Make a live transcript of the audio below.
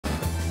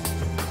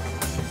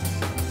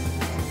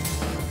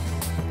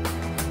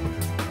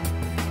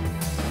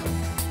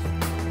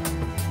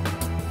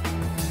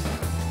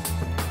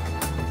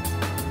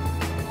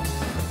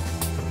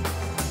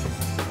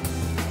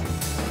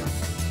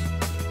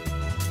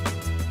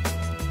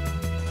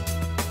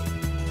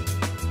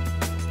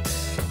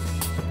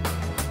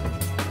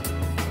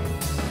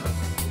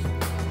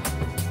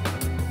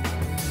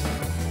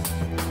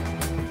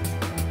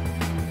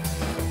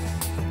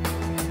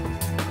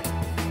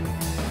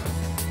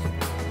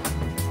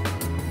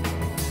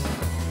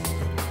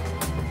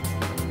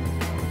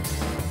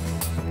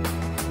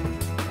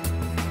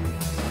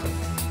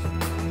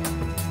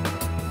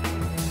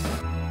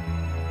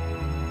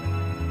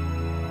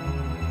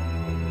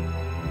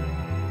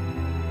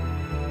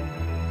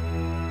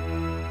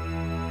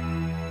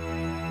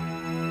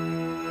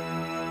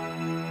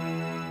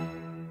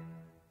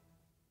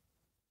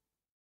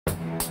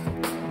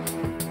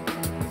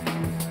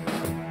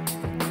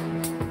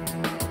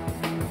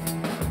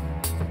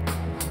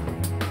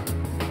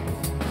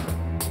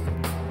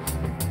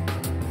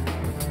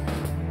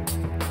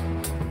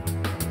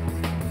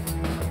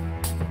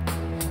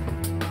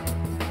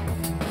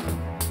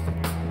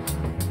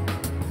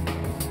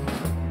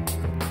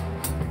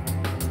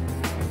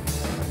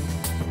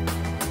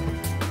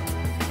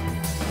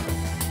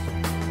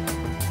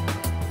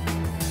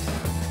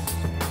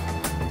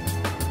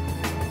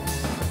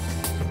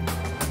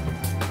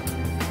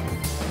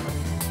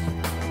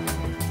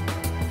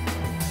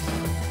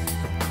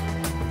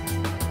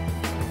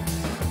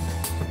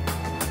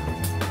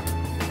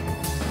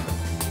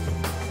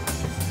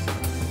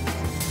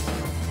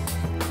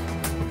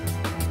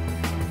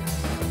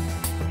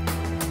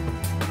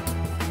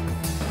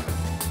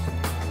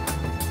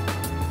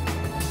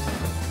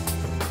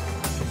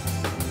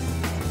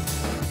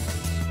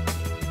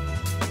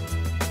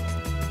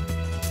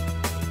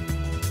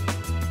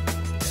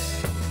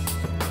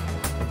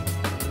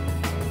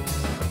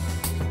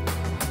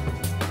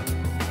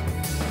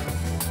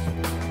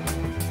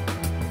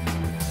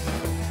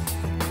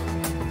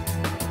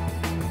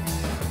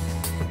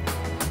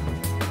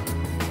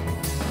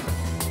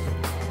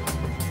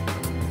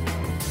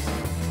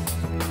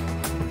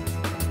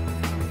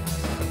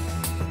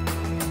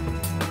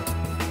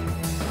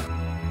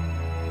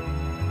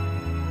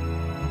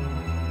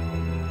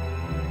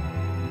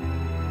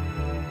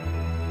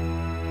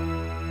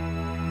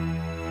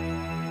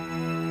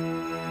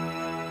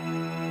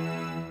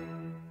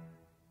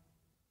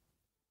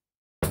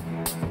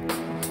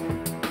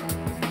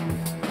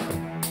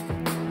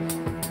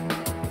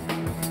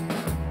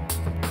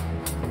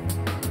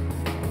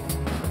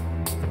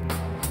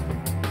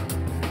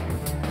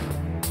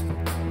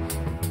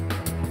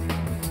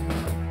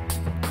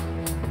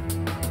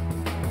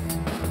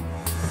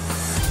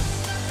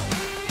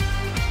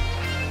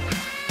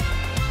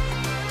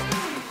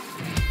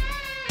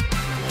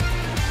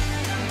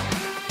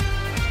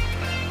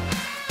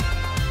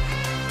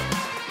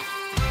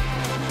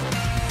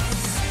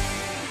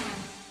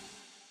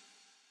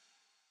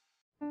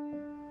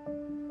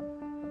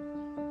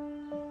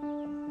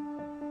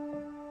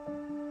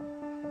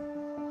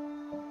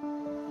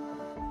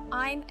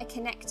I'm a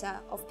connector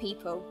of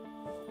people.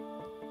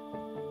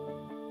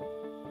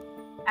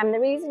 I'm the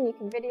reason you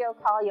can video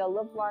call your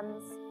loved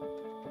ones.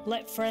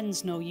 Let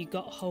friends know you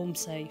got home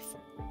safe.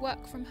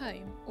 Work from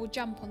home or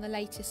jump on the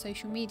latest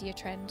social media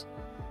trend.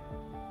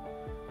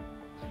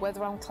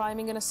 Whether I'm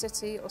climbing in a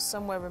city or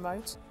somewhere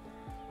remote.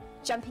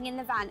 Jumping in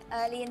the van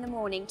early in the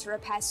morning to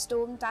repair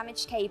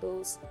storm-damaged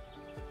cables.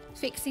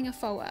 Fixing a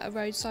fault at a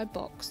roadside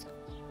box.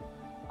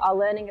 Or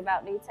learning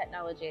about new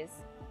technologies.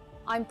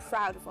 I'm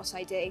proud of what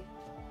I do.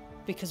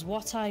 Because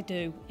what I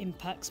do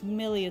impacts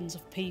millions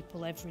of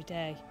people every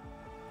day.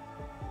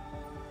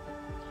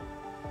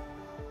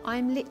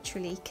 I'm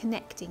literally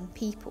connecting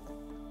people.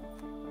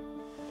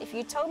 If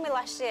you told me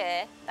last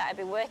year that I'd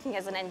be working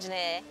as an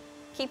engineer,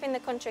 keeping the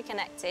country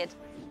connected,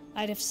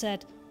 I'd have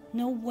said,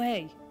 no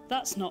way,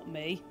 that's not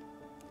me.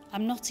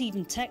 I'm not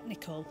even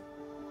technical.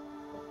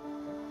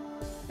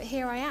 But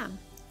here I am.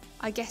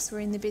 I guess we're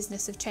in the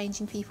business of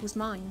changing people's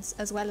minds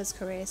as well as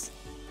careers.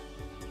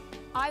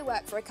 I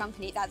work for a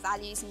company that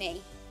values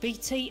me.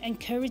 BT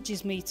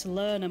encourages me to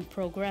learn and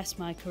progress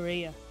my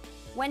career.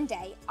 One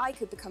day, I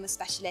could become a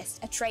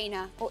specialist, a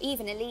trainer, or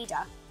even a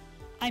leader.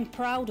 I'm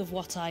proud of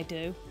what I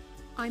do.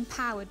 I'm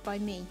powered by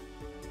me.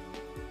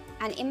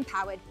 And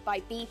empowered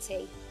by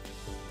BT.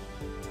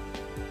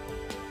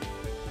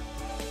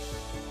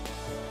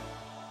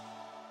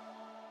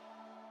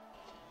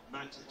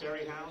 Matt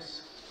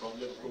Derryhouse from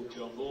Liverpool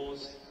John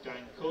Moores,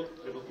 Dan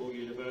Cook, Liverpool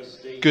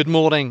University. Good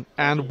morning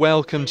and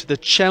welcome to the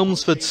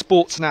Chelmsford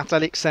Sports and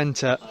Athletics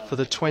Centre for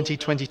the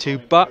 2022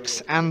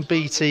 BUCS and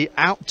BT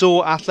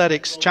Outdoor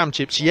Athletics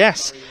Championships.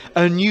 Yes,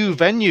 a new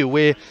venue.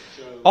 We're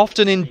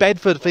often in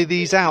Bedford for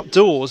these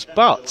outdoors,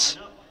 but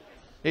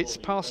it's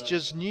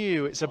pastures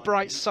new. It's a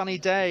bright sunny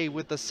day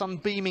with the sun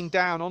beaming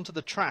down onto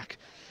the track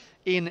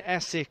in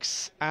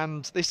Essex,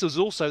 and this was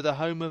also the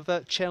home of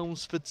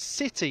Chelmsford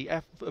City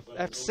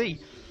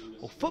FC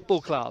or football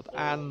club,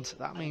 and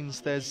that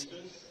means there's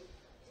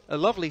a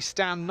lovely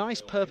stand,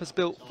 nice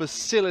purpose-built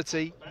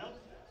facility,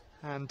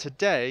 and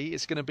today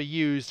it's going to be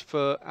used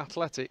for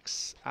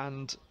athletics,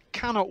 and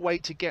cannot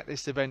wait to get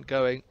this event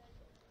going.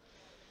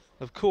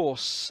 Of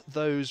course,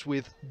 those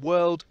with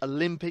World,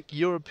 Olympic,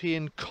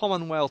 European,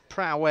 Commonwealth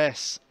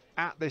prowess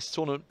at this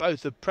tournament,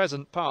 both of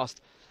present,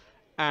 past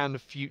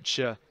and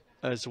future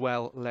as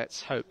well,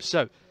 let's hope.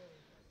 So,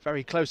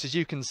 very close, as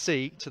you can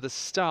see, to the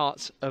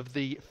start of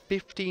the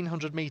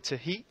 1500 metre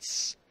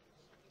heats,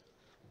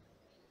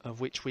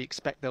 of which we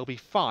expect there'll be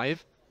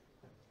 5.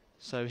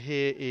 So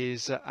here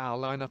is our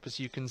lineup, as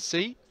you can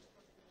see.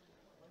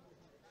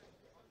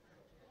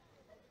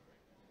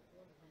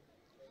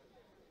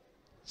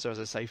 So as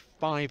I say,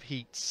 5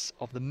 heats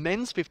of the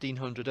men's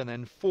 1500 and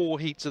then 4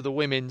 heats of the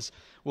women's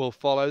will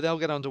follow. They'll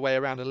get underway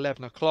around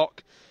 11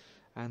 o'clock,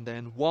 and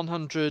then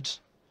 100,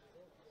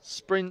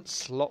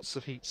 sprints, lots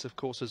of heats of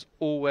course as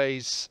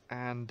always,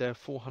 and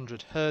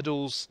 400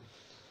 hurdles.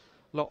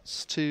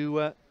 Lots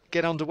to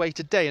get underway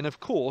today, and of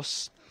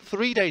course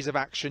 3 days of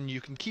action.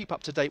 You can keep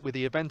up to date with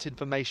the event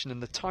information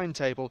and the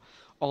timetable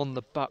on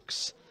the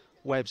BUCS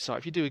website.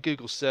 If you do a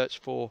Google search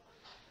for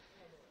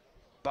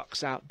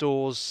BUCS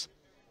Outdoors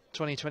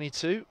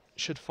 2022,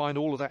 should find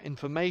all of that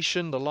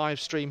information, the live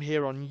stream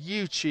here on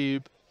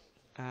YouTube.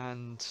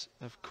 And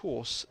of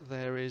course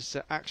there is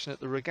action at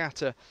the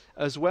regatta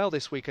as well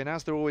this weekend,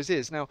 as there always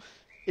is. Now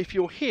if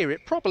you're here,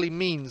 it probably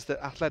means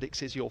that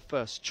athletics is your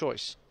first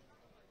choice,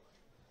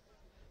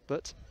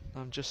 but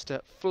I'm just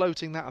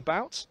floating that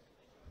about,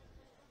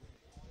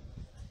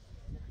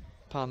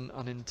 pun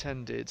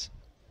unintended.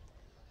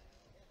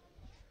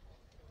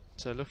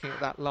 So looking at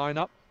that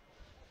lineup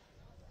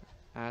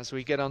as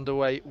we get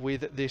underway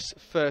with this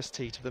first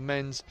heat of the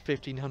men's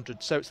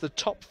 1500. So it's the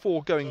top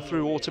 4 going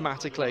through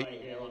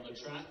automatically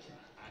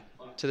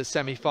to the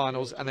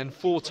semi-finals, and then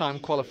 4-time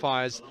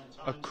qualifiers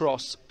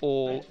across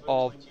all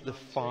of the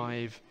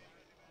 5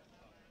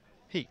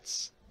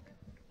 heats.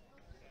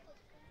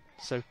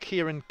 So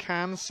Kieran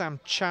Can, Sam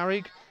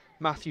Charig,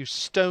 Matthew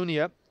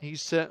Stonia,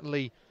 he's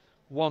certainly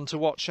one to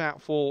watch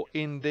out for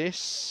in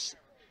this.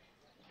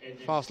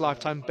 Fast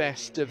lifetime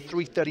best of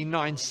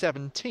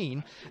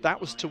 3:39.17. That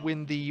was to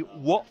win the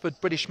Watford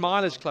British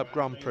Milers Club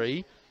Grand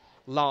Prix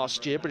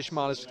last year. British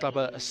Milers Club,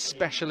 a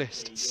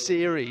specialist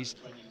series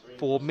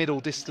for middle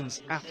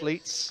distance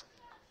athletes.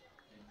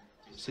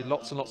 See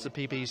lots and lots of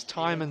PBs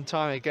time and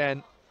time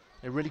again.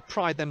 They really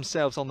pride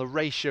themselves on the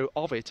ratio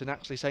of it, and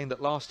actually saying that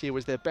last year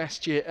was their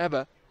best year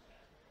ever.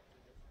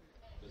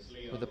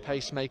 With the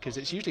pacemakers,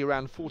 it's usually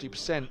around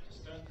 40%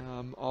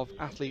 of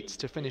athletes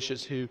to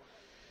finishers who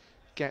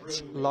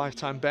get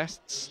lifetime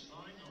bests,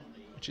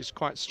 which is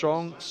quite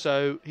strong.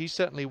 So he's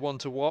certainly one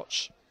to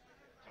watch.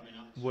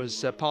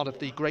 Was part of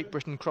the Great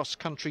Britain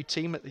cross-country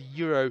team at the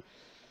Euro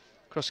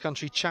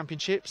Cross-Country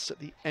Championships at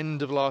the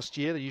end of last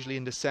year. They're usually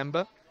in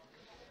December.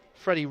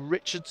 Freddie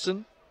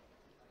Richardson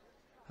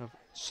of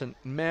St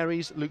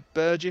Mary's, Luke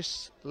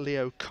Burgess,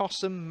 Leo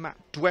Cossum, Matt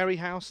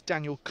Dwerryhouse,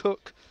 Daniel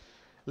Cook,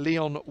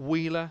 Leon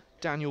Wheeler,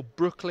 Daniel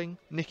Brookling,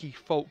 Nicky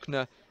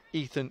Faulkner,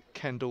 Ethan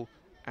Kendall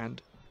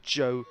and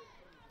Joe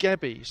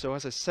Gebby. So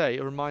as I say,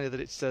 a reminder that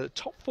it's the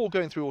top 4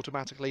 going through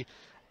automatically,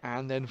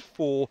 and then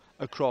 4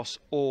 across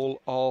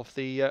all of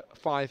the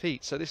 5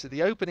 heats. So this is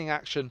the opening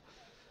action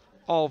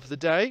of the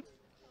day.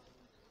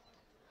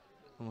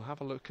 We'll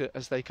have a look at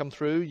as they come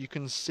through. You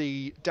can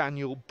see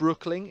Daniel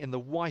Brookling in the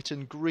white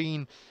and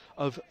green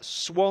of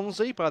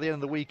Swansea. By the end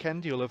of the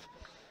weekend, you'll have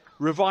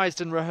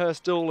revised and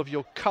rehearsed all of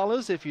your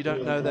colours if you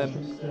don't know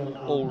them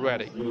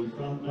already.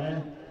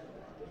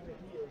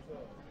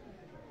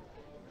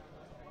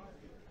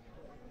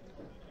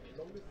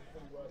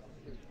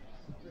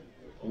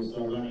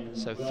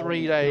 So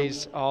 3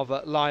 days of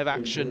live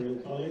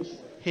action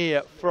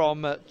here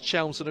from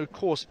Chelmsford. Of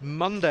course,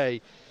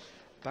 Monday,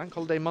 Bank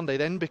Holiday Monday,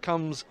 then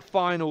becomes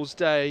finals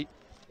day.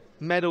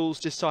 Medals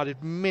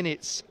decided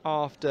minutes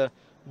after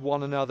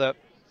one another.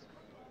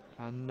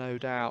 And no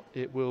doubt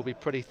it will be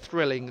pretty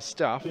thrilling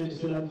stuff. 2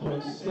 minutes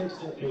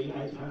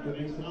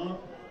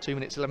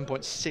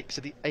 11.6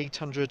 at the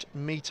 800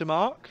 metre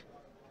mark.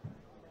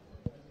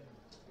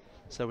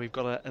 So we've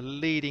got a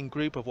leading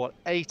group of, what,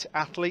 8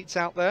 athletes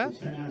out there.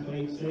 10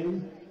 athletes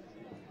in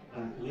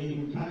that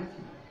leading pack.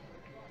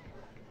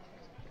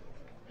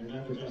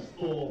 Remember, just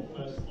 4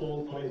 first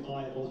 4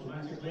 qualify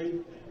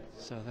automatically.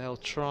 So they'll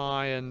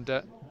try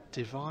and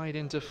divide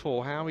into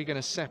 4. How are we going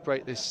to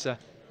separate this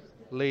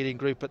leading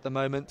group at the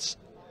moment?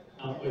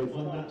 Up with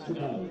 1 lap to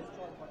go.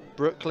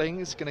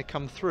 Brookling is going to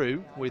come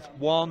through with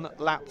 1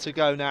 lap to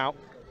go now.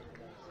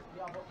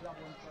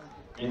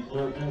 In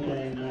Faulkner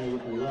getting a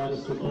lot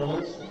of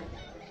support.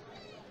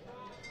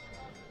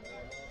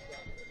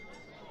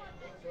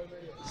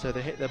 So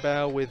they hit the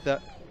bell with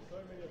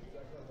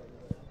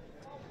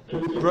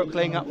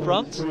Brookling up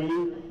front.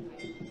 And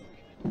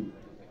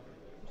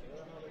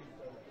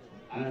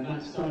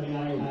that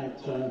Stonia had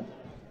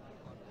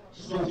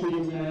slotted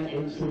in there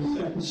into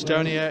second place.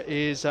 Stonia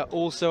is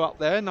also up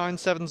there,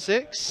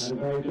 9.76. Had a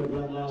very good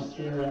run last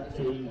year at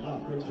the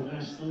Upper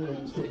International.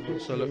 And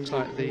also looks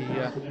like the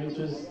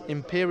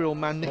Imperial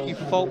man Nicky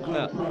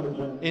Faulkner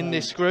in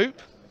this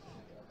group,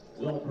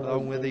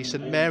 along with the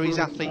St Mary's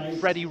athlete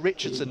Freddie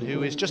Richardson,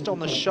 who is just on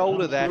the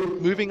shoulder there.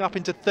 Moving up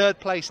into 3rd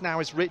place now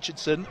is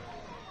Richardson.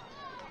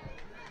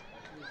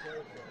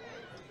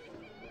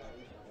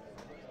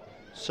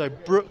 So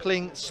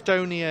Brookling,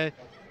 Stonia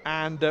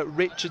and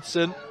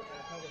Richardson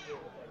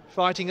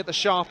fighting at the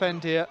sharp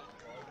end here.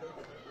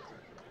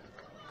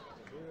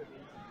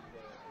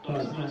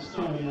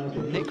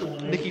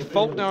 Nicky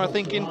Faulkner, I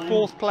think, in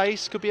 4th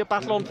place. Could be a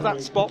battle on for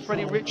that spot.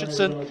 Freddie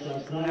Richardson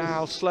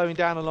now slowing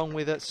down along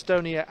with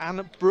Stonia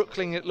and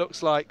Brookling, it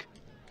looks like.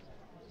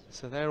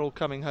 So they're all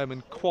coming home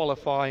and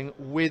qualifying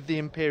with the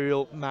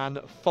Imperial man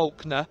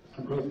Faulkner.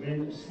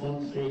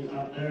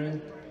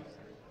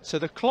 So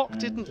the clock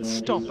didn't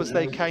stop as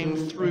they came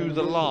through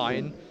the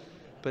line,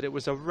 but it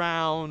was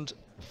around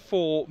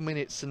 4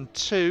 minutes and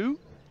 2.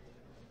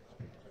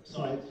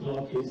 Side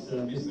clock is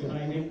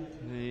misbehaving.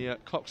 The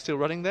clock's still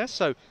running there,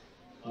 so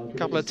a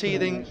couple of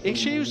teething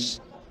issues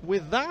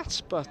with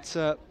that, but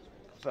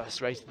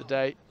first race of the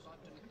day.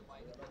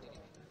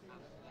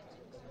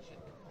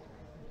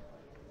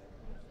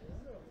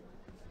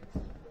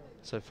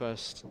 So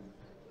first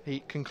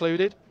heat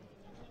concluded.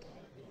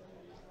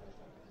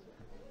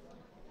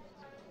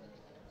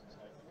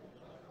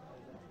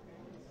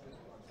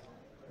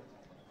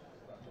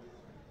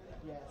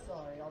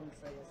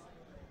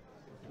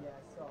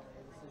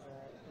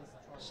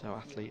 So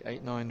athlete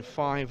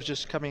 895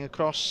 just coming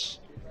across.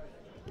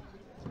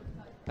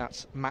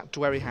 That's Matt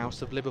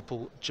Dwerryhouse of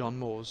Liverpool, John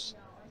Moores.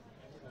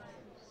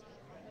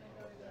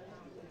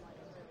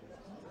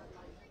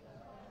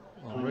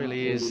 Well,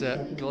 really is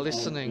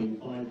glistening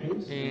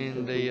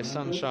in the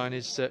sunshine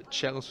is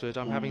Chelmsford.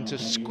 I'm having to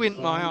squint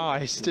my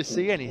eyes to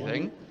see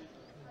anything.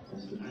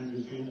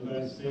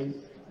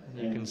 You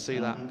can see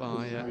that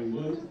by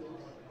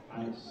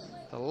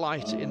the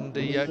light in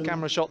the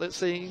camera shot that's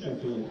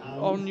seen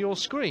on your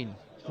screen.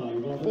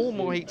 4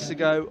 more heats to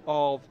go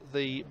of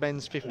the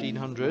men's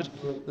 1500.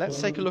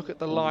 Let's take a look at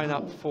the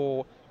lineup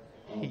for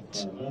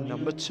heat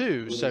number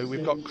 2. So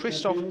we've got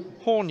Christoph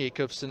Hornick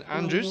of St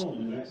Andrews,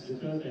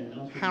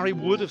 Harry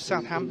Wood of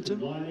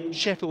Southampton,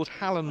 Sheffield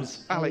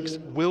Hallam's Alex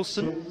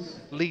Wilson,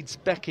 Leeds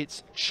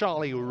Beckett's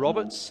Charlie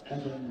Roberts,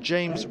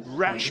 James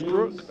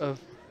Rashbrook of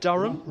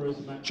Durham,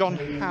 John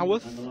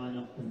Howarth,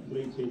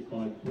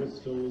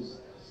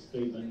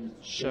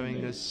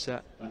 showing us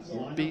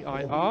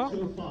BIR,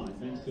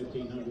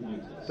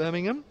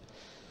 Birmingham.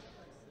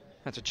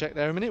 Had to check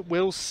there a minute.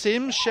 Will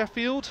Sims,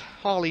 Sheffield,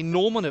 Harley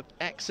Norman of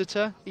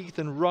Exeter,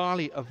 Ethan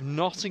Riley of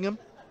Nottingham,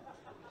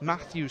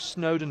 Matthew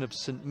Snowden of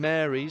St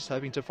Mary's,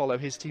 hoping to follow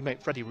his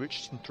teammate Freddie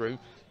Richardson through,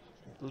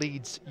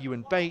 Leeds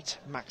Ewan Bate,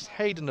 Max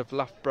Hayden of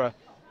Loughborough,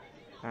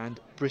 and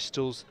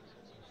Bristol's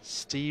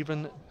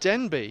Stephen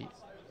Denby.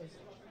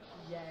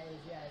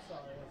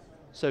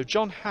 So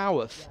John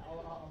Howarth,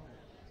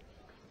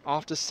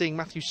 after seeing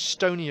Matthew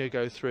Stonier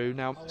go through.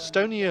 Now,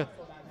 Stonier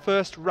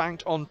first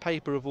ranked on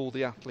paper of all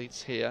the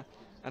athletes here,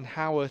 and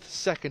Howarth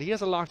second. He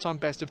has a lifetime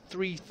best of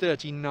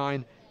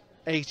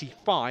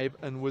 3:39.85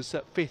 and was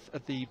 5th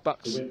at the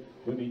BUCS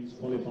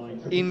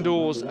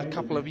indoors a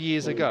couple of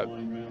years ago.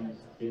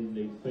 In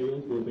the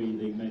field will be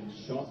the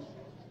men's shot.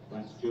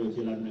 That's due at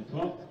 11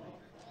 o'clock.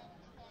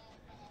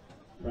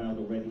 Crowd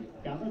already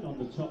gathered on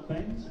the top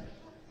end.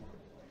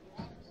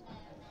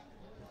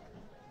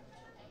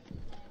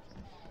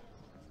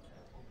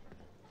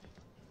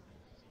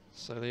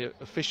 So the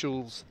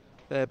officials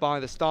there by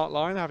the start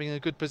line, having a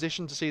good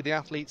position to see the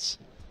athletes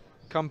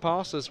come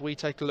past as we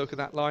take a look at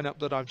that lineup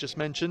that I've just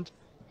mentioned.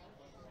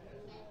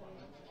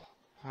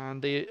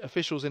 And the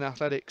officials in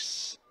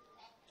athletics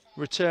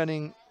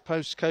returning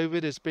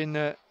post-COVID has been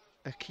a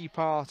key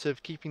part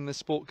of keeping the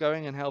sport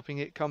going and helping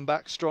it come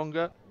back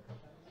stronger.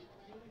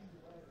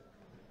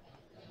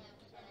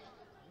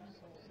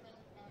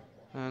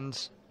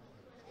 And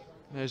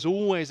there's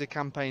always a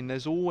campaign,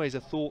 there's always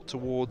a thought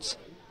towards,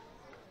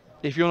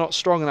 if you're not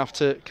strong enough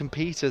to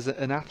compete as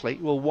an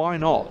athlete, well, why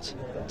not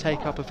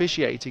take up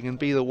officiating and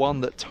be the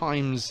one that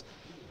times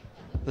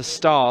the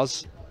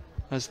stars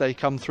as they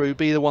come through,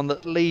 be the one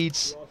that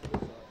leads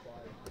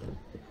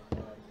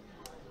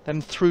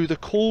them through the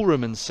call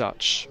room and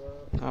such.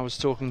 I was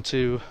talking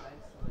to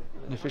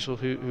an official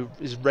who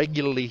is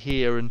regularly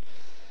here, and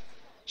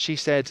she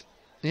said,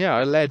 yeah,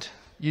 I led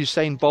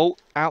Usain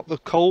Bolt out the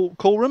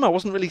call room. I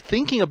wasn't really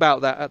thinking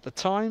about that at the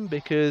time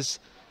because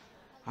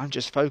I'm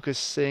just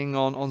focusing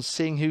on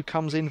seeing who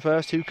comes in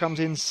first, who comes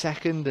in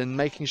second, and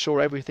making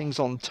sure everything's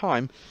on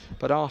time.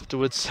 But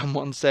afterwards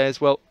someone says,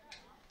 well,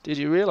 did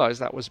you realise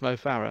that was Mo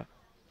Farah?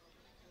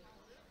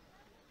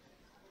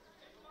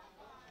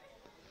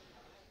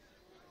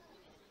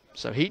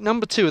 So heat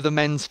number 2 of the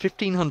men's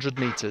 1500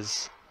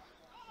 metres.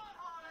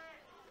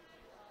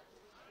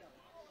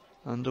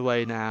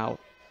 Underway now.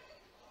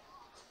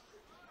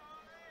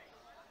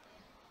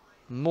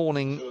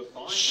 Morning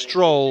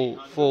stroll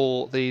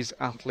for these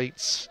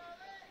athletes,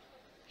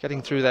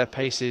 getting through their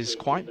paces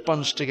quite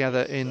bunched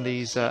together in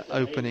these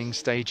opening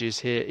stages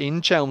here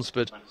in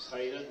Chelmsford.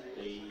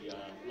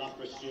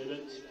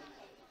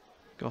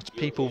 Got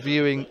people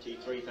viewing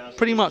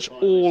pretty much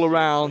all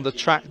around the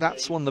track.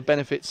 That's one of the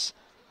benefits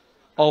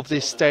of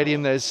this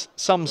stadium. There's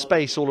some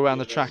space all around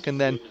the track,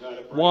 and then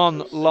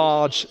one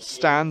large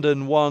stand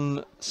and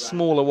one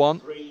smaller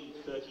one.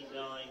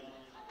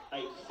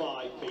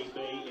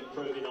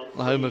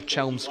 The home of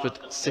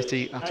Chelmsford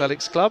City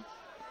Athletics Club.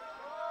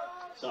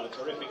 So a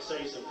terrific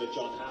season for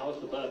John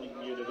Howard, the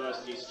Birmingham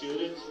University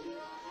student.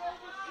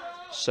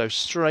 So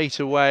straight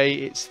away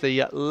it's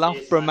the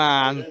Loughborough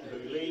man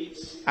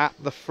at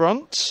the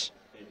front,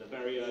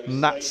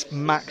 and that's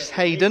Max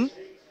Hayden.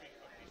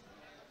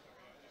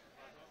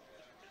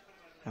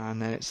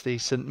 And then it's the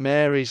St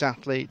Mary's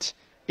athlete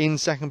in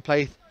second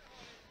place,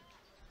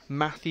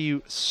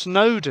 Matthew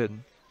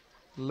Snowden.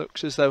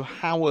 Looks as though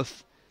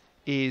Howarth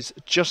is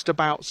just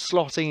about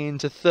slotting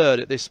into third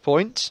at this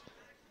point.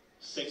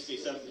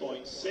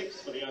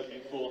 67.6 for the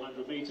opening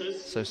 400 metres.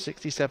 metres. So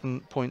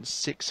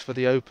 67.6 for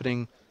the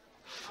opening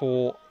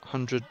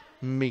 400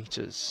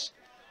 metres.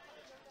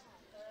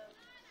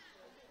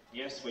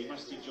 Yes, we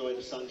must enjoy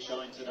the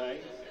sunshine today.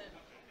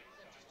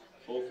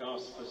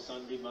 Forecast for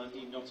Sunday,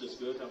 Monday, not as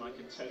good, and I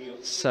can tell you...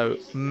 So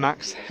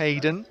Max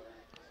Hayden,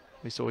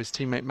 we saw his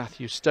teammate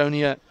Matthew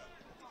Stonier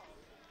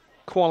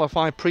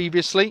qualify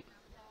previously.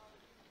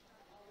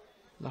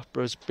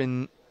 Loughborough's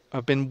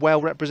have been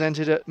well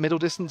represented at middle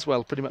distance,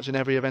 well, pretty much in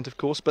every event, of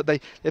course, but they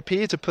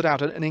appear to put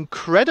out an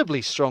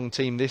incredibly strong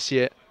team this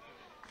year.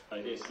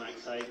 It is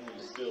Max Hayden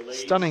who still leads.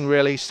 Stunning,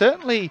 really.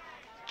 Certainly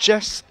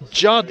Jess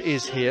Judd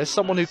is here,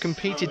 someone who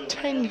competed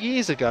 10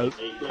 years ago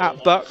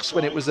at BUCS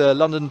when it was a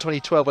London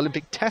 2012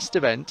 Olympic test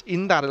event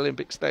in that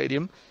Olympic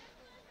stadium.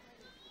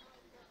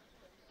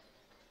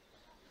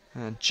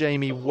 And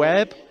Jamie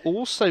Webb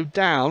also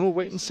down. We'll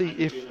wait and see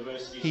if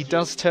he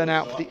does turn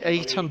out for the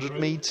 800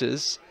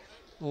 metres.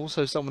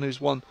 Also someone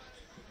who's won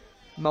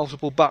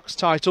multiple BUCS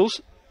titles,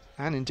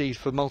 and indeed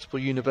for multiple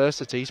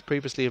universities,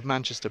 previously of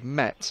Manchester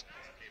Met.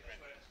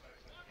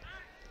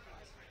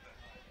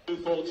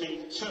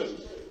 2:14.2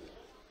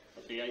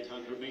 at the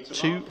 800 metre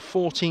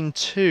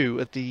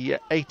 2:14.2 at the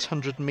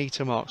 800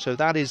 metre mark. So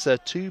that is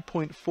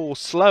 2.4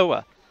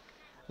 slower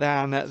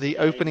than the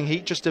opening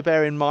heat, just to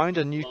bear in mind,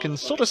 and you can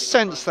sort of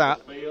sense that.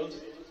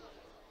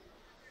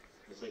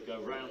 As they go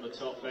round the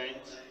top end.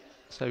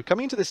 So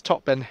coming into this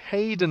top end,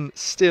 Hayden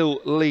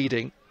still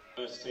leading.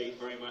 First heat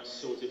very much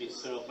sorted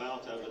itself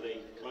out over the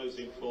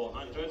closing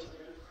 400.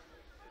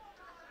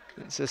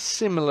 It's a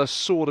similar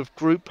sort of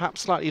group,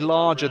 perhaps slightly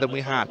larger than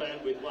we had,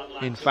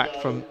 in fact,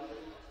 from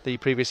the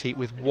previous heat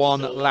with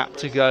 1 lap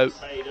to go.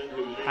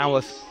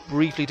 Howarth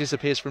briefly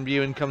disappears from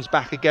view and comes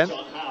back again.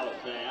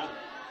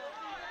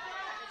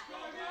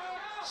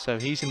 So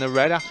he's in the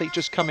red. Athlete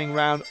just coming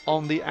round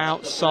on the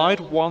outside,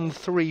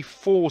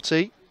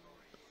 1:3.40.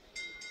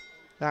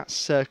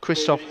 That's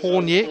Christoph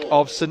Hornick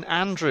of St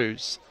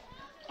Andrews.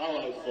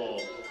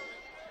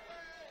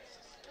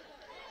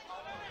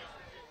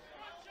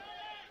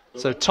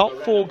 So top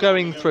 4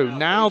 going through,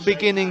 now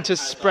beginning to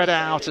spread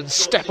out and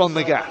step on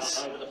the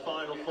gas.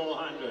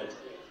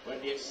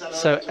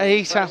 So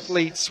 8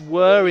 athletes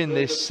were in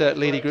this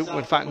leading group,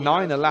 in fact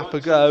 9 a lap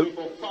ago.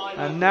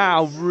 And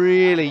now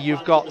really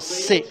you've got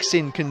 6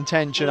 in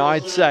contention,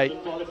 I'd say,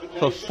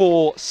 for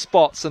 4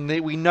 spots. And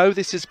we know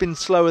this has been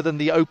slower than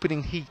the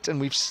opening heat, and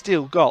we've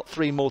still got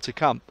 3 more to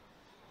come.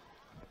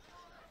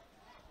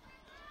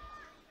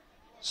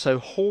 So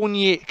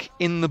Hornick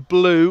in the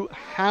blue,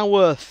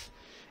 Howarth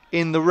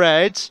in the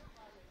red,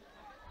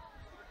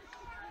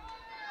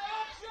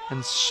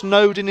 and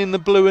Snowden in the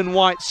blue and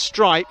white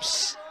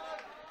stripes.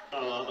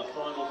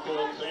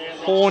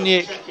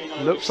 Hornick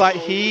looks like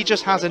he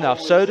just has enough.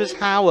 So does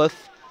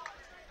Howarth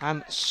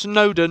and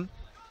Snowden.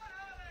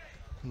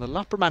 And the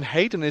Loughborough man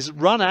Hayden has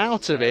run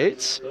out of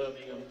it.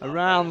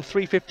 Around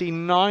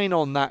 3:59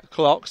 on that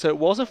clock. So it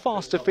was a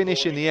faster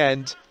finish in the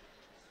end.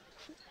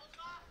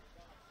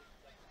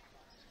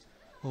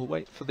 We'll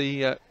wait for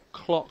the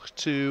clock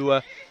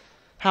to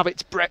have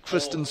its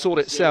breakfast and sort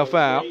itself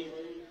out.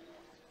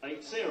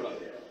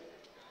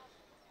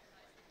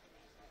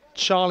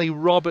 Charlie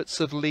Roberts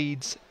of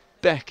Leeds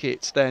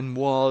Beckett then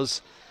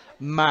was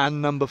man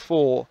number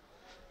 4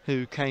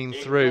 who came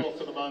through.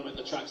 For the moment,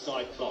 the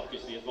trackside clock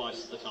is the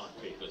advice of the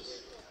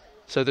timekeepers.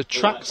 So the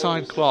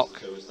trackside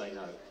clock,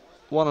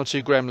 1 or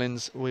 2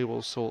 gremlins, we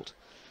will sort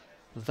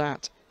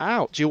that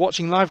out. You're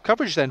watching live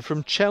coverage then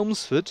from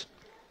Chelmsford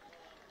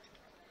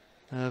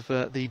of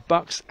the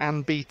BUCS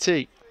and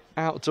BT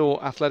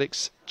Outdoor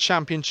Athletics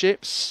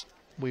Championships.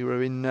 We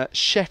were in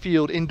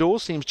Sheffield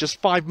indoors, seems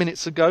just 5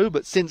 minutes ago,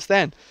 but since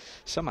then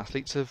some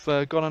athletes have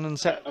gone on and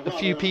set a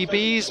few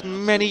PBs,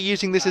 many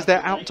using this as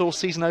their outdoor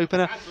season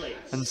opener,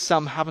 and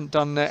some haven't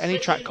done any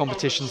track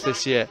competitions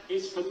this year.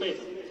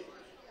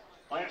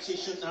 I actually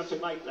shouldn't have to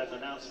make that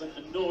announcement,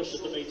 and nor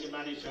should the meeting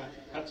manager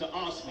have to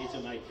ask me to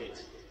make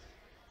it.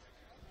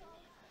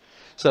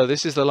 So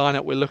this is the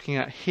lineup we're looking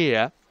at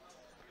here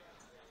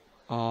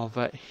of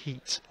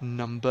heat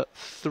number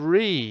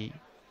 3.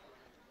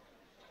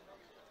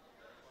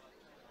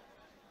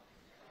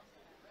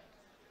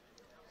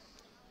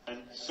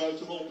 And so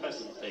to more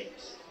pleasant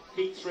things.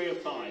 Heat 3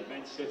 of 5,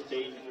 men's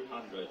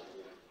 1500.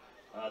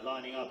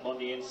 Lining up on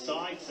the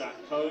inside, Zach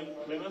Cohen,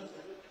 Plymouth.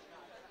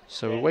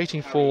 So we're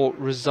waiting for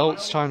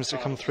results times to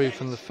come through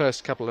from the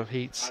first couple of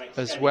heats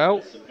as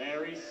well.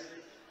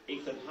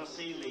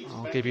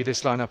 I'll give you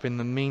this lineup in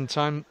the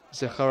meantime.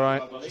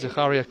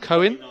 Zachariah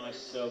Cohen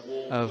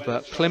of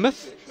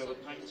Plymouth.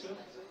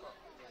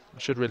 I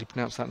should really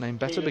pronounce that name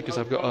better because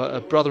I've got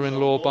a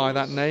brother-in-law by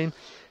that name.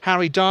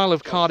 Harry Dial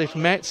of Cardiff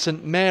Met,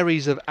 St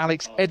Mary's of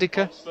Alex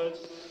Ediker,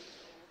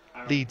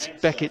 Leeds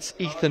Beckett's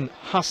Ethan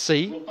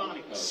Hussey,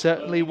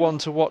 certainly one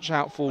to watch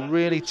out for,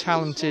 really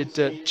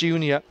talented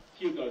junior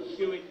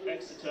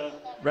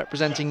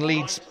representing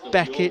Leeds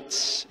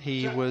Beckett.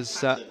 He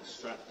was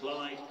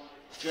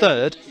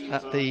 3rd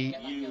at the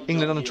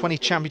England Under-20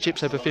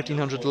 Championships over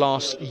 1500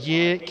 last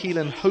year.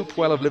 Keelan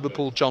Hopewell of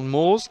Liverpool, John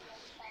Moores,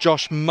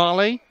 Josh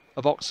Marley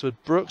of Oxford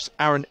Brookes,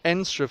 Aaron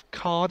Enser of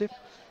Cardiff,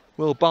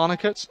 Will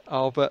Barnicott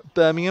of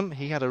Birmingham.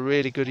 He had a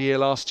really good year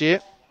last year.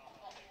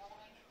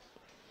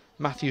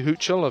 Matthew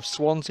Hoochell of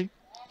Swansea,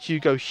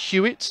 Hugo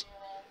Hewitt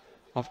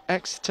of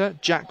Exeter,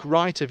 Jack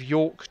Wright of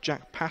York,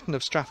 Jack Patton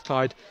of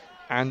Strathclyde,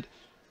 and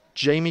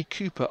Jamie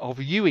Cooper of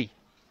UWE,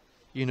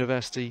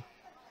 University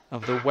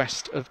of the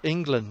West of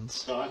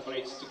England.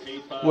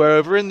 We're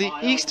over in the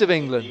east of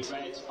England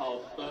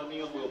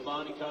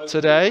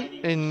today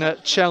in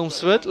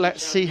Chelmsford.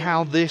 Let's see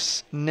how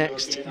this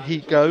next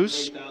heat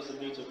goes.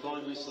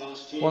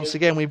 Once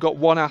again, we've got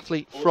one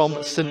athlete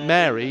from St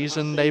Mary's,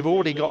 and they've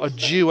already got a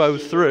duo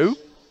through.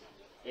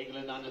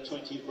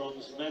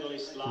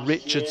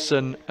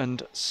 Richardson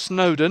and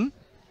Snowden.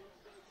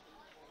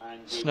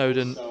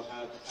 Snowden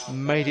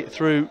made it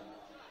through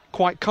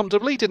quite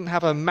comfortably, didn't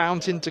have a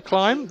mountain to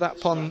climb. That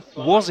pun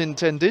was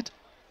intended.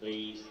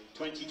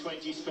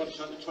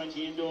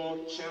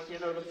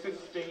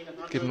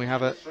 Given we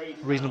have a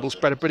reasonable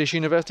spread of British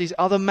universities,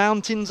 other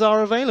mountains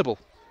are available.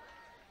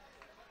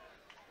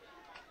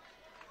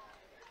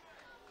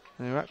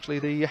 They're actually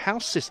the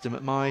house system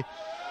at my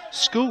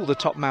school, the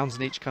top mountains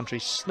in each country.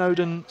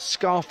 Snowdon,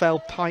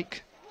 Scafell,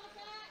 Pike.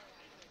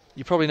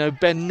 You probably know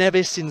Ben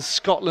Nevis in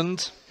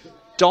Scotland.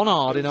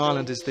 Donard in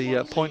Ireland is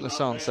the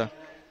pointless answer.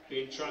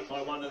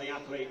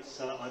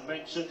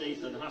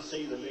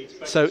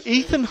 So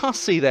Ethan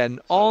Hussey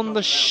then on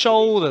the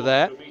shoulder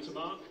there.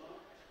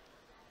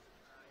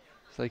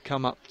 They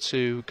come up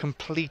to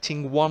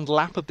completing one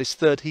lap of this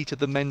third heat of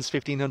the men's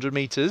 1500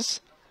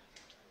 metres.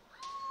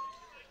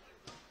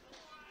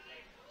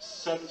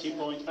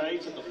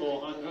 70.8 at the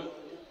 400.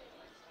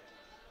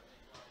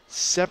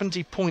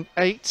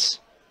 70.8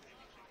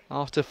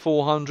 after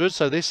 400,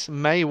 so this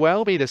may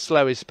well be the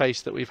slowest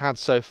pace that we've had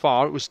so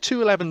far. It was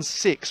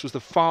 2:11.6 was the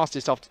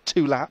fastest after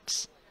 2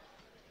 laps.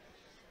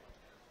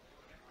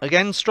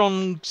 Again,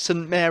 strong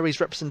St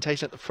Mary's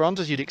representation at the front,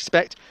 as you'd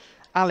expect.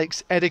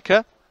 Alex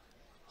Ediker.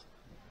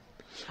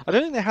 I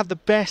don't think they had the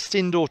best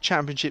indoor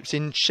championships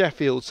in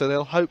Sheffield, so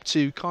they'll hope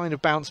to kind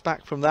of bounce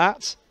back from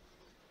that.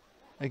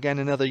 Again,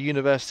 another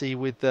university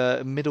with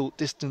the middle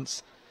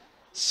distance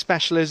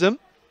specialism.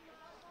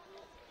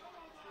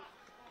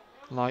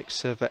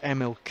 Likes of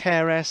Emil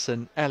Keres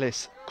and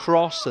Ellis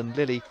Cross and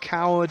Lily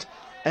Coward,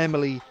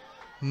 Emily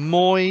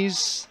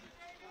Moyes,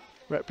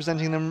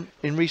 representing them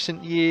in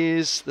recent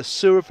years. The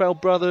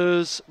Surefeld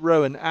brothers,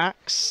 Rowan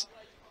Axe,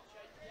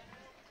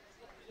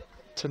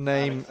 to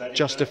name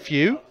just a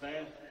few.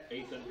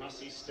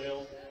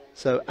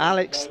 So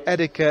Alex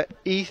Ediker,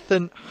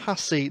 Ethan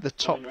Hussey, the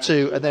top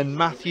two, and then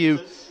Matthew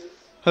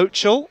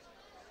Hochul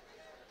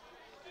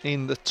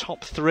in the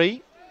top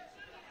 3.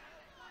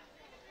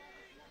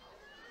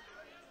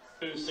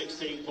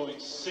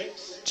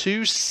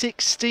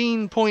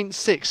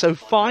 2:16.6, so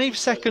 5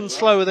 seconds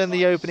slower than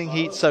the opening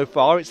heat so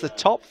far. It's the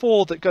top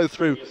 4 that go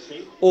through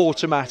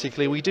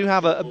automatically. We do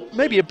have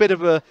maybe a bit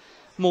of a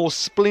more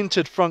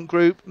splintered front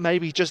group,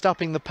 maybe just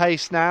upping the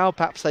pace now.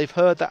 Perhaps they've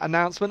heard that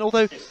announcement,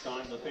 although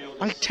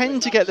I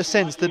tend to get the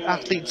sense that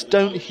athletes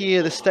don't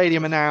hear the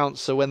stadium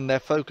announcer when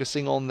they're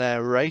focusing on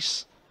their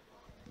race.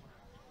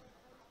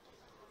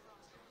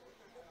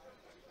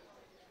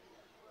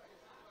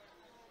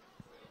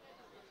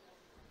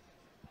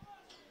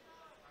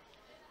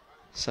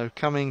 So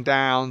coming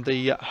down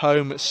the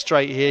home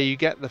straight here, you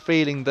get the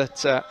feeling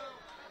that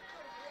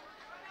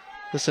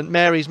the St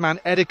Mary's man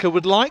Ediker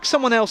would like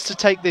someone else to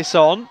take this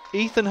on.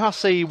 Ethan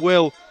Hussey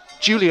will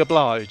duly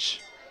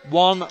oblige.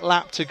 1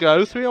 lap to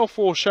go, 3 or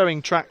 4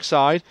 showing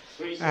trackside,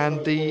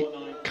 and the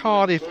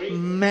Cardiff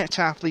Met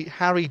athlete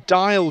Harry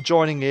Dial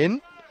joining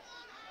in.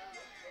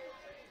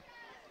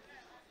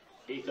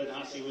 Ethan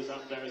Hussey was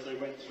up there as they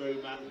went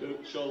through. Matt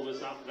Hoopshall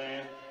was up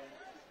there.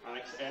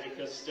 Alex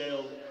Ediker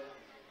still.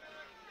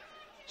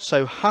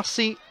 So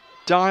Hussey,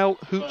 Dial,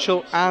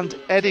 Hoopshall and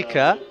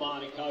Ediker.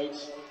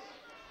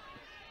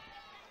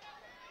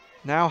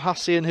 Now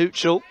Hussey and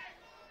Hoopshall.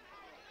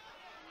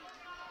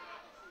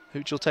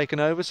 Hoopshall taken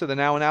over, so they're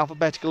now in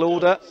alphabetical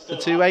order, the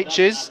 2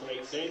 H's.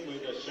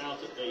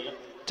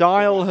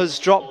 Dial has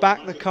dropped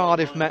back, the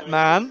Cardiff Met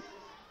man.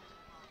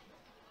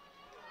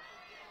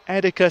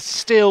 Ediker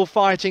still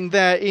fighting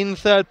there in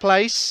 3rd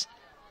place.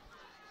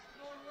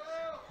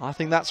 I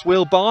think that's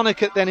Will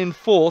Barnicott then in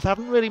 4th.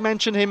 Haven't really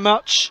mentioned him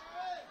much.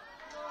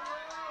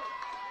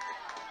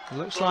 It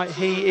looks like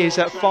he is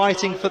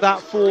fighting for that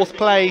 4th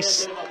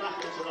place.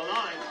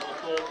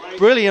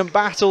 Brilliant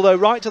battle though,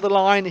 right to the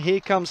line.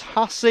 Here comes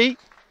Hussey,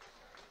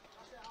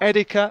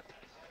 Ediker,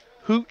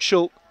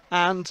 Hoopshall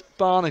and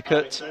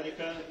Barnicott.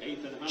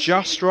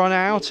 Just run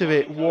out of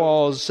it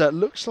was,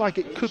 looks like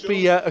it could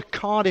be a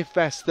Cardiff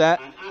vest there.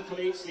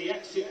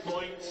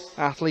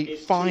 Athlete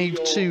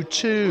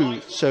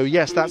 522. So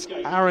yes, that's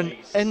Aaron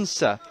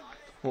Enser,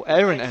 or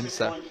Aaron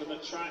Enser.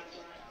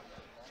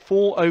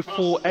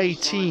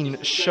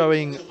 4:04.18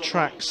 showing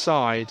track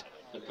side.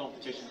 The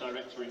competition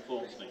director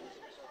informs me.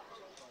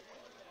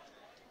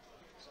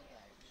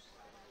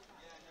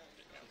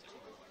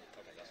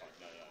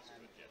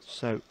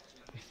 So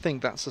I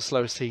think that's the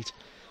slowest heat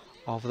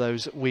of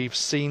those we've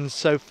seen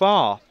so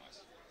far.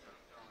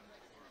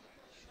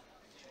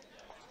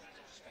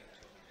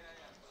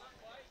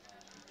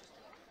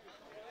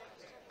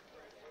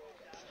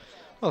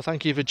 Well,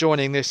 thank you for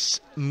joining this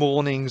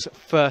morning's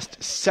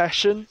first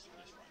session.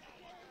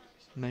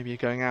 Maybe you're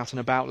going out and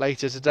about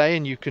later today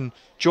and you can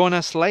join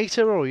us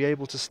later, or you're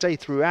able to stay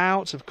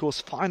throughout. Of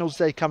course, finals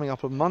day coming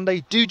up on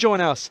Monday. Do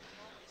join us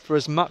for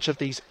as much of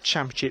these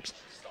championships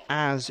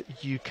as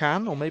you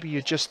can, or maybe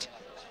you're just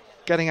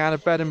getting out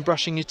of bed and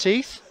brushing your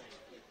teeth.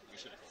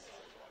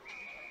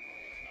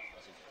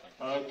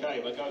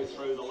 Okay, we'll go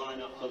through the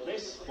lineup for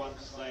this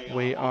once they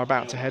We are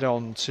about to head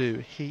on to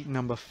heat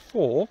number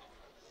 4.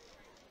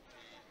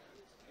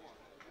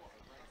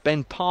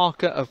 Ben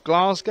Parker of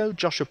Glasgow,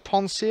 Joshua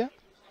Poncia,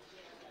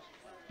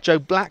 Joe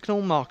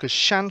Blacknell, Marcus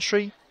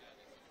Chantry,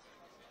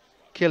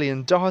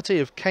 Killian Doherty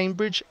of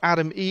Cambridge,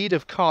 Adam Eade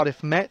of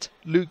Cardiff Met,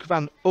 Luke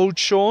van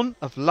Oudtshoorn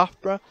of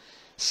Loughborough,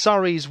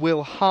 Surrey's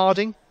Will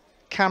Harding,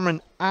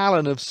 Cameron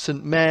Allen of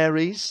St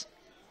Mary's.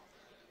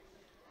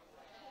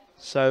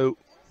 So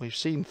we've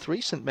seen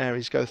 3 St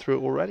Mary's go through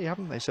it already,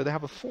 haven't they? So they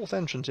have a 4th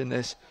entrant in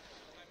this.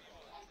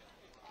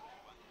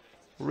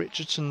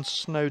 Richardson,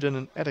 Snowdon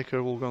and Edeka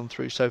have all gone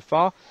through so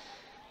far.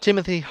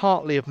 Timothy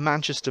Hartley of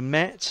Manchester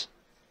Met,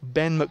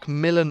 Ben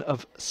McMillan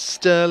of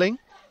Stirling,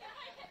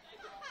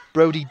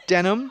 Brodie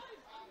Denham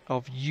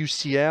of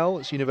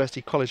UCL, it's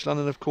University College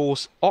London of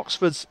course,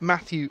 Oxford's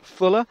Matthew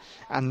Fuller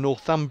and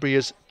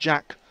Northumbria's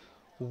Jack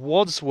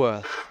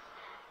Wadsworth.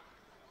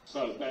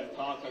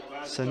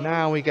 So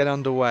now we get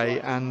underway,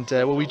 and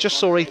well, we just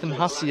saw Ethan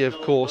Hussey of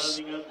course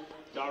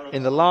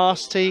in the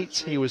last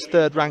heat. He was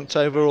 3rd ranked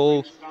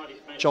overall.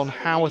 John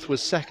Howarth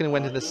was 2nd and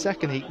went in the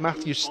 2nd heat.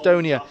 Matthew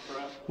Stonia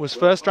was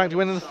 1st ranked and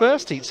went in the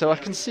 1st heat, so I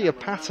can see a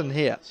pattern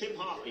here.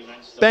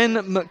 Ben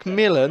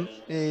McMillan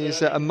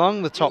is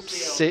among the top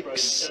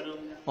 6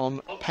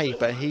 on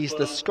paper. He's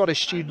the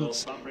Scottish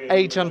Students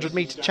 800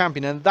 metre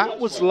champion, and that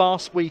was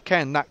last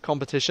weekend, that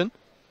competition.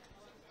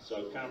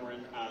 So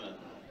Cameron Allen,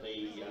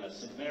 the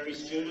St Mary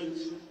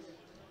students,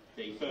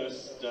 the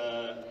first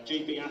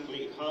GP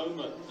athlete home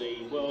at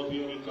the World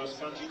Union Cross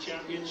Country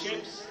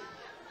Championships.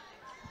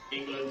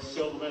 England's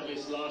silver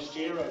medalist last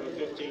year over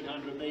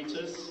 1500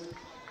 metres.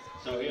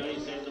 So here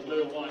he's in the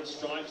blue and white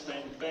stripes.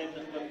 Then Ben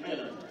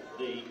McMillan,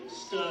 the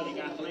Stirling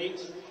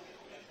athlete,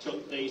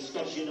 took the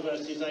Scottish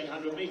University's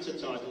 800 metre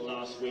title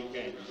last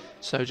weekend.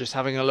 So just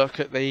having a look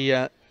at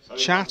the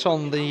chat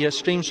on the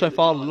stream so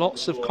far,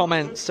 lots of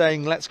comments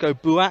saying let's go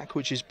BUCS,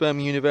 which is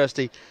Birmingham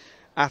University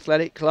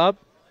Athletic Club.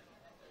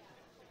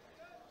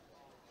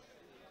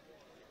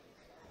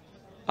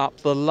 Up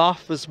the Lough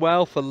as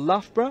well for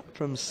Loughborough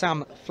from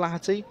Sam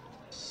Flaherty.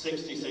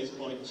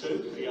 66.2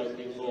 for the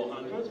opening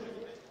 400.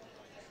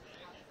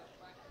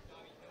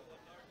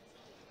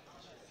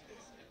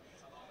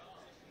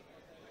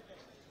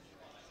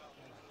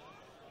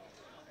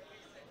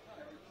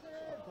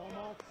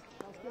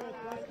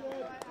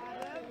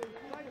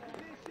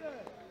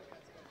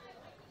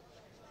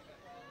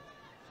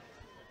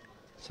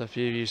 So a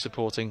few of you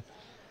supporting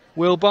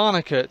Will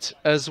Barnicott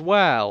as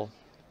well.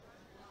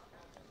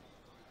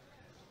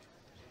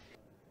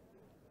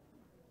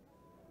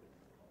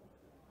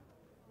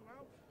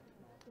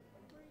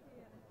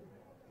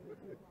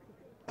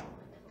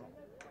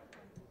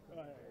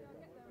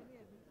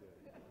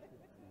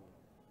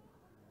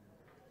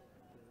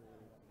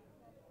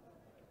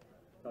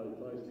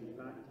 Closely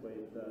packed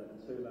with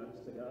 2 laps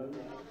to go.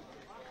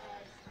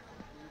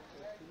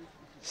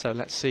 So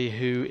let's see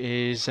who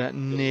is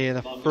near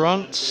the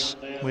front.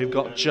 We've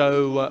got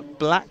Joe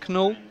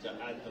Blacknell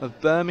of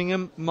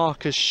Birmingham.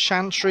 Marcus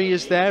Chantry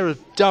is there of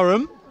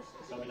Durham.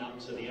 Coming up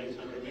to the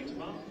 800 metre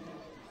mark.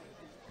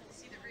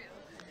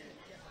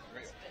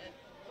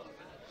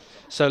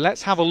 So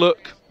let's have a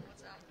look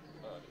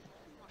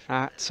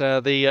at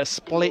the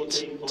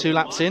split 2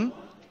 laps in.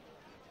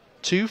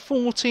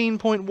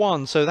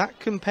 2:14.1, so that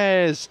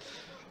compares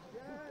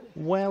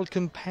well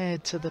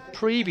compared to the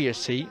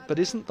previous heat, but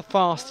isn't the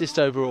fastest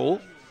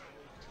overall.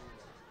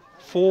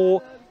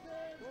 4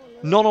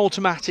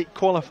 non-automatic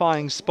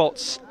qualifying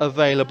spots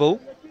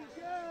available.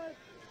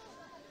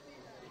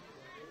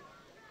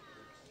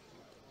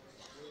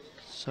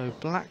 So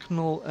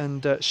Blacknell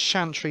and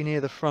Chantry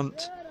near the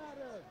front.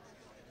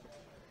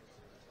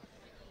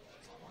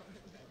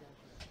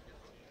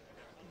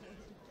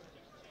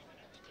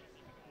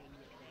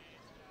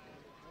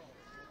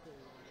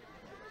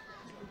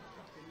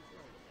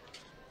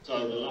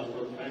 So the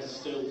Loughborough pace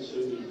still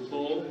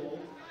 2-4.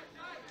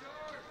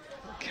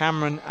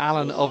 Cameron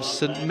Allen of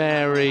St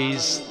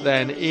Mary's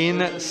then in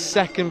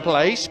 2nd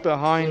place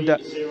behind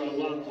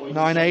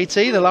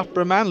 980, the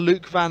Loughborough man,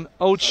 Luke van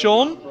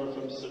Oudtshoorn.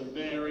 From St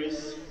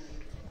Mary's.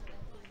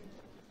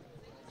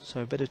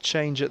 So a bit of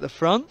change at the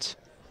front.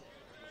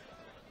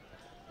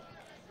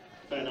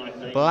 Ben, I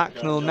think,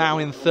 Blacknell now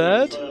in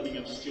 3rd.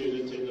 Birmingham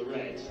student in the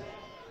red.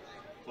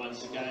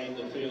 Once again,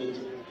 the field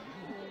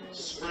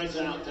spreads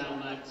out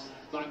down that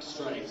back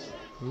straight.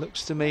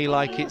 Looks to me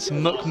like it's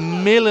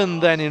McMillan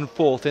then in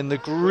 4th in the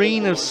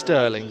green of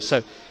Stirling.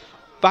 So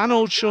Van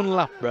Oldshawn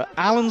Loughborough,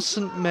 Allen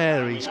St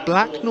Mary's,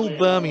 Blacknell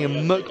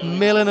Birmingham,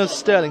 Macmillan of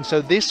Stirling.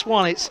 So this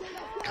one, it's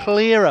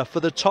clearer for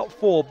the top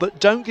four, but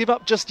don't give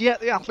up just yet.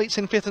 The athletes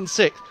in 5th and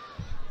 6th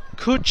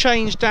could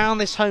change down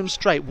this home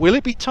straight. Will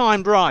it be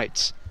timed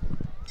right?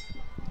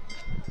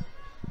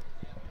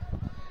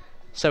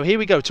 So here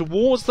we go,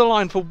 towards the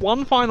line for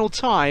one final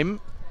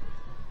time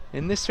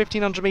in this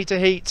 1500 metre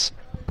heat.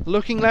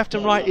 Looking left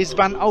and right is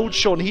Van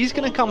Oldshawn. He's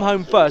going to come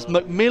home first.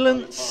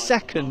 Macmillan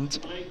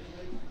second.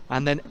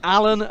 And then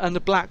Allen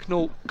and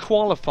Blacknell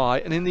qualify.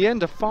 And in the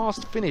end, a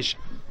fast finish.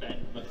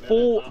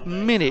 4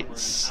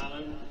 minutes.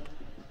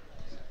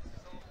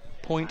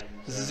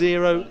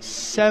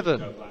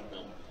 0.07.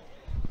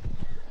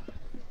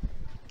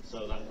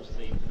 So that was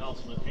the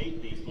penultimate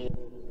heat. The four.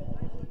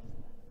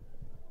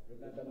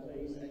 Remember,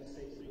 please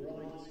exit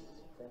right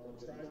from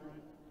the track.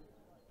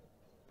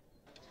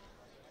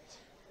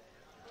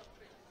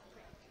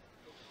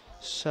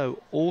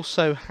 So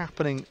also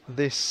happening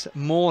this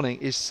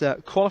morning is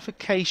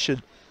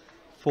qualification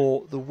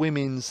for the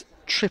women's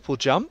triple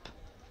jump.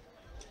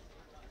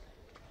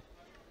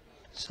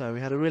 So we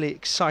had a really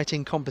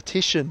exciting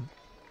competition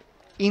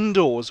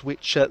indoors,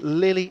 which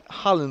Lily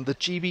Hulland, the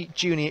GB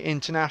Junior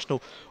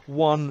International,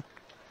 won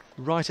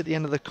right at the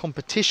end of the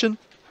competition.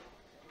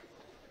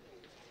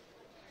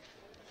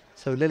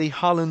 So Lily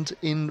Hulland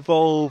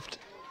involved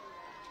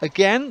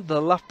again,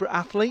 the Loughborough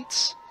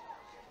athletes,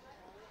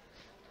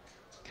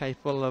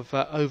 capable of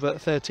over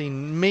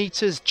 13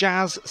 metres.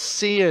 Jazz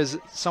Sears,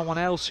 someone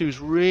else who's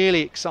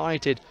really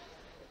excited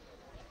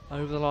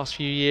over the last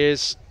few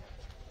years.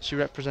 She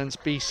represents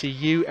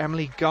BCU.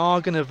 Emily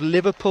Gargan of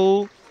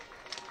Liverpool,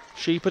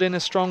 she put in a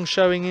strong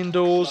showing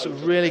indoors, a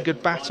really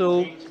good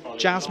battle.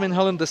 Jasmine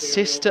Hulland, the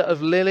sister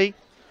of Lily,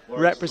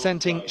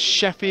 representing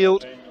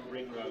Sheffield.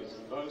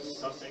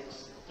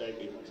 Sussex,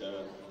 David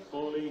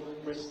Forley,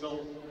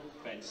 Bristol,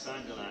 Ben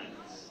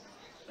Sanderlands.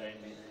 Then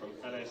from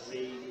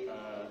LSE,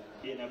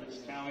 Ian Evans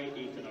Cowie,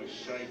 Ethan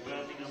O'Shea,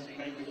 Birmingham,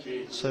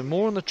 Cambridge. So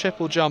more on the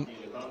triple jump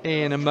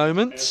in a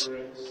moment.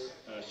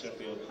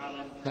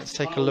 Let's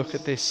take a look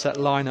at this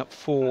lineup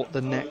for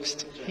the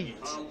next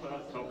heat.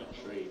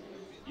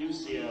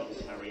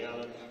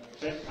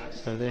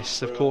 So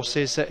this, of course,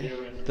 is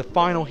the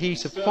final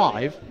heat of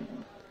 5.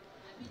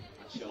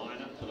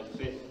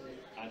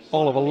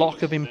 Oliver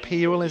Locke of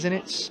Imperial is in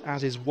it,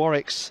 as is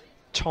Warwick's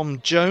Tom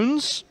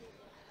Jones.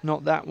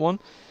 Not that one.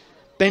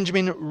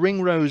 Benjamin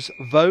Ringrose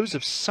Vose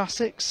of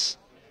Sussex.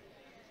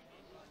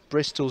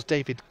 Bristol's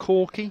David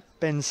Corky.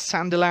 Ben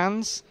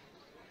Sanderlands.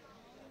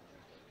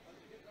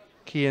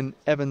 Kian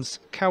Evans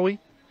Cowie.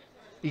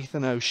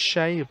 Ethan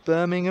O'Shea of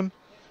Birmingham.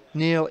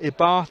 Neil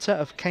Ibata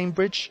of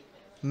Cambridge.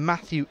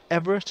 Matthew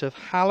Everett of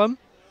Hallam.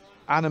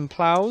 Adam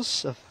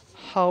Plowes of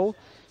Hull.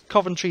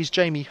 Coventry's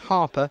Jamie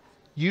Harper.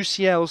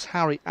 UCL's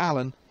Harry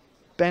Allen.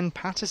 Ben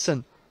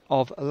Patterson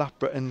of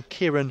Loughborough and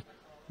Kieran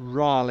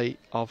Riley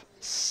of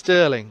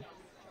Stirling.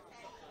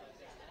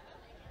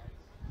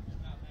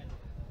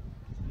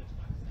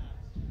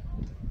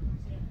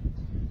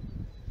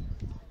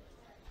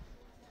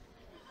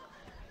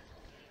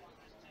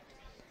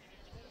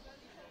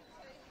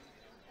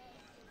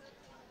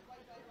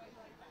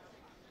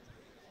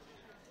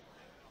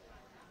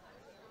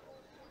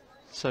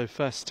 So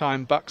first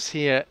time BUCS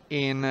here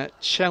in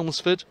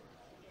Chelmsford,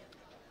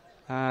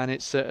 and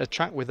it's a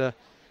track with a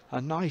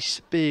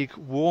nice big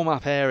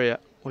warm-up area,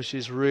 which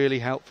is really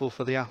helpful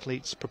for the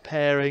athletes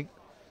preparing.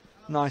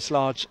 Nice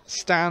large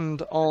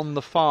stand on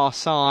the far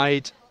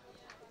side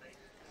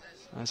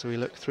as we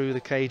look through the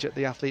cage at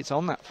the athletes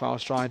on that far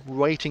side,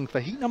 waiting for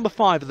heat number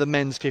 5 of the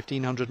men's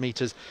 1500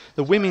 metres.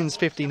 The women's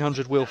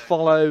 1500 will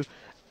follow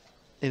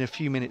in a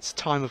few minutes'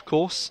 time, of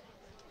course.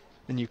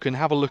 And you can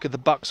have a look at the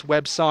BUCS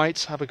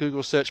website, have a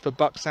Google search for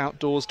BUCS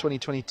Outdoors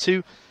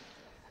 2022,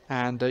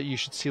 and you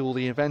should see all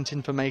the event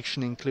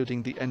information,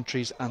 including the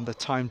entries and the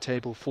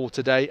timetable for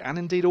today, and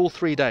indeed all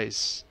 3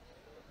 days.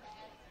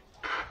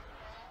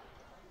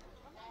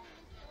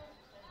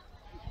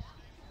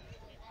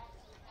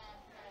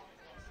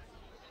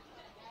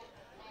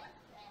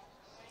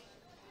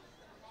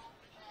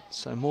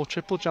 So more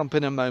triple jump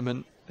in a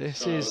moment.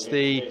 This is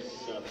the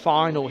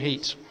final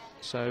heat,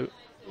 so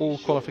all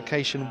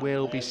qualification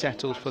will be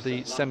settled for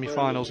the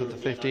semi-finals of the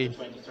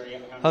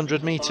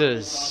 1500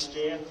 metres.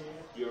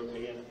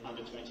 European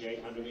under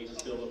 2800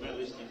 metres silver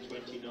medalist in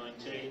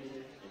 2019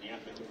 in the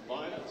African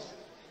Violet.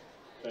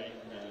 Then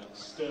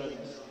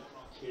Stirling's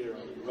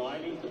Kieran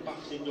Riley, the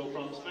BUCS indoor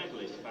bronze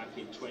medalist back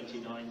in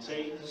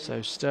 2019.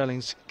 So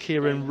Stirling's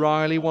Kieran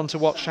Riley, one to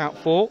watch out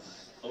for.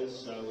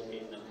 Also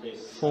in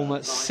this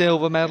former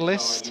silver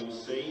medalist.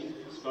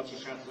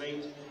 Scottish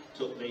athlete,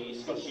 took the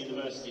Scottish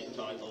University's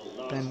title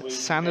last Ben week.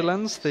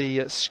 Sanderlands,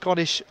 the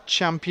Scottish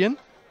champion.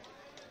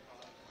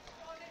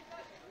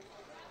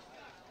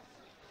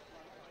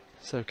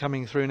 So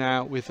coming through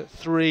now with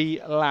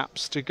 3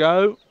 laps to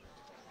go.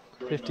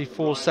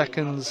 54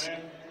 seconds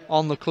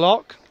on the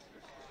clock.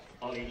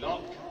 Ollie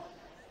Locke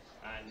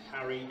and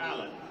Harry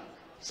Allen.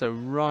 So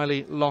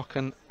Riley, Locke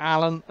and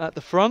Allen at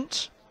the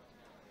front.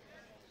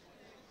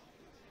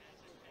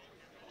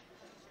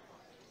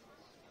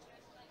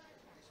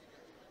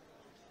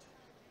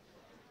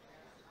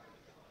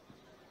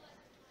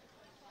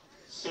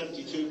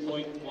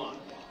 72.1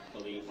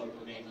 for the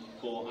opening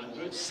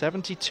 400.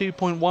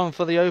 72.1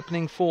 for the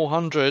opening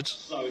 400.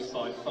 Slowest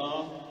by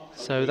far.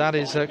 So that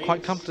is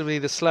quite comfortably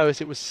the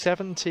slowest. It was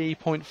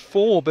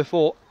 70.4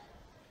 before.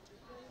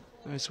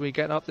 As we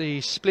get up the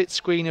split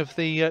screen of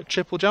the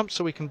triple jump,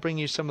 so we can bring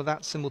you some of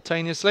that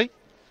simultaneously.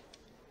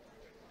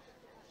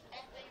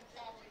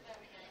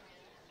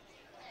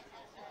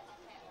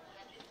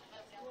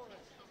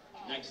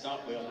 Next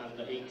up, we'll have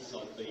the heats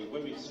of the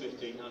women's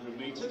 1500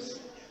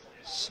 metres.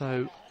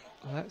 So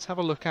let's have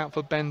a look out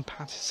for Ben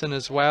Pattison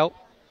as well.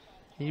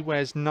 He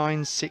wears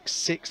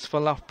 966 for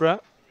Loughborough.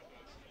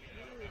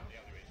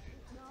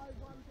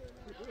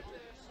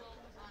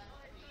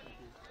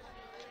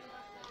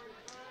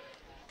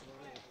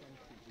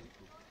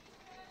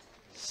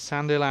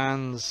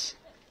 Sandilands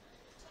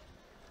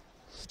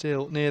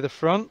still near the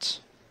front.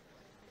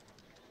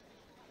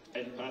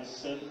 Ben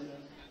Pattison.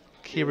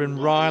 Kieran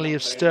Riley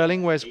of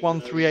Stirling wears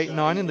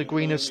 1389 in the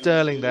green of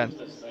Stirling then.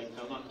 They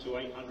come up to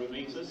 800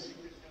 metres.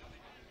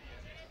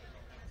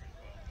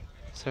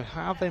 So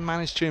how have they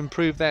managed to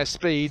improve their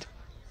speed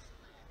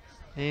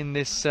in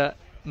this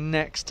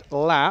next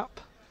lap?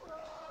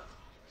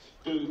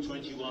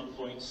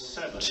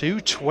 2:21.7.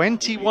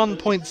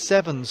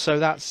 2:21.7, so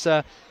that's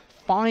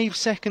 5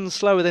 seconds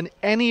slower than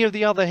any of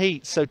the other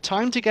heats. So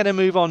time to get a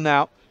move on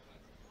now.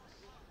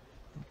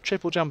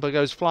 Triple jumper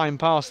goes flying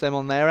past them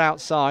on their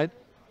outside.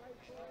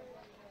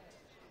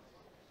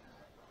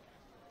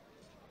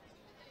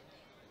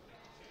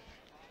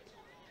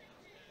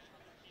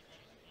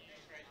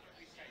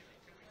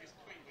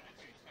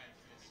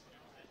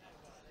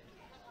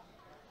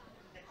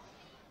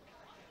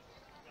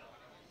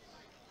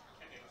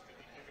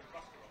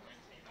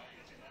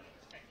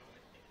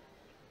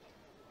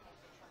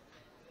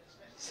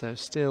 So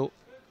still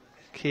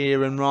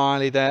Kieran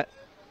Riley there,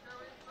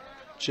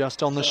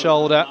 just on the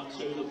shoulder.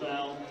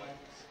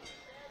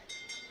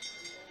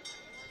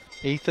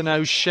 Ethan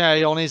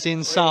O'Shea on his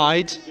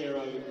inside.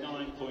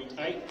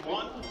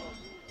 09.81.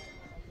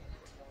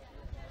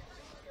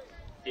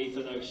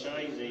 Ethan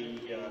O'Shea, the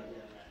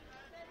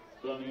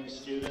Birmingham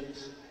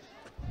student,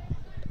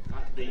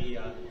 at the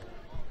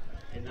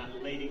in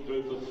that leading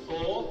group of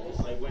 4 as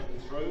they went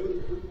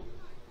through.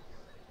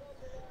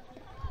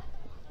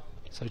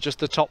 So just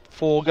the top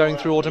 4 going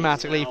through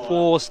automatically,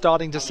 4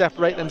 starting to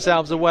separate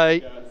themselves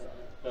away.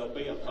 There'll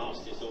be a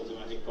fastest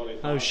automatic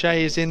qualifier.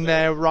 O'Shea is in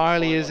there,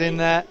 Riley is in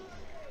there.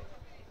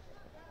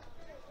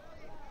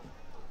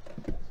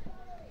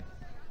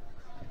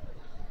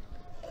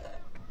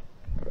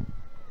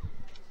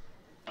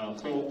 Our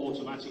 4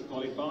 automatic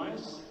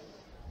qualifiers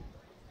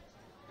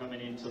coming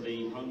into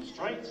the home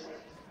straight.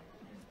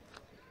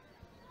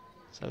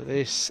 So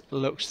this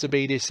looks to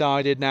be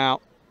decided now.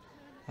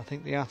 I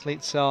think the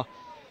athletes are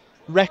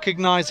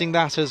recognising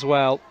that as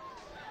well.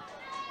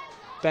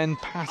 Ben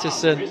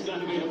Pattison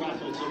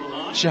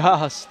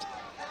just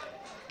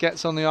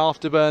gets on the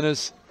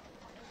afterburners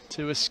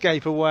to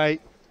escape away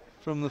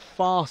from the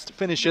fast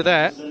finisher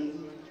there. So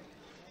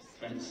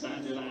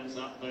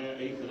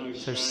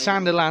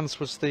Sandilands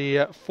was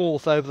the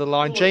 4th over the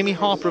line. Jamie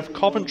Harper of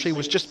Coventry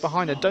was just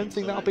behind. I don't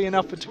think that'll be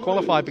enough to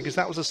qualify because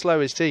that was the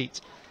slowest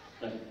heat.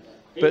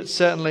 But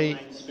certainly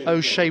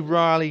O'Shea,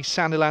 Riley,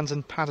 Sandilands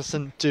and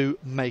Pattison do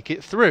make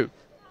it through.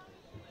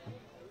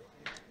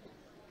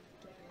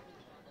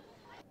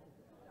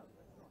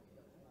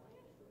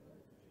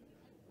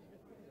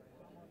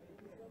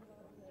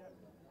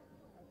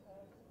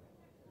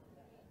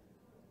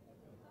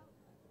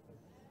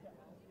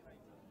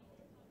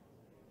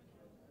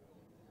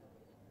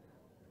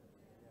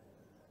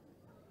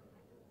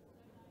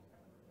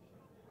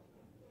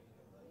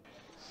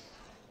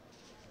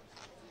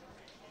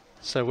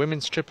 So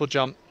women's triple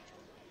jump,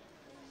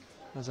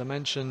 as I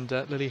mentioned,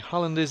 Lily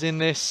Holland is in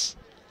this.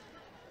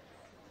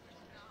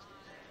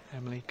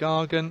 Emily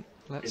Gargan,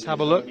 let's have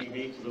a look.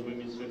 The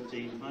women's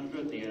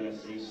 1500, the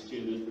LSE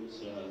student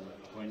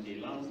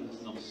Wendy Love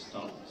has not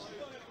stopped.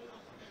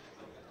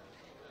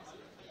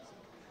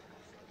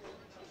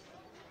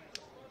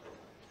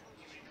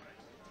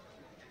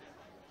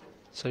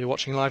 So you're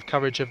watching live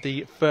coverage of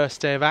the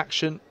first day of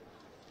action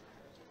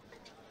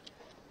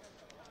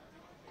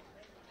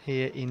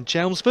here in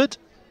Chelmsford.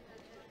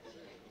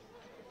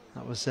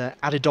 That was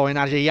Adedoyin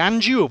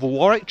Adeyanju of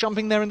Warwick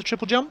jumping there in the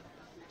triple jump.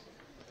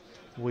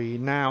 We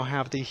now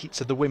have the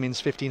heats of the women's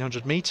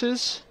 1500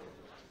 metres.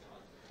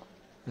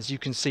 As you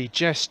can see,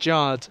 Jess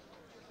Judd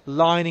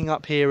lining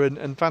up here,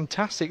 and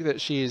fantastic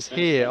that she is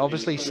here.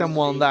 Obviously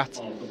someone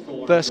that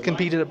first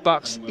competed at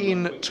BUCS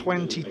in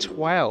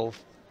 2012.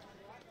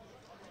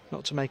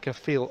 Not to make her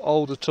feel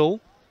old at all.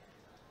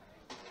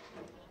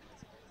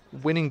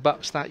 Winning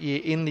BUCS that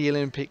year in the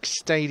Olympic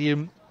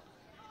Stadium.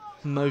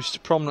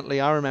 Most prominently,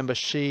 I remember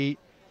she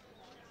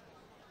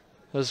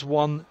has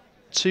won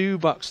 2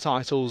 BUCS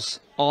titles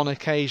on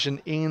occasion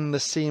in the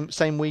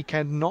same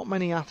weekend. Not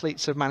many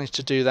athletes have managed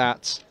to do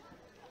that.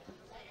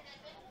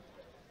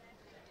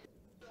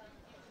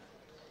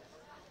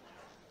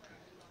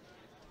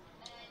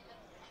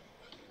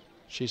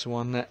 She's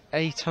won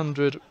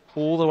 800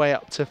 all the way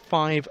up to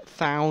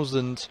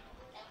 5,000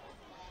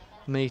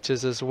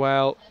 metres as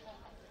well.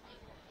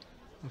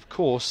 Of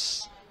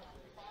course,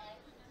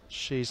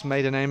 she's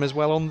made a name as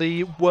well on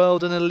the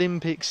World and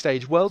Olympic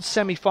stage. World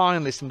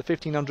semi-finalist in the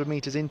 1500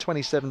 metres in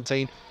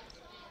 2017,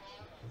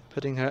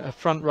 putting her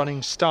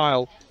front-running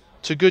style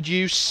to good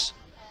use.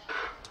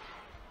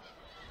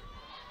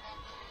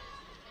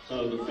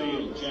 So the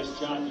field, Jess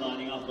Judd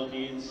lining up on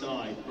the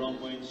inside,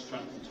 Bromwich,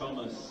 Stratton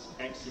Thomas,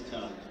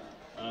 Exeter,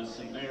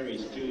 St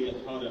Mary's, Juliet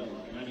Hodder,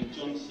 Annie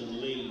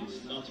Johnson,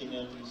 Leeds,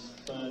 Nottingham's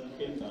Fern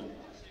Kipper,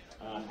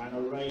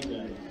 Hannah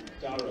Raiden,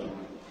 Durham,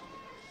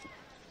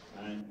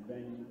 and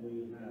then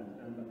we have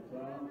Emma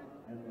Clark,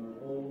 Emma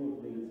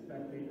Hall, Leeds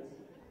Beckett,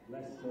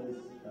 Leicester's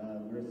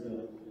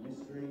Marissa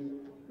Mystery,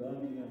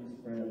 Birmingham's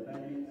Freya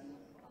Bennett,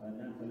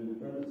 Natalie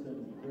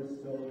Brotherton,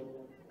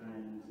 Bristol,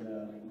 and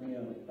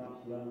Mia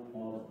Butler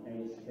of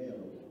Edge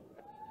Hill.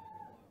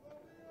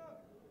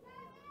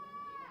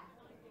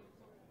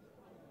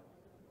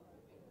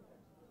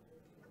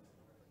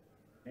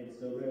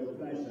 It's a real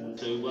pleasure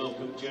to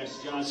welcome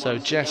Jess Judd. So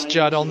Jess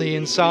Judd on the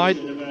inside.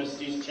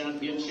 Universities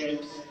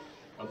Championships,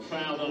 a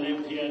proud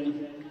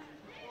Olympian,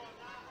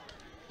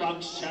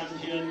 BUCS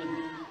champion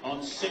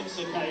on 6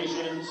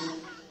 occasions,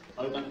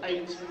 over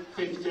 8,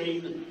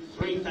 15,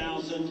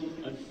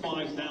 3,000 and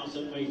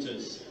 5,000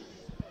 metres.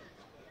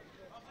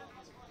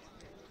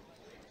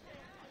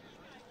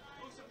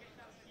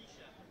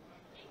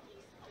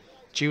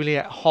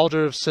 Juliet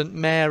Hodder of St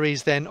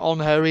Mary's then on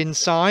her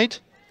inside.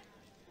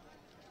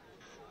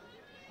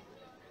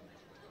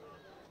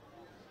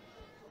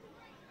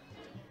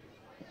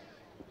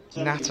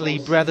 Natalie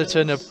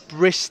Bretherton of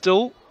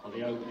Bristol,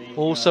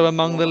 also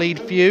among the lead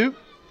few.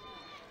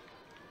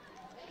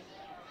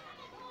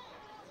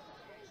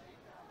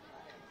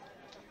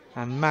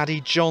 And Maddie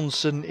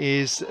Johnson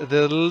is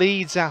the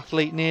Leeds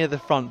athlete near the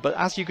front. But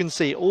as you can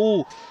see,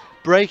 all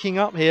breaking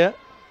up here,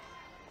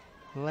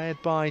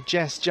 led by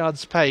Jess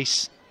Judd's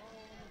pace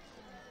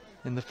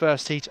in the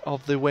first heat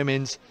of the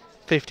women's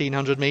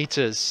 1500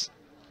 metres.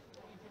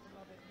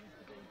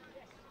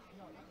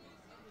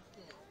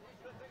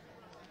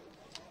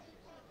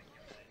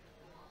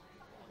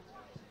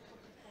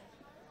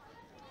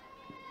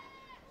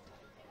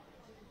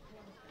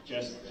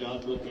 Jess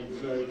Judd looking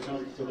very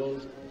comfortable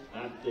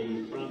at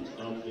the front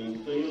of the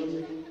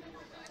field.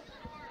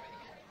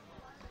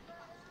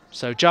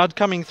 So Judd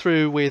coming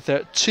through with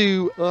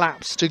 2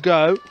 laps to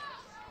go.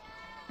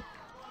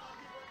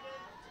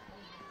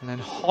 And then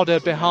Hodder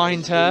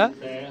behind her.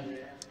 There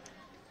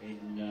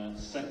in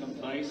second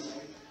place,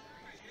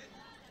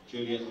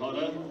 Juliet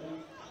Hodder.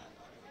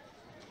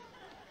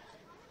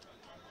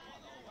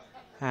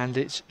 And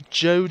it's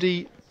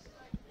Jodie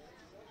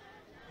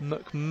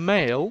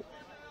McMail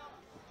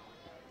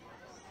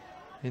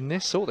in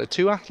this. Oh, there are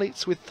 2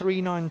 athletes with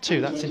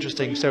 392. That's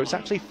interesting. So it's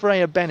actually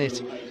Freya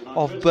Bennett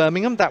of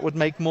Birmingham. That would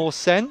make more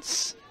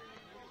sense.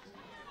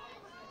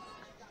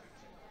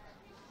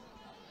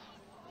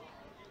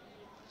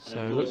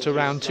 So looked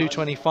around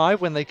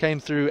 225 when they came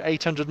through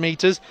 800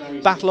 metres.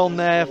 Battle on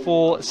there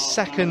for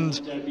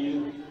second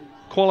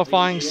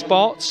qualifying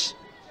spots.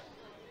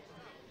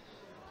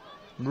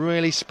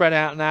 Really spread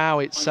out now.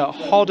 It's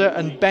Hodder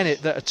and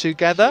Bennett that are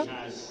together.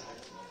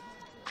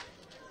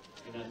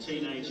 In her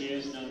teenage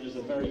years, known as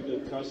a very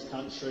good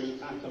cross-country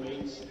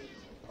athlete.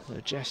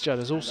 Jess Judd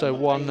has also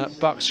won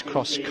BUCS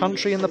cross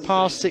country in the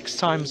past, 6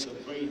 times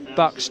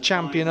BUCS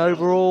champion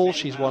overall.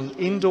 She's won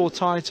indoor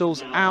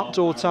titles,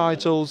 outdoor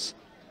titles.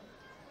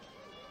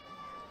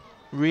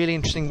 Really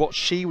interesting what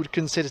she would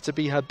consider to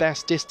be her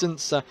best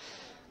distance. A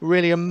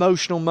really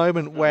emotional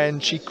moment when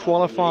she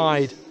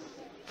qualified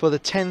for the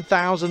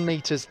 10,000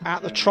 metres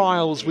at the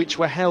trials, which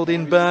were held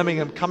in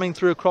Birmingham, coming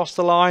through across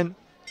the line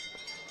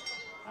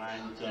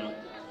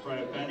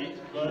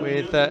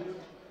with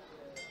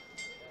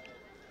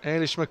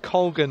Eilish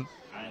McColgan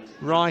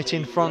right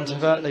in front of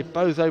her. They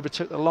both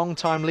overtook the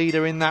long-time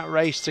leader in that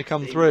race to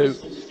come through.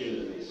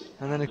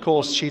 And then, of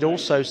course, she'd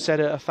also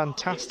set a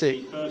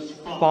fantastic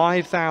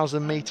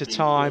 5,000 metre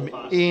time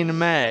in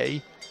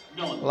May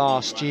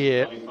last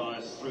year,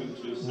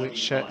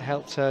 which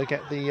helped her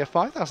get the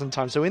 5,000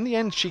 time. So in the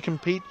end, she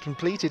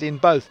completed in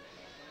both.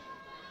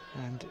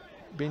 And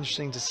it'd be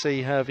interesting to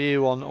see her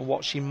view on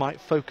what she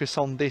might focus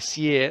on this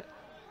year.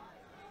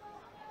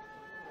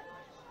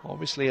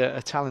 Obviously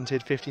a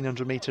talented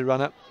 1500 metre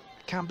runner.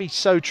 It can be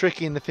so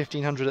tricky in the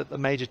 1500 at the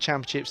major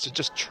championships to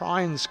just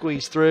try and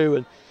squeeze through,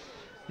 and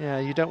yeah,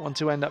 you don't want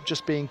to end up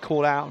just being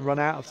caught out and run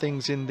out of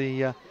things in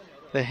the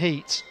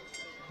heat.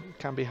 It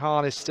can be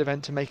hardest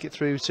event to make it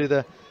through to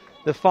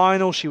the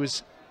final. She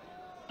was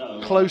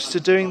close to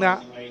doing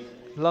that.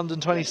 London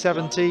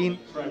 2017.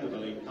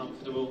 Incredibly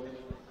comfortable.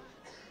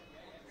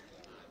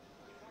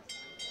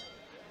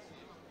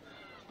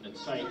 And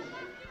to take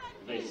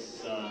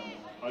this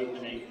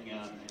opening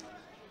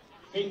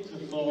heat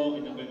to 4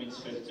 in the women's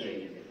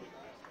 15.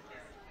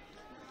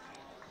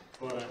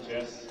 Well done,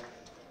 Jess.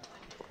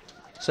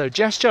 So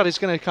Jess Judd is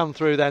going to come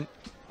through then,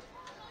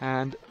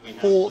 and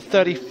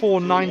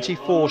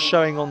 4:34.94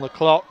 showing on the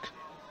clock.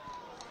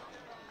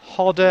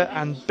 Hodder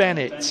and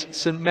Bennett,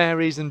 St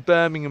Mary's and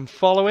Birmingham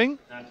following.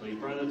 Natalie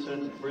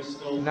Bretherton,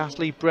 Bristol.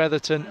 Natalie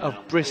Bretherton of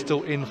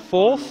Bristol in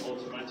fourth.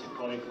 Automatic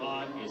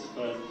qualifier is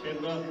Fern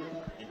Kimber.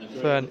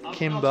 Fern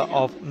Kimber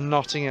of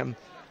Nottingham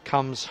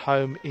comes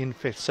home in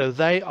fifth. So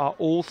they are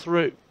all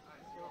through.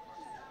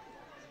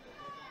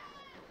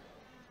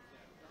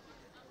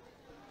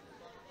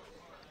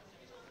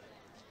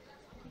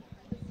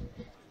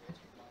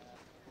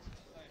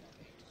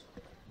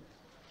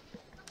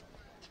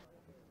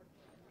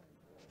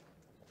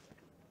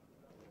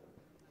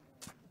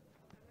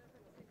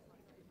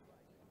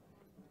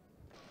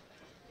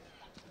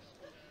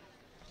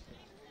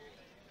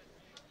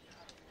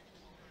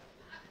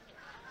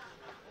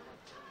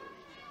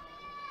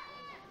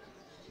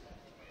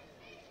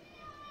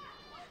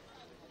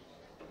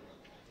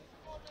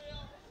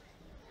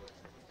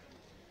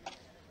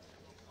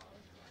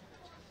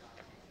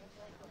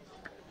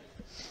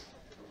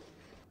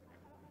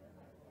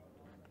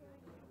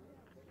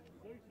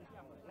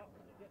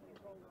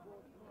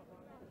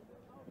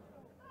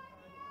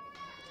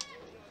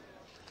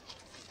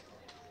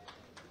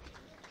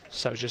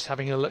 So just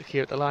having a look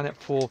here at the lineup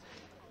for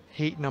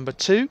heat number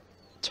 2.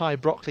 Ty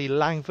Brockley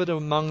Langford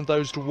among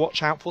those to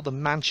watch out for, the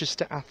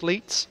Manchester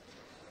athletes.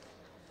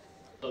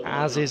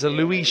 As is a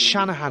Louise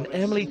Shanahan,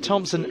 Emily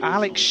Thompson,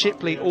 Alex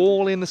Shipley,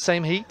 all in the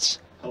same heat.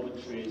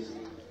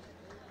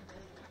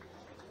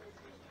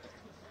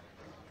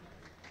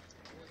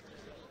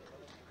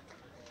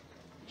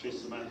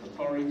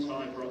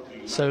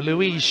 So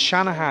Louise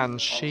Shanahan,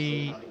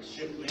 she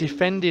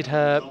defended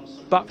her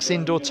BUCS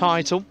indoor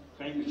title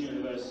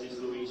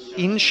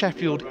in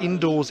Sheffield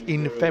indoors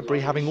in February,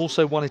 having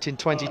also won it in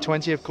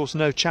 2020. Of course,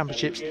 no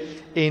championships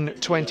in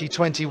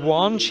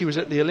 2021. She was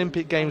at the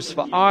Olympic Games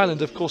for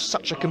Ireland. Of course,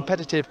 such a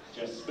competitive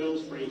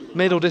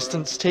middle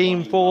distance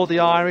team for the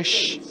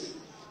Irish,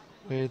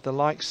 with the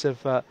likes of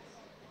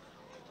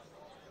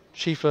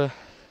Shifa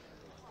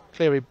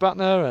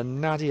Cleary-Butner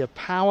and Nadia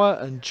Power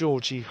and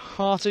Georgie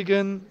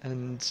Hartigan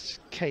and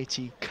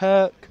Katie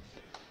Kirk,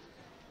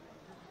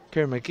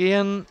 Kieran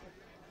McGeehan.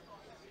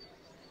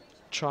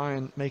 Try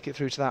and make it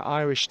through to that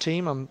Irish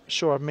team. I'm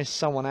sure I've missed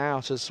someone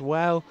out as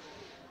well.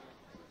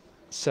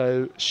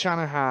 So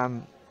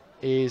Shanahan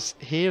is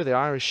here, the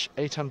Irish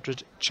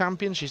 800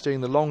 champion. She's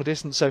doing the long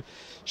distance, so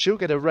she'll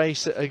get a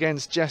race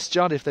against Jess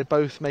Judd if they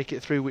both make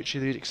it through, which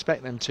you'd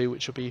expect them to,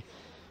 which will be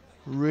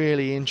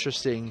really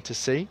interesting to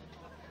see.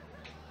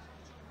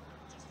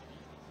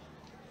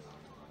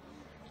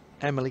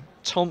 Emily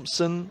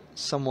Thompson,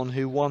 someone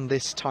who won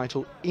this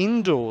title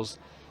indoors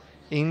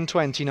in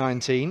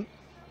 2019.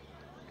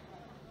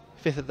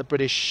 5th at the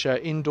British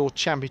Indoor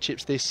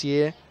Championships this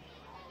year.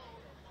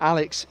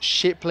 Alex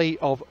Shipley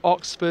of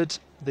Oxford,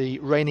 the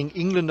reigning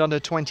England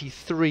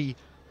under-23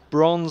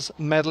 bronze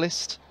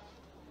medalist.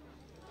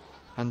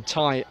 And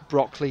Ty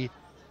Brockley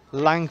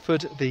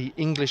Langford, the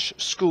English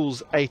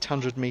schools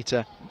 800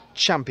 metre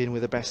champion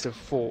with a best of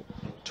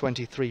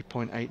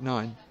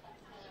 4:23.89.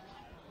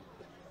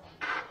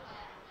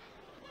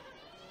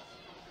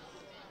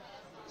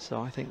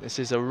 So I think this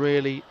is a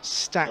really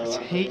stacked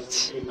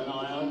heat. Keep an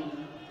eye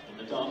on. In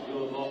the dark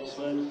blue of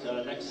Oxford,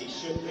 Lexi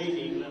Shipley,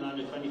 the England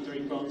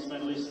under-23 bronze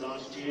medalist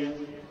last year.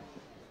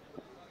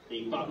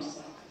 The BUCS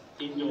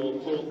indoor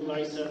 4th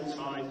placer,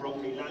 Ty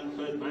Brockley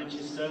Langford,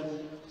 Manchester.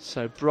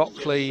 So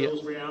Brockley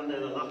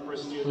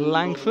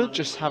Langford,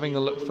 just having a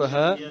look for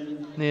her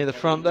near the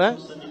front there.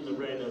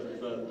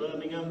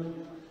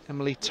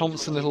 Emily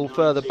Thompson a little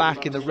further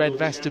back in the red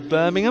vest of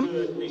Birmingham.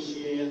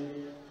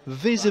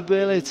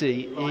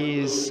 Visibility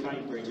is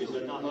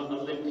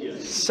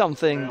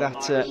something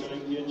that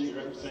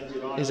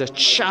is a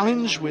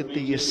challenge with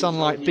the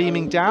sunlight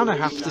beaming down, I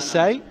have to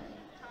say.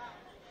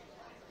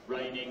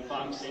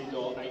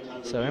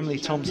 So Emily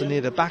Thompson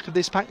near the back of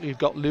this pack. You've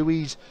got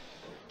Louise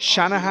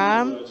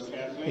Shanahan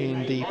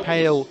in the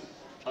pale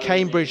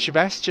Cambridge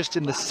vest, just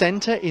in the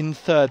centre in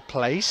 3rd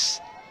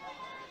place.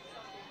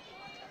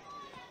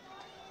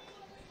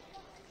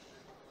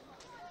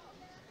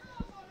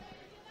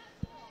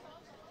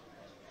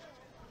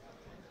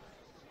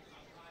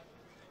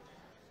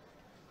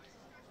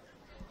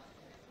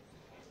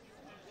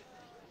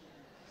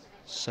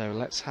 So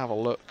let's have a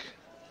look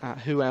at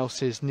who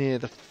else is near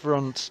the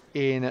front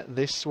in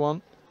this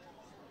one.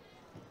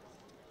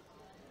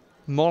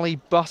 Molly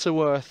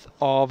Butterworth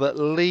of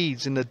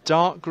Leeds in the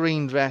dark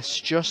green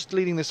vest, just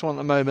leading this one at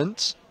the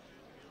moment.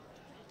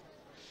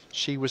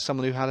 She was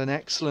someone who had an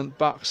excellent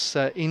BUCS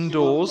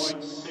indoors.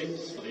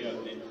 1.6 for the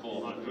opening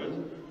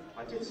 400.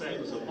 I did say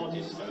it was a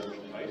modest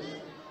opening pace.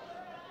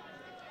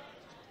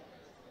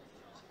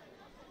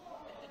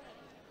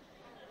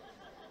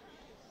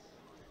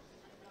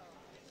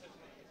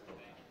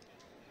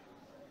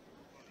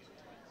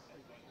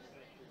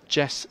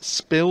 Jess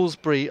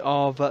Spilsbury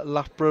of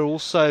Loughborough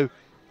also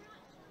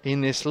in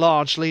this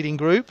large leading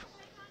group.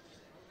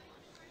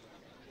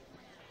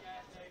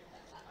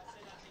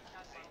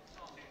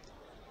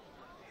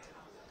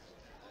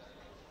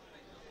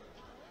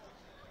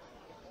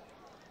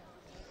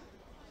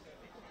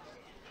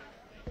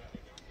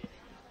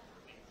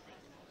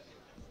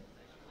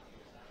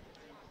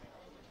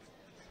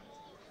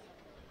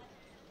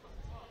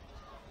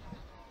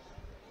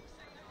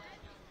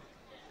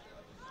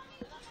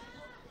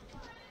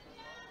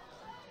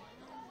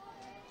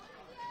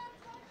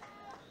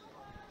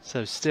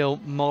 So still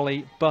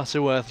Molly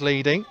Butterworth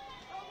leading.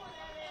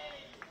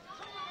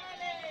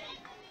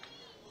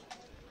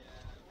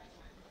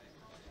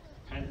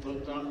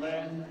 Pentland up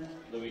there,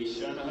 Louise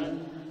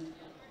Shanahan.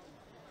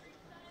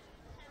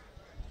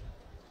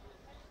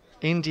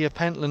 India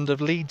Pentland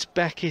of Leeds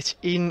Beckett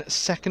in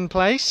second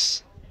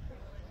place.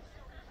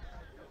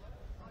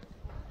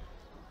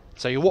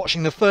 So you're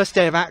watching the first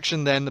day of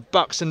action then, the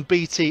BUCS and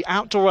BT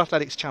Outdoor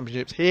Athletics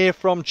Championships here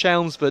from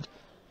Chelmsford,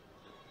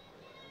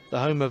 the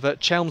home of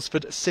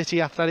Chelmsford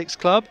City Athletics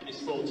Club.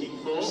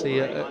 See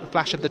a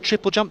flash of the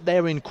triple jump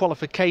there in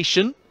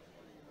qualification.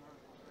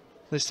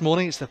 This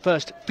morning it's the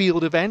first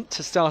field event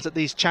to start at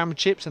these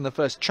championships, and the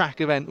first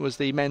track event was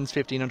the men's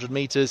 1500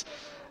 metres,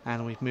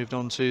 and we've moved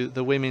on to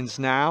the women's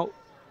now.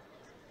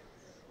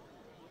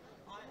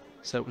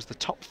 So it was the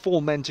top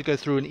 4 men to go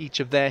through in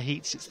each of their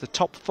heats. It's the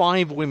top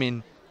 5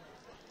 women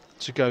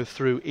to go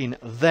through in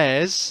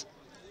theirs,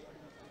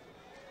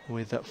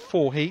 with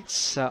 4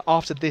 heats.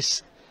 After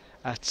this,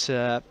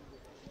 at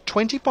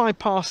 25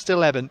 past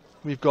 11,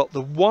 we've got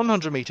the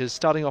 100 metres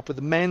starting off with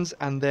the men's,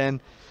 and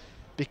then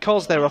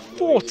because there are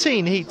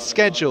 14 heats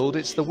scheduled,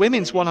 it's the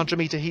women's 100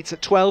 metre heats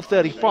at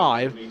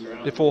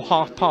 12:35 before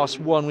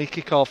 1:30 we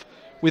kick off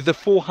with the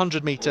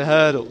 400 metre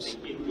hurdles.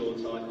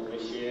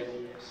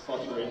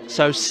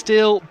 So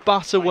still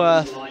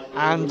Butterworth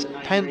and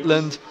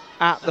Pentland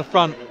at the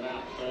front.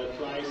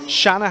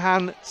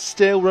 Shanahan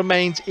still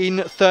remains in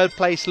 3rd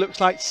place.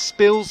 Looks like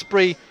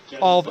Spilsbury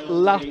of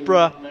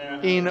Loughborough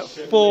in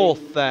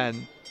 4th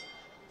then.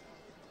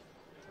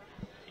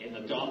 In the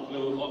dark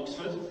blue of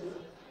Oxford.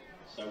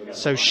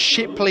 So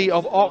Shipley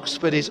of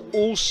Oxford is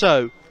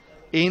also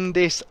in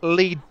this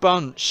lead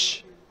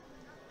bunch.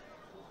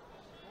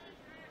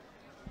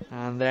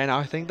 And then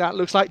I think that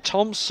looks like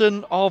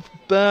Thompson of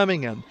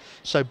Birmingham.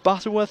 So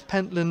Butterworth,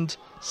 Pentland,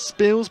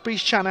 Spilsbury,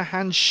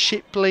 Shanahan,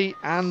 Shipley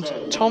and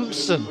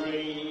Thompson.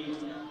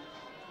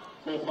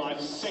 4,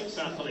 5, 6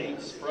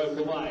 athletes broke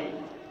away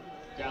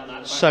down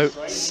that So back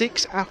straight.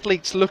 6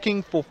 athletes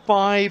looking for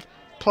 5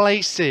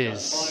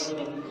 places. 5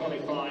 of them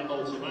qualify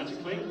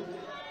automatically.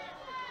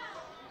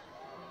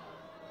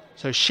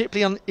 So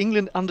Shipley, on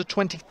England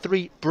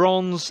under-23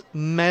 bronze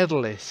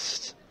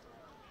medalist.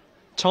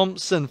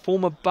 Thompson,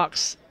 former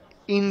BUCS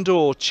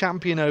indoor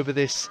champion over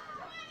this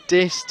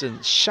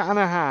distance.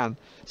 Shanahan,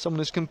 someone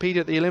who's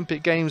competed at the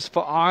Olympic Games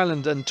for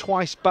Ireland and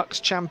twice BUCS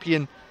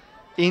champion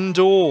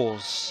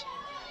indoors.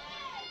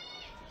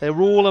 They're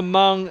all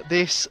among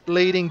this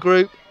leading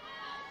group.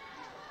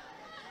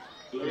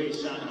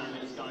 Louise Shanahan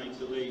is going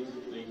to lead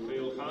the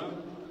field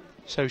home.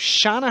 So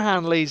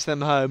Shanahan leads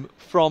them home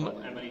from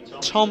Emily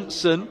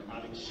Thompson,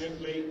 Alex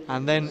Shipley,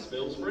 and then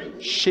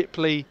Spilsbury.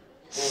 Shipley,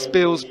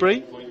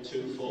 Spilsbury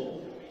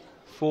 48.24.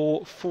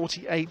 for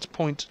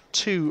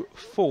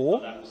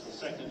 48.24. That was the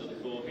second of the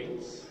 4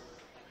 heats.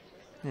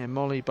 Yeah,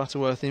 Molly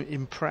Butterworth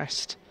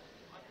impressed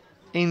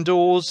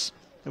indoors.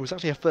 It was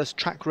actually her first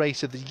track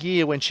race of the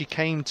year when she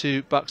came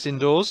to BUCS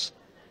indoors.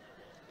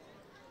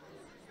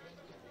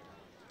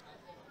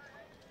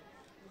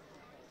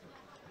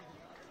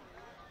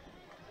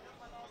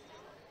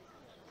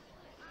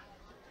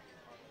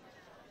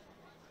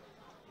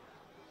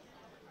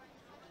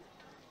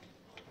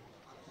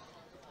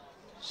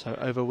 So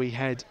over we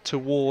head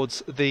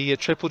towards the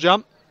triple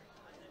jump.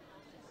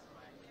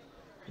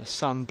 The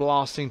sun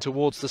blasting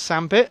towards the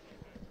sandpit.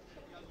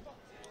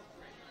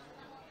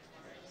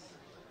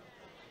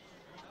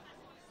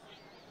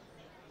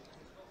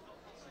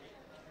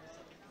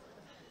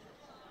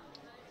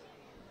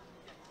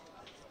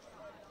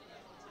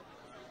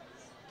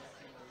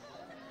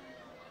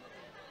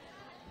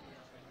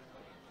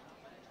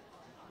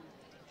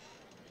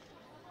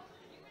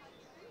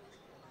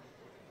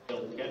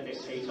 We'll get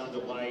this heat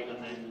underway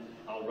and then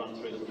I'll run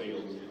through the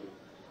field.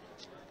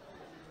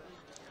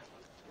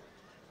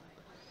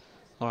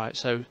 All right,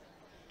 so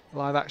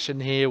live action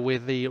here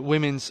with the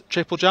women's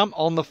triple jump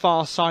on the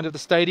far side of the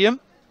stadium.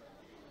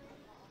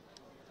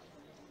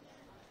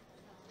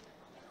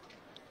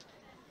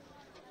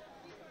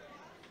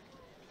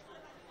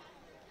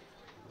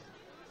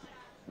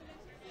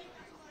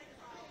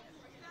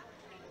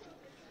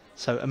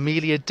 So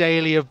Amelia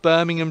Daly of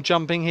Birmingham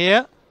jumping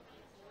here.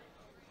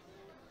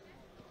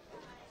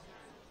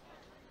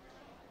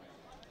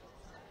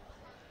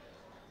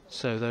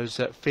 So those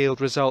field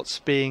results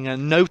being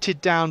noted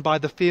down by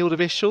the field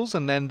officials,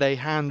 and then they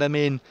hand them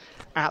in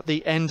at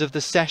the end of the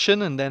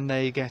session, and then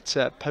they get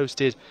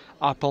posted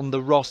up on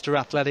the Roster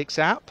Athletics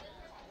app.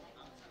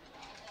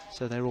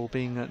 So they're all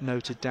being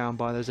noted down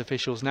by those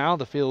officials now,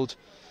 the field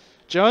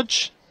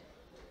judge.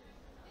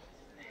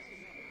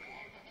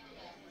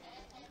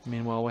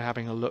 Meanwhile, we're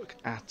having a look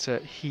at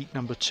heat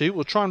number 2.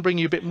 We'll try and bring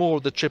you a bit more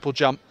of the triple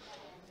jump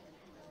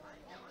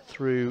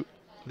through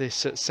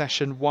this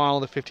session while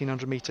the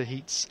 1500 metre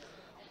heats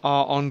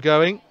are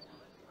ongoing.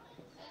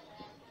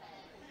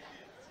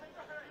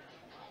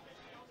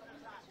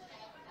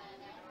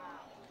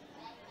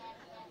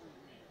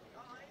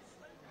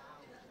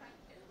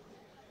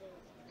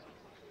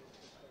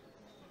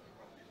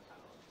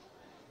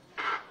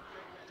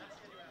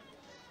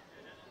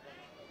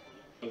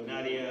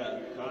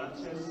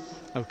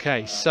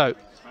 Okay, so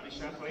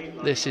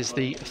this is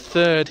the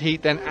third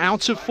heat then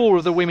out of 4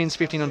 of the women's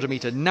 1500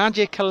 metre.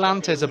 Nadia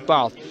Calantes of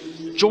Bath,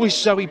 Joyce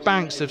Zoe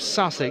Banks of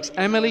Sussex,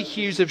 Emily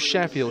Hughes of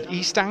Sheffield,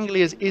 East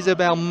Anglia's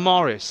Isabel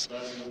Morris,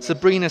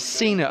 Sabrina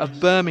Sina of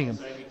Birmingham,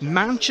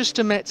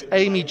 Manchester Met's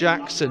Amy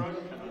Jackson,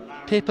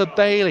 Pippa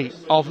Bailey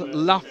of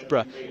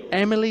Loughborough,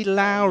 Emily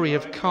Lowry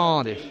of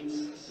Cardiff,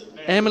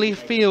 Emily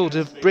Field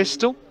of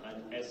Bristol,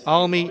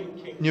 Almi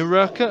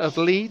Nururka of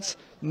Leeds,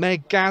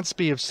 Meg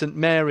Gadsby of St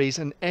Mary's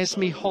and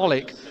Esme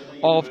Hollick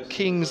of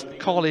King's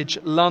College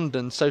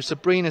London. So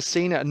Sabrina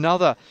Sina,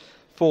 another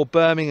for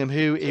Birmingham,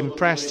 who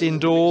impressed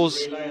indoors.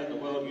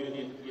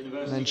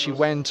 And then she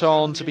went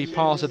on to be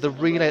part of the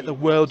relay at the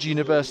World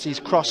Universities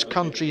Cross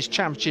Countries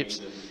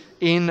Championships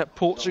in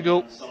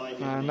Portugal.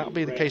 And that'll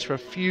be the case for a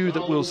few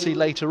that we'll see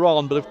later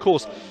on. But of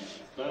course,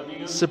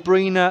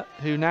 Sabrina,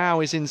 who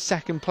now is in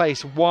second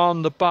place,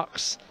 won the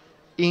BUCS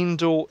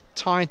indoor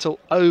title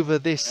over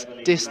this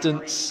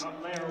distance.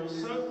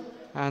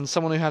 And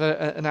someone who had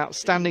an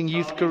outstanding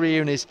youth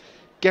career and is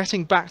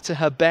getting back to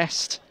her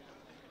best.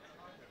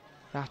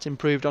 That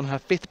improved on her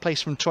 5th place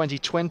from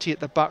 2020 at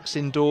the BUCS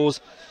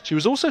indoors. She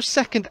was also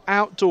second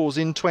outdoors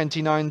in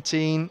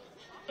 2019.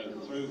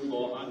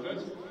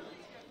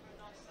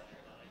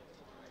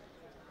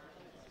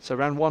 So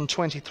round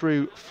 120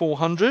 through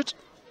 400.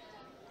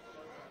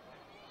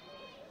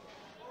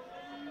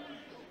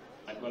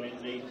 Well, in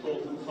the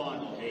 4th and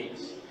final heat,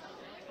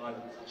 I've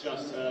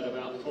just heard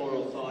about 4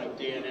 or 5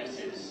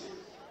 DNSs.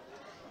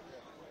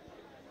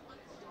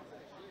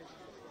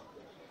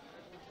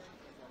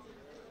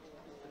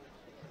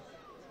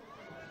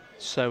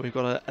 So we've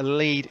got a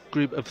lead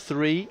group of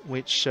 3,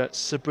 which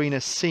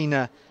Sabrina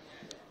Sina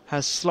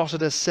has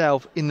slotted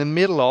herself in the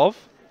middle of.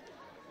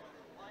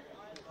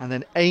 And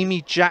then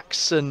Amy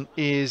Jackson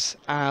is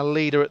our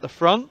leader at the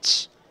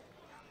front.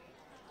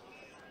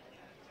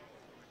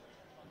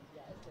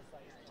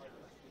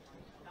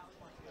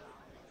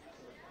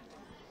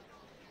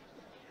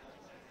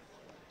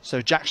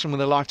 So Jackson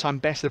with a lifetime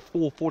best of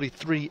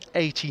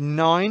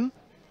 4:43.89.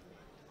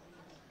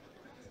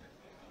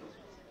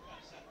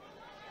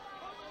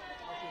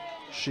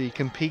 She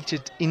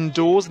competed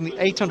indoors in the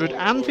 800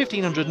 and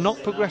 1500,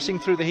 not progressing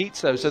through the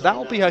heats though, so that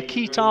will be her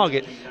key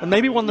target and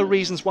maybe one of the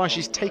reasons why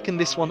she's taken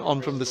this one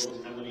on from the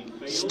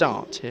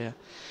start here.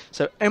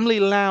 So Emily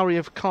Lowry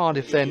of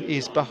Cardiff then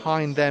is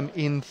behind them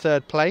in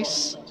 3rd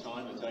place.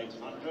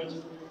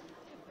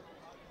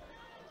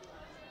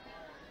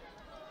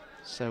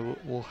 So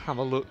we'll have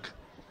a look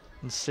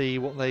and see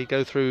what they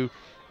go through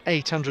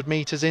 800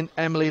 metres in.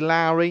 Emily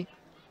Lowry,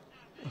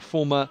 a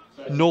former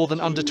Northern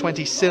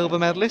Under-20 silver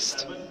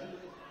medalist.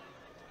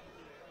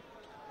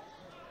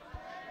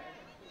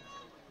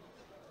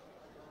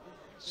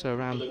 So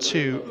around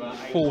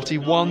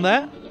 2:41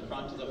 there.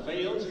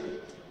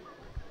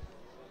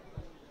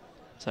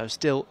 So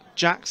still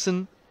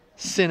Jackson,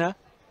 Sinner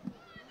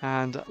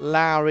and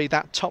Lowry,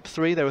 that top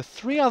 3. There were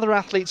 3 other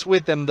athletes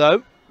with them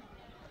though.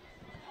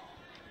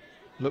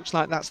 Looks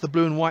like that's the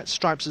blue and white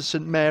stripes of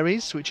St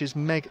Mary's, which is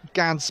Meg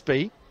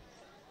Gadsby.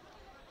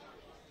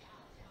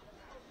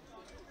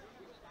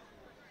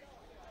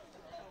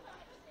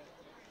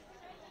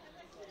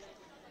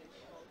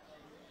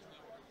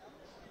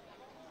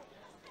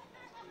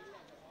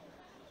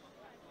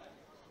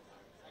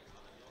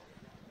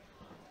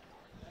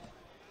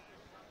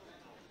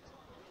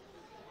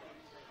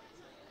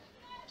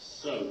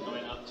 So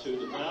coming up to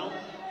the bell.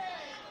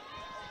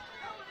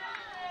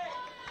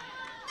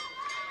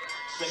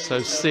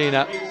 So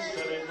Sina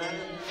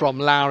from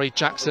Lowry,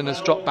 Jackson has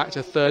dropped back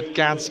to 3rd.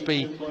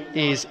 Gadsby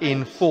is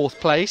in 4th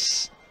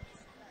place.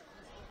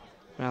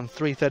 Around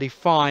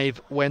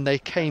 3:35 when they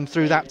came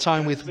through that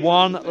time with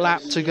 1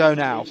 lap to go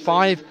now.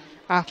 5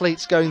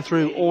 athletes going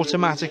through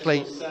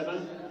automatically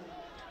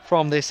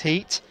from this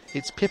heat.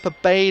 It's Pippa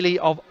Bailey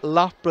of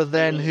Loughborough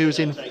then who's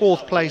in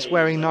 4th place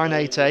wearing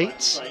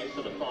 988.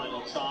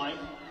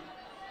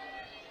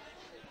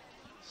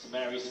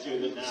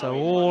 So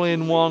all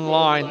in one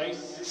line.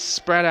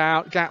 Spread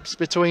out, gaps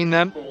between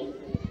them.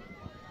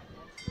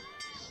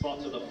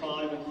 Spot of the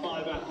 5 and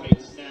 5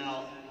 athletes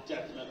now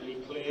definitely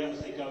clear as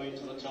they go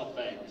into the top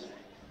end.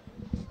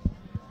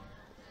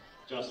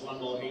 Just one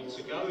more heat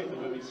to go in the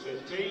women's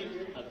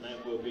 15 and then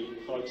we'll be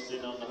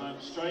focusing on the home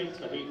straight,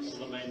 the heats of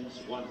the men's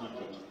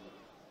 100.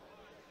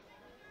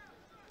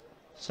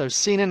 So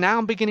Sina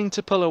now beginning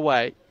to pull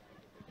away.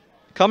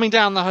 Coming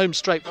down the home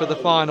straight for the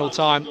final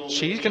time.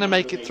 She's going to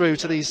make it through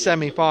to these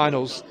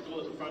semi-finals.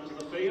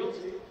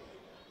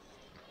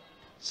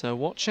 So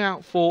watch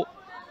out for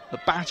the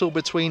battle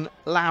between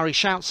Lowry.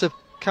 Shouts of,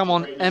 come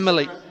on,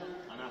 Emily.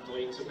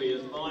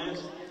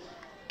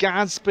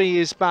 Gadsby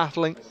is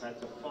battling.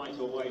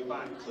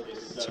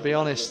 To be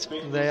honest,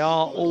 they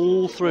are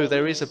all through.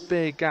 There is a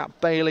big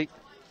gap. Bailey,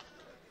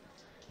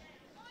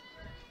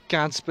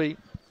 Gadsby,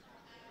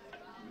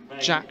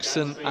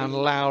 Jackson and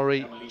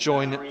Lowry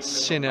join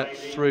Sinner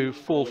through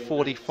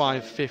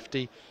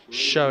 4:45.50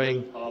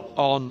 showing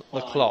on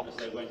the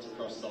clock.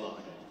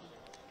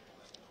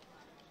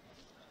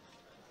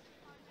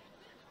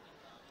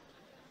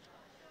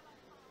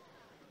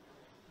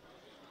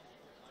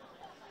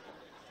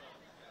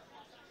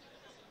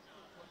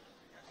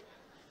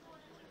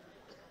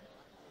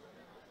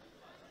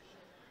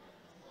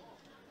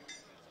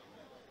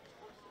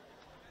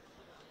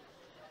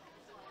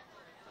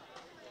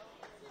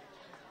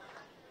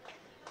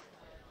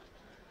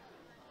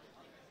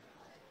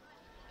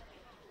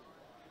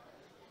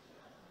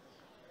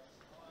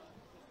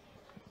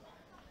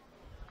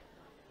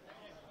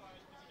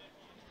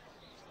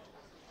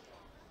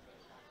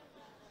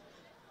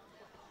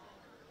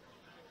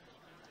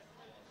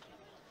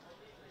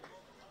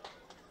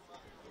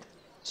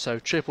 So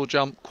triple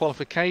jump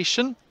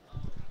qualification,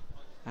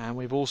 and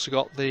we've also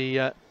got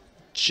the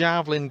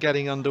javelin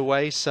getting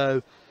underway.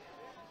 So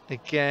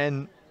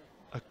again,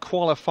 a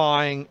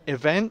qualifying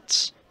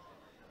event.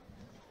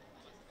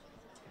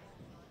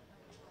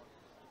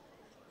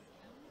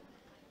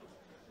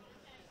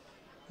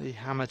 The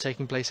hammer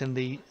taking place in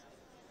the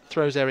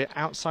throws area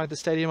outside the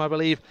stadium, I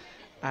believe,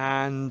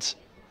 and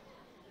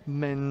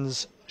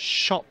men's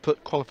shot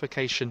put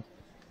qualification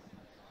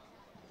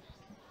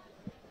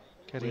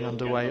getting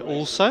underway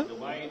also.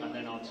 And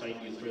then I'll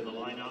take you through the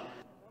lineup.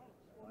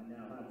 I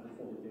now have the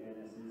 4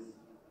 DNSs.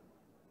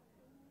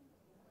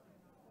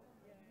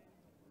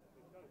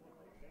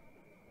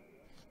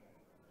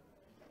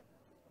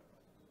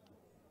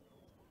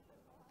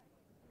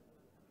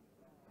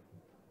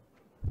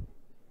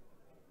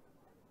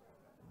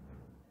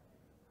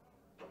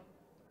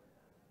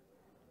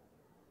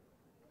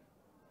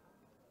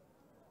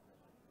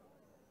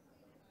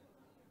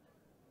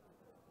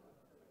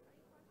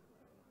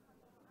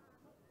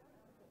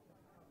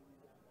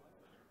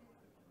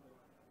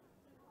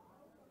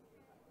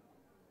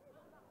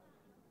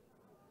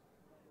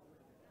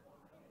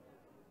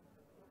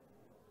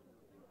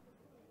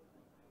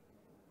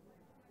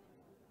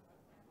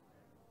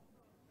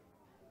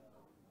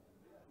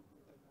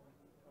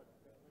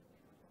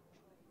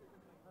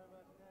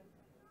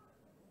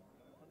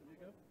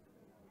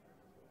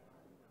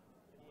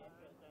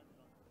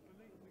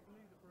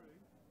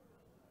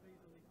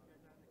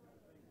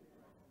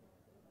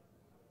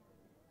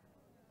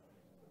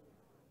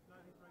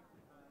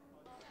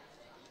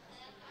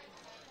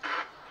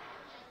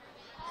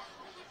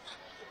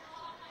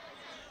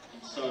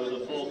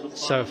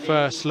 So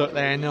first look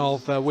then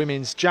of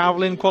women's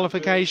javelin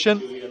qualification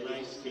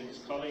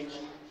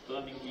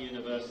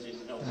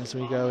as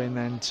we go in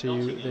then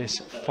to this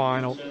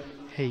final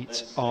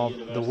heat of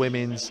the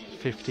women's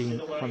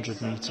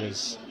 1500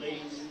 metres.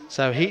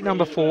 So heat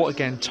number 4,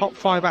 again top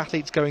 5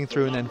 athletes going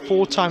through, and then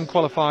 4-time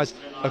qualifiers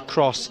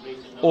across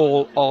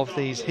all of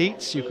these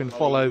heats. You can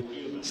follow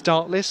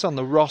start lists on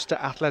the Roster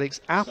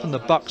Athletics app and the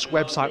BUCS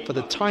website for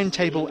the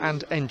timetable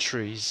and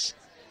entries.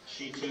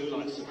 She too,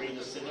 like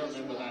Sabrina Sinner,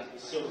 remember that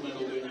silver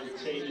medal winning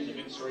team in the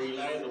mixed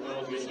relay at the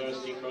World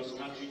University Cross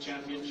Country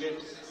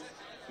Championships.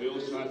 We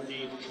also have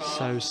Neve Carr.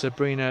 So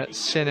Sabrina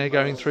Sinner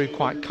going through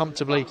quite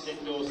comfortably.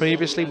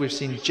 Previously we've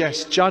seen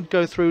Jess Judd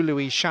go through,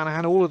 Louise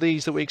Shanahan, all of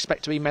these that we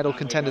expect to be medal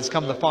contenders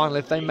come the final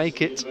if they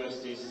make it.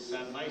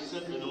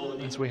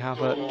 As we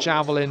have a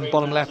javelin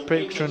bottom left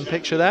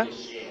picture there.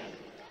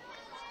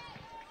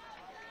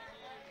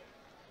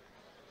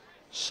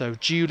 So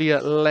Julia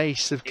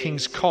Lace of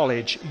King's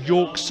College,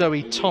 York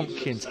Zoe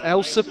Tompkins,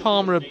 Elsa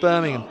Palmer of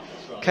Birmingham,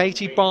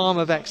 Katie Balm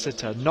of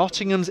Exeter,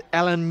 Nottingham's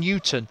Ellen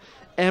Newton,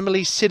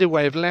 Emily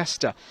Sidaway of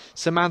Leicester,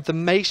 Samantha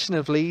Mason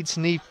of Leeds,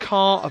 Neve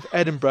Carr of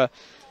Edinburgh,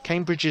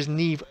 Cambridge's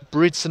Neve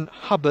Bridson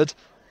Hubbard,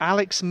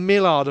 Alex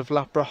Millard of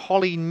Loughborough,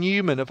 Holly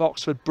Newman of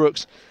Oxford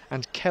Brookes,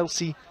 and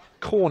Kelsey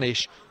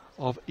Cornish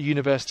of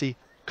University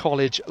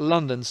College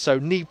London. So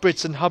Neve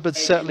Bridson Hubbard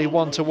certainly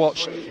one to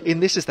watch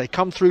in this as they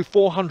come through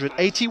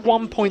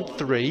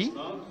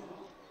 481.3.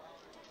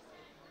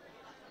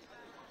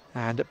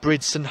 And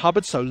Bridson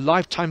Hubbard, so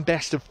lifetime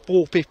best of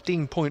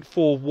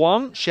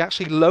 415.41. She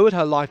actually lowered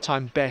her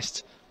lifetime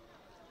best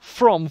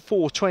from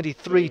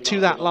 423 to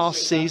that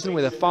last season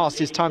with the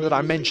fastest time that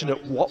I mentioned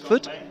at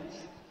Watford.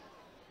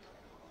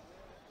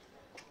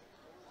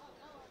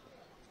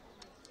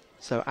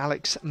 So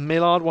Alex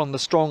Millard won the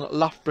strong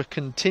Loughborough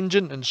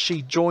contingent, and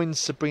she joins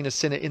Sabrina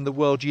Sinner in the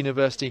World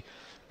University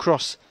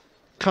Cross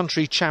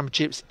Country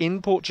Championships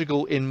in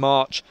Portugal in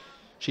March.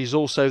 She's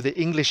also the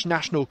English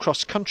National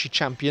Cross Country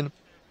Champion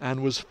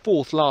and was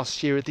 4th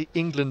last year at the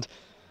England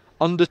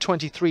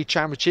Under-23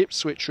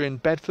 Championships, which are in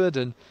Bedford,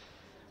 and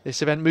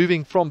this event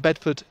moving from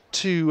Bedford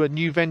to a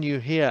new venue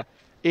here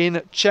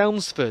in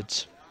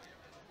Chelmsford.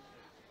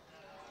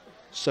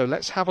 So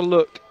let's have a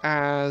look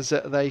as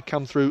they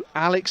come through.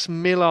 Alex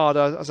Millard,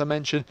 as I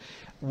mentioned,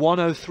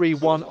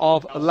 103.1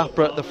 of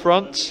Loughborough at the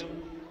front.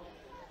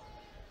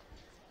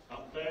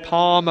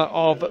 Palmer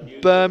of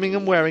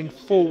Birmingham wearing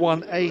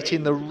 418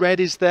 in the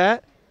red is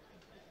there.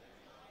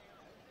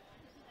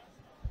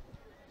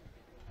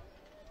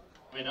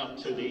 Up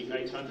to the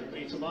 800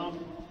 metre mark.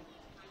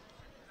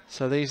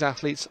 So these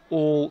athletes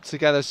all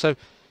together. So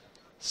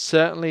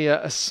certainly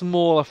a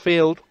smaller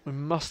field. We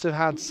must have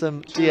had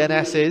some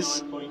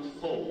DNSs.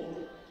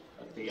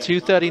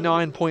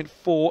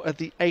 239.4 at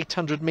the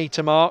 800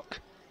 metre mark.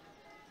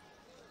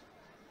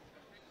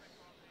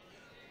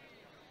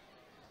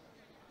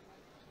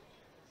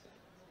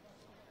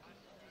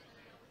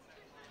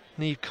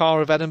 Neve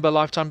Carr of Edinburgh,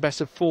 lifetime best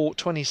of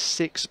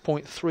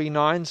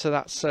 426.39, so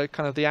that's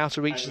kind of the outer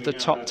reaches of the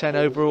top 10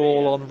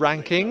 overall on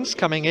rankings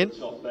coming in.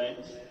 4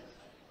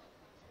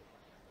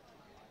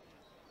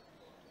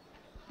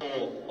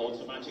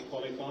 automatic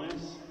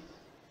qualifiers.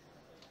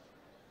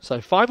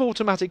 So 5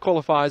 automatic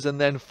qualifiers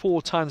and then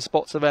 4 time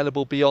spots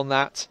available beyond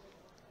that.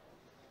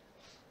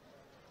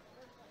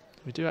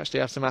 We do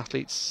actually have some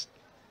athletes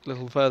a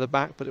little further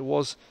back, but it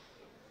was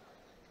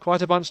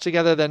quite a bunch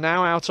together. They're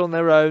now out on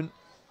their own.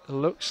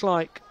 Looks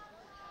like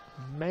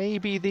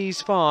maybe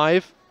these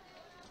 5.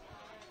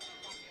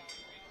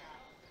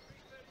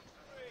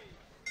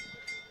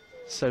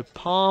 So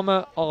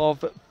Palmer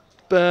of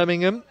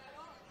Birmingham.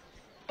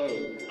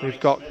 We've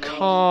got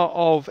Carr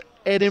of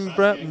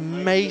Edinburgh,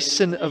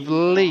 Mason of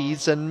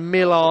Leeds and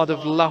Millard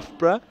of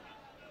Loughborough.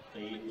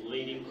 The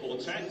leading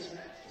quartet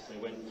as they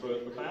went through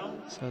at the bow.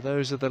 So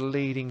those are the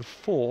leading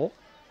 4.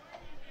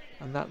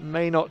 And that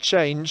may not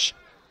change.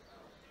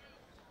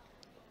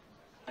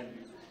 And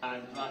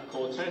that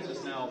quartet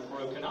is now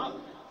broken up.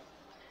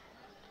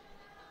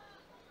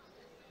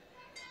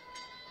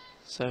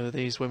 So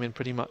these women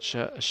pretty much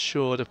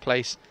assured a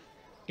place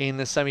in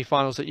the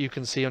semi-finals that you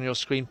can see on your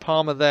screen.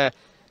 Palmer there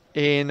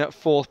in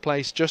 4th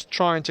place, just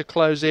trying to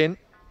close in.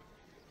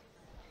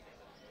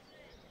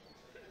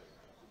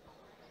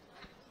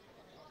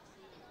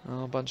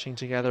 Oh, bunching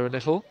together a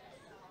little.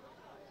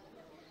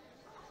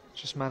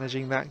 Just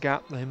managing that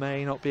gap. They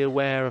may not be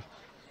aware of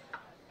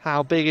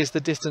how big is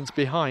the distance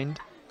behind.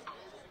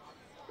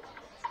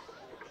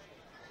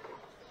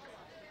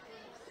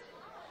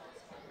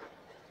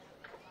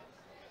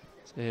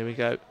 So here we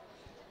go.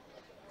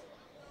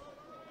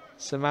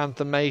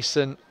 Samantha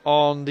Mason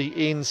on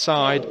the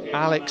inside.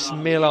 Alex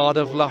Millard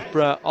of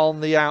Loughborough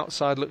on the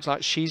outside. Looks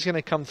like she's going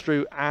to come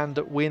through and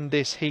win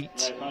this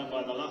heat.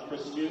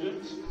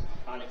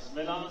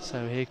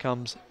 So here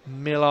comes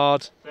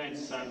Millard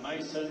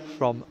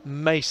from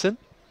Mason.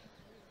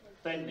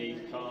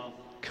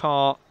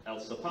 Carr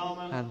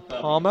and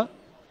Palmer.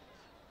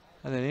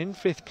 And then in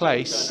 5th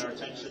place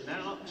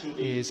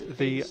is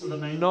the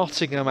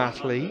Nottingham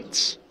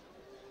athlete,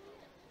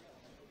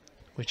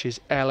 which is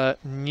Ella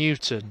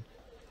Newton.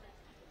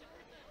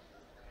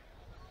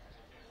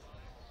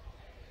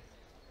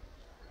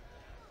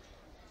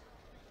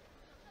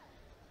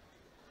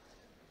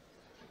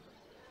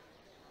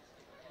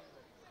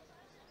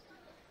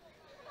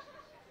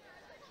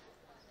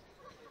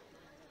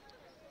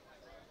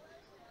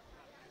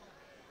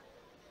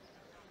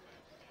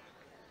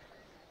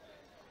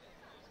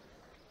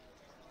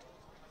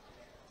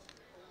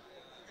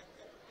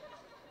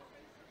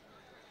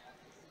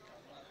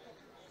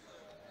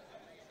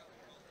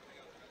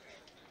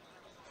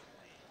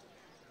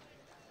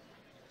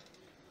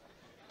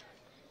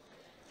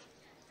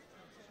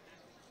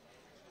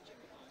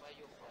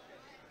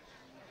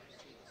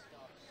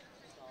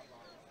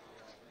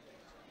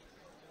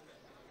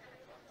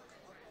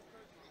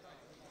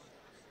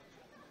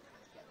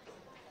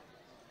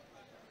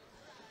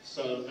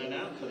 So they're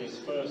now for this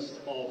first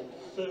of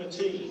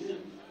 13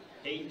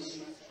 heats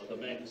of the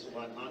men's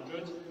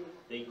 100.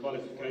 The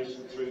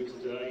qualification through to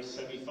today's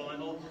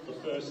semi-final. The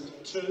first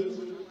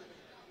 2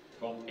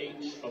 from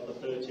each of the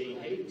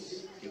 13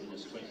 heats, giving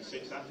us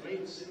 26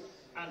 athletes,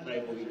 and they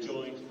will be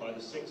joined by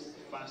the 6th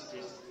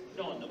fastest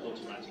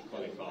non-automatic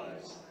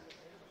qualifiers.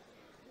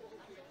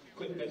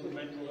 Quick bit of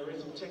mental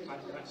arithmetic, I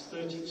think that's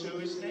 32,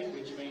 isn't it?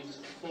 Which means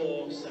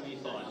 4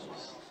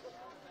 semi-finals.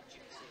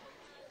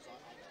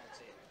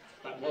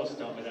 That was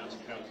done without a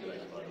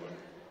calculator, by the way.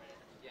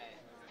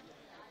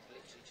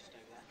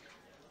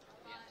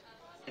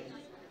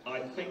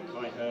 I think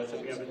I heard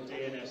that we have a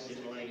DNS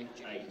in lane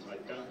 8. I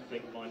don't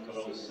think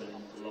Michael Olsen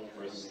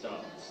Loughborough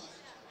starts.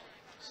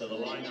 So the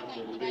lineup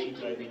will be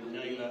David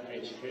Naylor,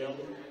 Edge Hill,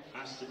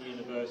 Aston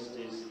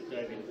University's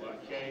David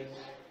Wake.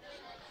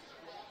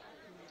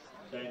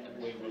 Then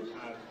we will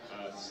have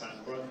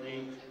Sam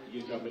Brudney,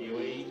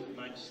 UWE,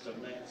 Manchester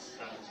Mets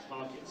at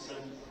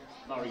Parkinson,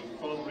 Murray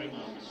Fothering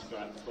on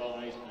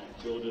Strathclyde,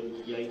 and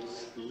Jordan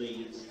Yates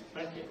Leeds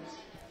Beckett.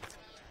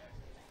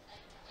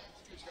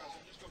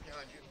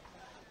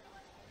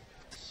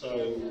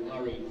 So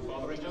Murray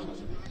Fotheringham,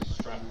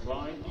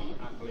 Strathclyde,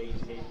 the athlete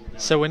in...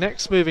 So we're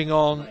next moving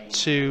on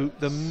to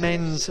the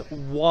men's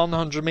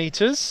 100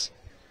 metres.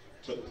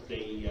 Took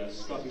the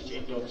Scottish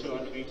Indoor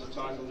 200 metre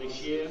title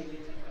this year.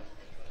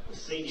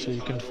 So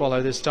you can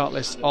follow the start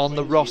list on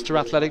the Roster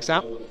Athletics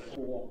app.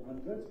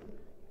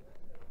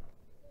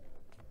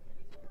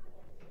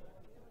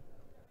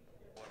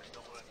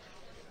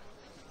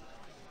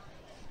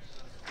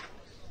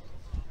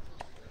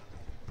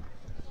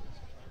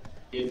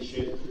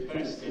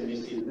 Best in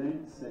this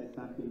event, set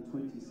back in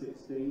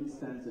 2016,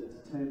 stands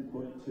at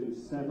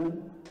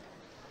 10.27.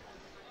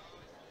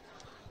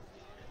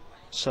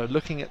 So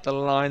looking at the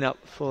lineup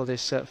for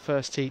this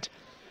first heat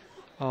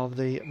of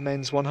the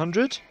men's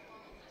 100.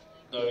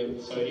 So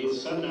it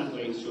is 7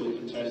 athletes who will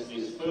contest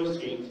this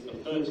first heat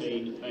of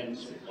 13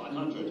 men's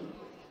 100.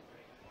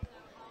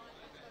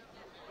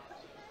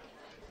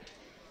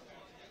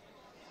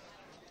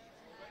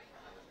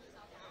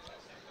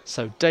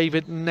 So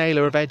David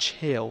Naylor of Edge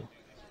Hill,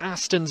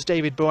 Aston's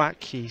David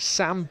Boakye,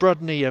 Sam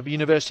Brudney of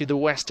University of the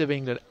West of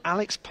England,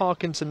 Alex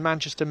Parkinson,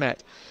 Manchester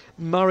Met,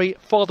 Murray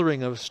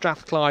Fothering of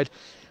Strathclyde,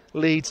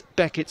 Leeds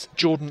Beckett's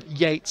Jordan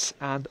Yates,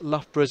 and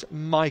Loughborough's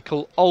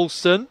Michael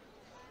Olsen.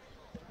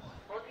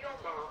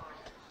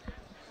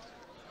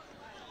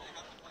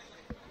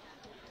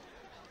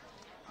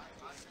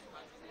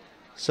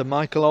 So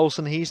Michael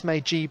Olsen, he's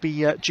made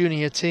GB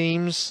junior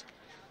teams.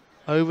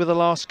 over the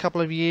last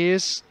couple of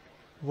years.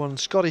 Won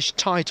Scottish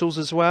titles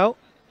as well.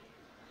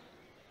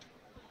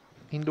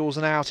 Indoors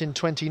and out in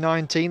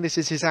 2019. This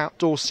is his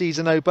outdoor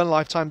season open,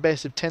 lifetime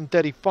best of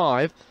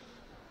 10:35.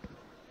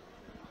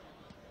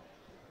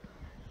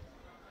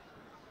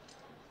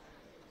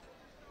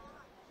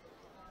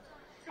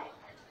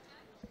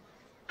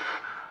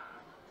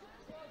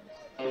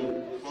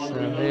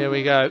 So here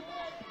we go.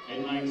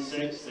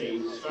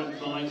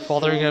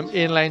 Fotheringham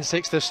in lane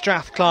 6, the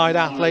Strathclyde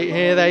athlete,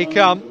 here they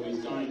come.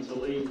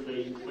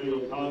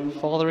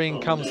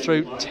 Fotheringham comes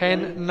through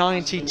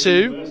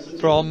 10:92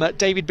 from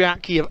David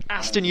Biaki of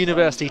Aston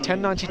University,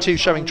 10:92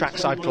 showing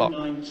trackside clock.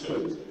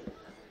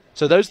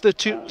 So those are the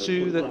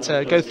two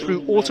that go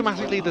through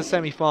automatically the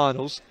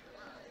semi-finals.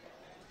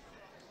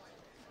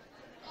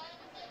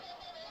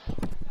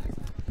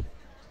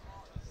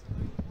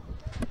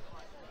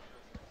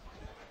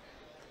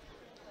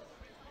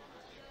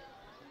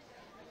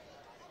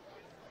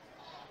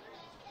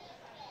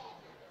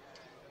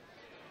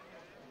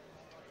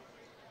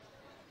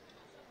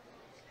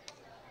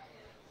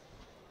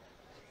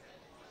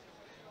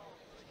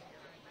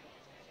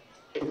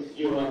 If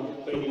you are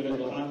feeling a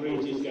little hungry,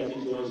 it is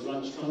getting towards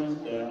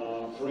lunchtime. There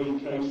are free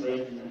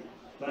catering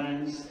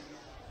vans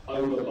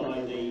over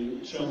by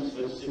the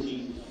Chelmsford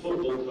City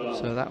Football Club.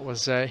 So that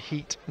was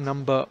heat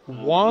number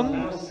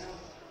 1.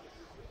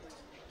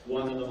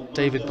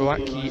 David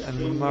Boaki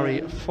and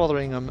Murray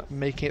Fotheringham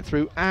making it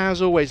through.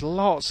 As always,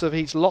 lots of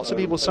heats, lots of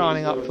people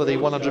signing up for the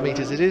 100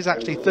 metres. It is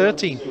actually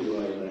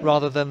 13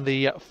 rather than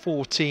the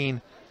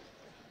 14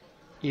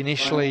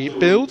 initially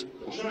billed.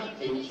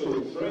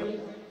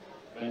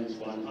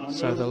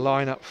 So the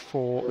lineup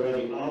for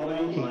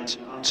heat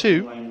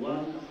 2.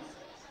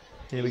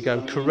 Here we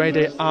go.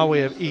 Correde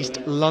Awe of East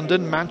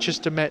London,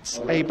 Manchester Met's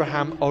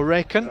Abraham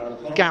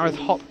Orekan, Gareth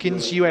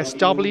Hopkins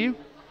USW,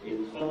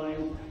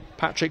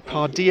 Patrick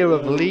Pardillo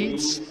of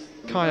Leeds,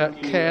 Kaya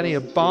Kearney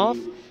of Bath,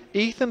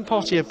 Ethan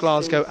Potty of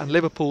Glasgow, and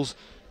Liverpool's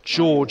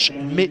George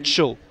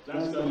Mitchell.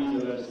 Glasgow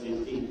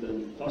University's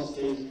Ethan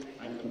Potty,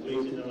 and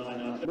completing the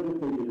lineup.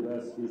 Liverpool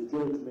University's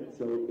George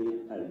Mitchell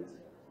in 8.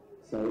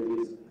 So it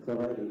is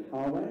Correde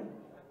Awe,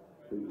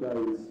 who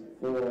goes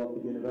for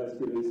the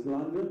University of East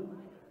London.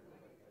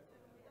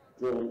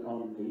 Drawn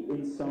on the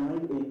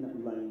inside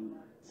in lane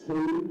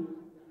 2,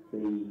 the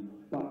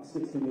BUCS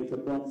 60-metre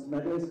bronze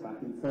medalist back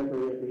in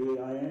February at the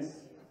EIS.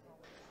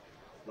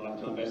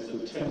 Lifetime best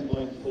of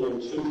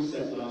 10.42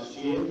 set last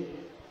year.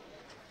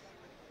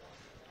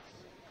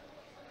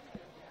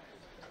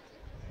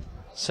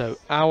 So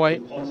Awe,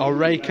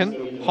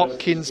 Orekan,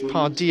 Hopkins,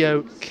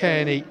 Pardillo,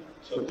 Kearney,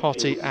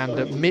 Potty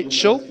and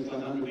Mitchell.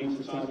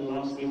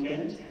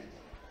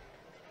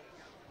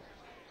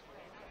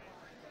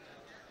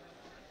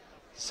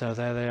 So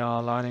there they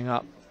are lining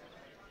up.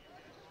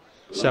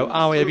 So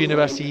Awe of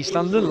University East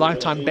London,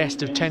 lifetime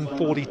best of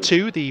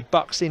 10:42, the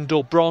BUCS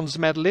indoor bronze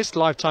medalist,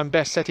 lifetime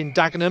best set in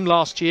Dagenham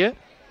last year.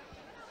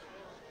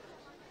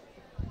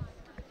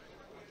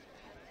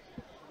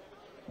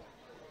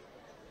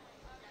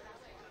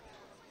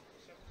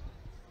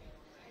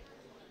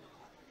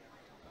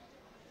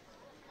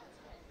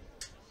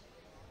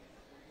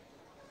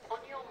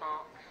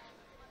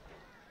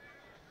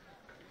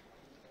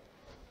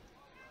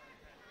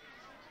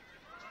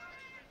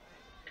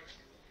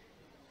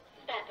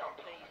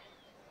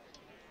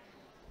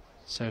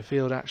 So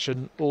field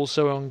action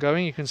also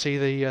ongoing. You can see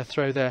the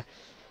throw there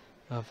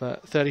of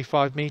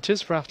 35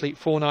 metres for athlete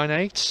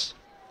 498.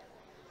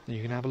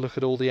 You can have a look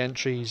at all the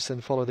entries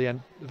and follow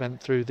the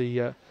event through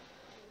the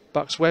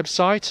BUCS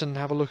website and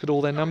have a look at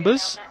all their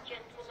numbers.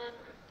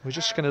 We're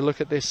just going to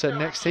look at this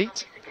next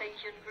heat.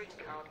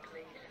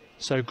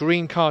 So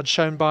green card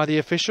shown by the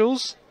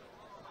officials.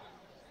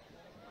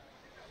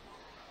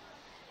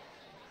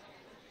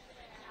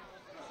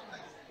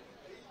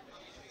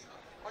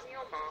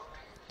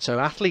 So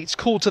athletes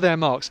called to their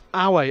marks: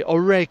 Awe,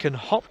 Orekan,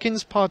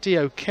 Hopkins,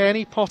 Pardillo,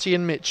 Kearney, Potty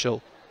and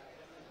Mitchell.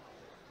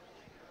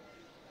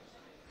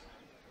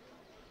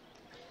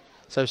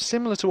 So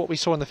similar to what we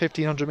saw in the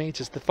 1500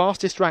 metres, the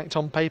fastest ranked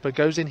on paper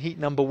goes in heat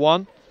number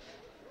 1.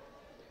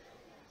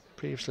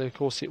 Previously, of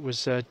course, it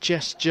was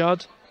Jess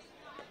Judd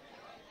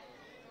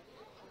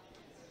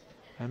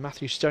and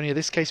Matthew Stonier.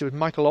 This case it was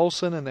Michael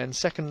Olsen, and then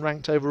second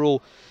ranked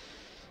overall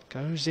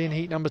goes in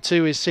heat number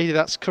 2 is seeded.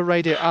 That's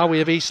Correde Awe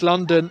of East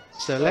London.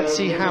 So let's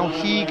see how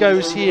he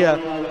goes here.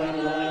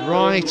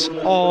 Right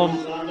on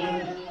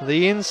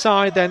the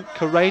inside then,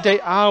 Correde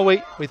Awe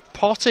with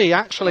Potty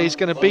actually is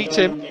going to beat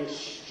him.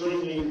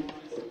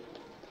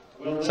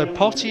 So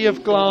Potty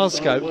of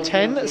Glasgow,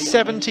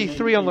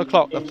 10:73 on the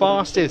clock, the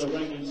fastest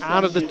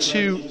out of the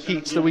 2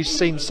 heats that we've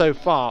seen so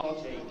far.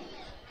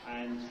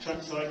 And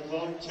trackside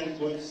clock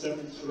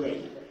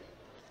 10.73.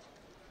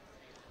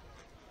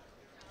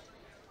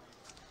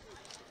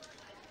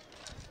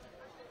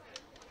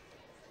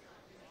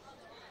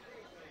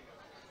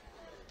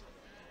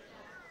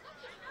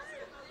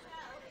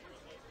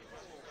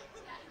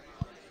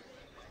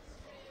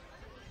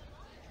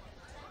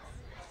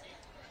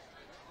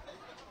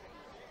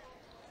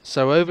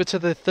 So over to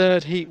the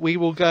third heat we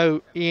will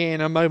go in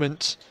a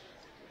moment.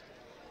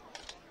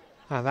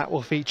 And that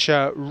will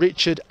feature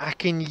Richard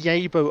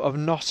Akinyebo of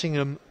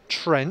Nottingham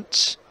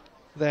Trent.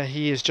 There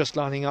he is, just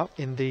lining up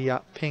in the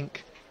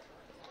pink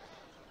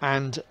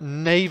and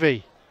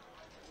navy.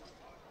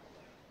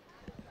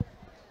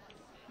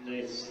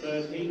 This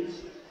third heat,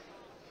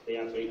 the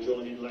athlete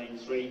joining lane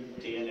 3,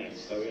 DNS.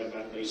 So we have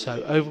athletes.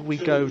 So over we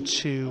go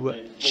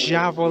to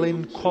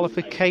javelin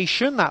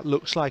qualification. That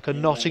looks like a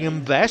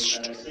Nottingham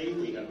vest.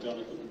 We have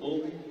Jonathan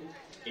Bull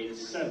in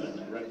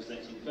 7,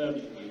 representing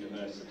Birmingham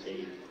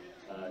University.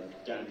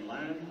 Dan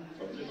Lamb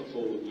from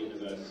Liverpool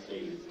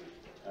University.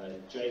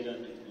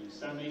 Jaden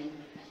Sami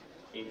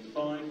in 5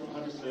 from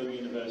Huddersfield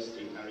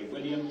University. Harry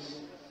Williams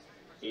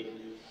in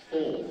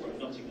 4 from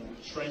Nottingham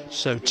Trent.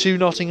 So 2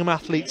 Nottingham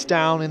athletes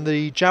down in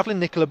the javelin,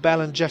 Nicola Bell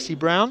and Jessie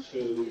Brown.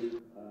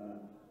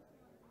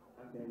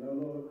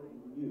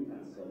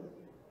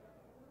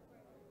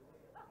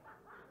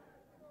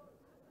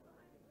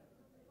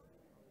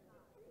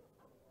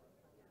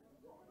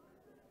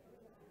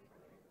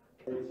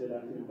 Richard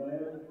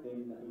Akinyebo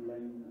in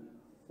lane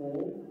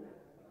 4,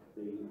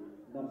 the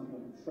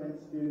Nottingham Trent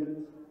student,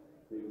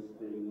 who was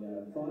the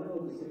final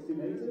of the 60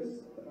 metres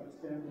at the BUCS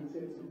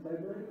Championships in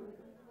February.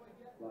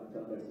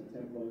 Lifetime best of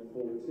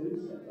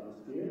 10.42 set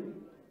last year.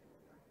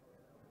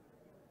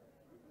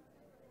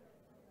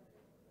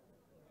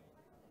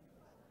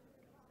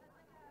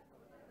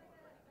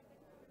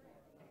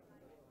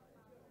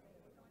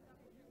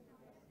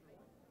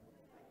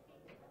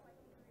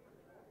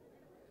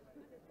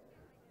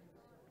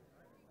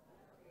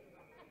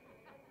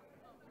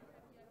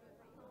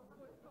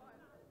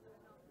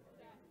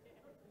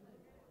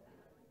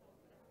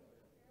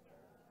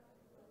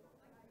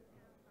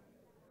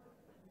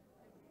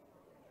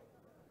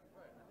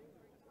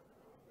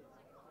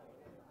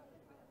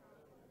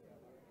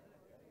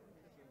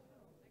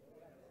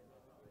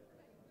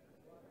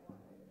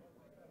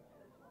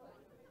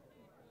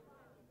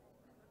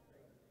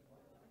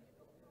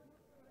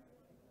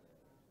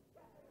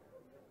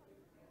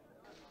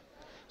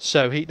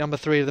 So heat number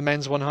 3 of the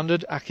men's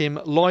 100, Akim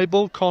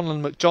Leibel,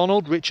 Conlon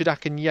MacDonald, Richard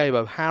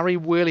Akinyebo, Harry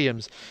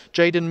Williams,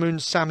 Jaden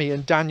Moonsami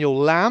and Daniel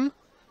Lamb.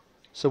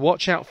 So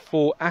watch out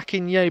for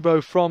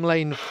Akinyebo from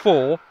lane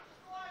 4.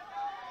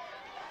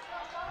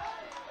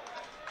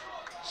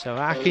 So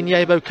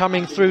Akinyebo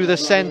coming through the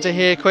centre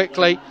here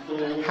quickly.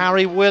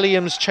 Harry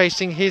Williams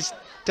chasing his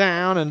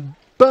down, and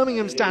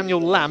Birmingham's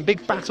Daniel Lamb.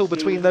 Big battle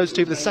between those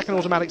two for the second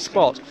automatic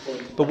spot.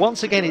 But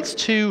once again, it's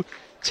 2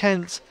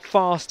 tenths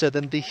faster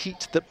than the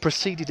heat that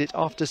preceded it,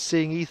 after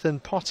seeing Ethan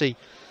Potty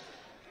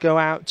go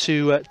out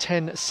to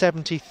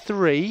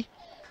 10.73.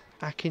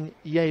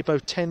 Akinyebo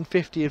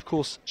 10.50, of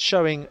course,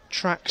 showing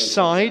track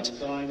side.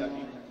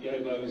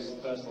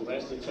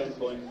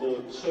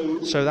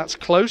 So that's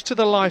close to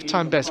the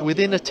lifetime best,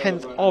 within a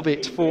tenth of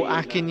it for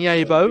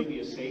Akinyebo.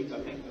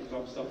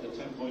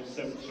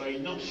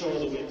 Not sure of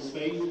the wind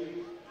speed.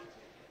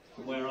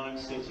 From where I'm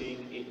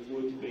sitting, it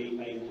would be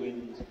a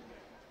wind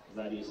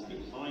that is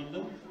behind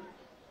them.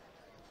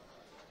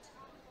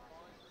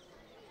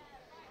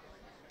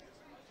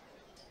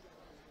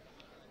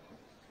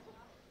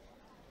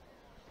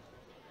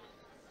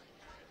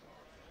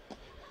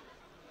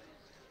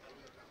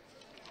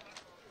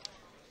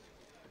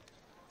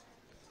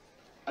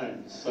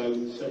 And so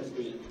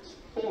heat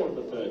 4 of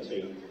the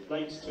 13,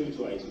 lanes 2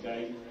 to 8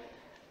 again.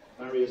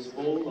 Marius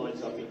Ball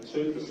lines up in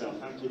 2, the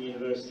Southampton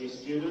University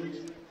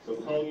student.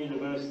 From Hull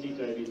University,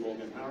 David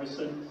Morgan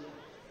Harrison.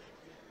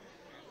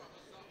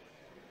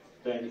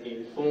 Then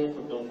in 4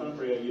 from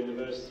Northumbria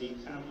University,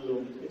 Cam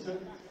Lung Pitter.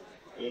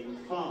 In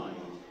 5,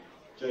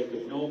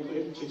 Jacob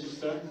Norcliffe,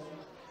 Chichester.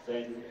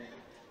 Then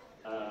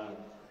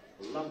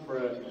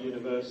Loughborough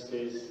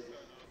University's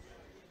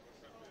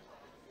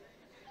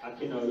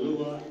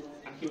Akinoluwa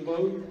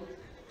Akimbo.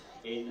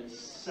 In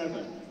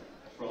 7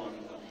 from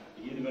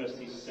the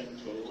University of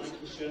Central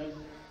Lancashire,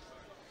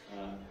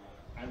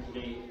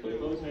 Anthony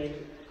Bobote.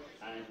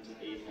 And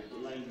in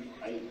lane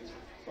 8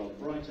 from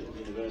Brighton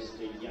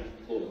University, Jan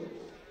Paul.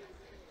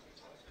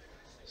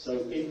 So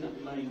in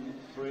lane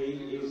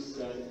 3 is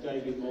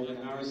David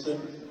Morgan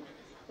Harrison,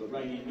 the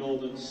reigning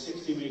Northern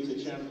 60-metre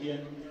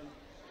champion,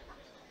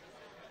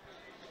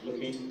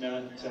 looking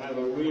to have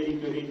a really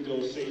good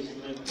indoor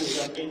season, and pulled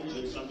up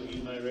injured, some of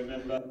you may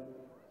remember.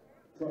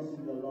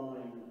 Crossing the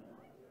line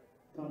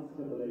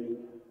comfortably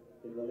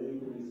in the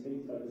lead in his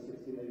heat over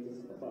 60 metres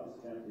at the BUCS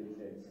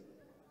Championships.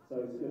 So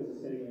it's good to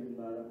see him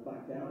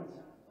back out.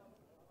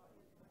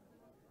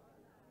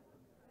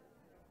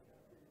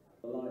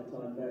 A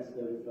lifetime best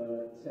of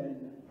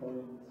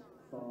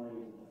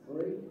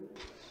 10.53.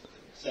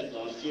 Set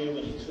last year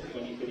when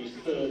he finished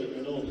 3rd at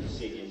the Northern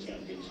Senior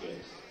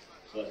Championships.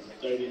 So that's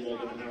David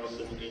Morgan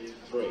Harrison in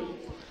 3.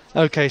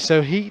 Okay,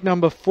 so heat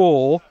number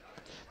 4,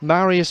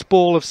 Marius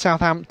Ball of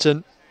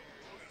Southampton,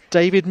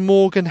 David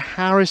Morgan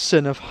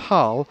Harrison of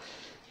Hull,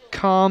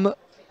 Cam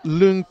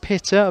Lung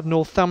Pitter of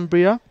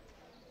Northumbria,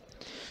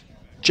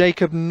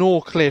 Jacob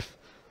Norcliffe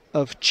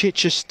of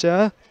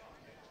Chichester,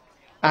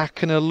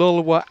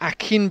 Akinololwa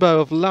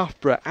Akinbo of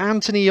Loughborough,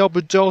 Anthony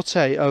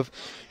Obudote of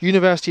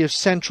University of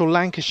Central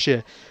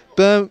Lancashire,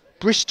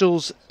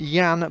 Bristol's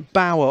Jan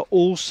Bauer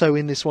also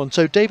in this one.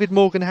 So David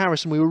Morgan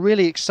Harrison, we were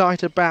really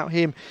excited about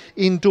him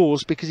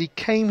indoors because he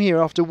came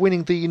here after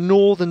winning the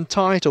Northern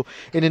title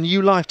in a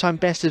new lifetime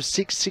best of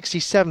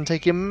 6.67,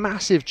 taking a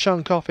massive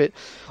chunk off it.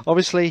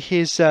 Obviously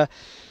his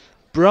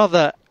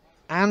brother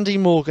Andy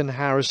Morgan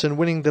Harrison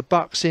winning the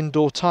BUCS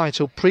indoor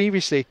title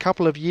previously a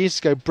couple of years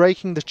ago,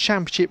 breaking the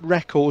championship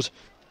record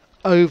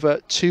over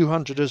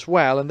 200 as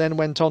well, and then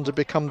went on to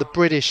become the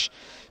British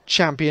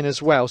champion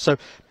as well. So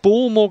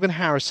Ball, Morgan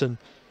Harrison,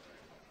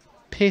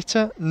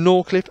 Peter,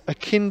 Norcliffe,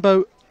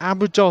 Akinbo,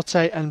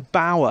 Abudote and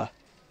Bauer.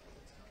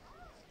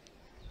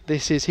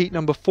 This is heat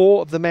number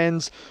 4 of the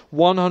men's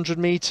 100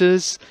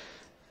 metres.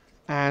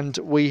 And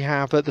we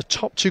have the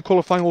top 2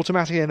 qualifying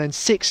automatically, and then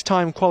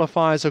 6-time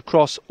qualifiers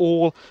across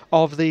all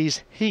of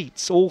these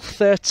heats, all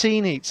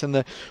 13 heats, and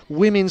the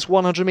women's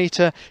 100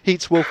 metre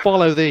heats will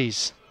follow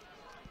these.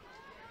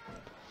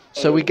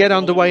 So we get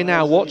underway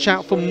now. Watch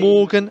out for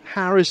Morgan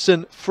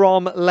Harrison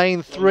from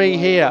lane 3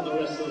 here.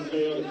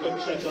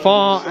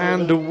 Far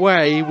and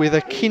away with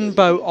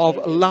Akinbo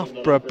of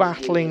Loughborough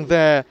battling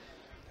there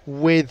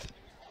with,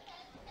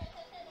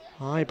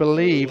 I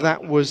believe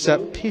that was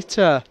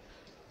Peter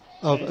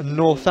of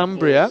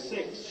Northumbria,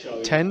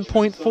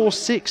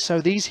 10.46.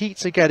 So these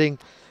heats are getting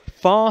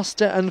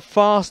faster and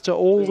faster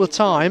all the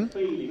time.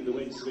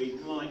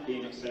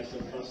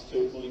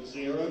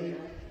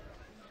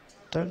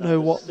 Don't know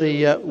what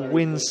the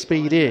wind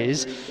speed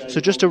is. So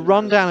just a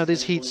rundown of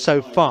this heat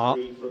so far.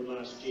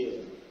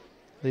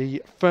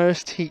 The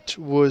first heat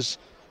was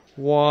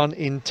won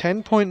in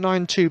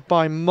 10.92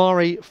 by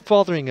Murray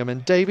Fotheringham,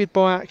 and David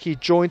Boyacki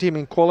joined him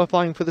in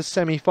qualifying for the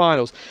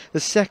semi-finals.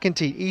 The second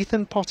heat,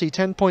 Ethan Potty,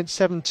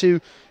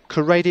 10.72.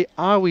 Korede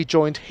Awi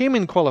joined him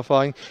in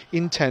qualifying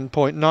in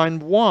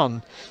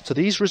 10.91. So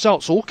these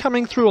results all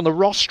coming through on the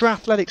Roster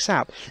Athletics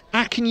app.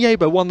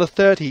 Akinyeba won the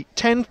third heat,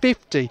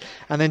 10.50,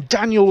 and then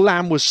Daniel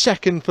Lamb was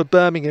second for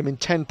Birmingham in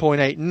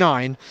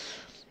 10.89.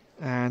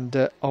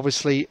 And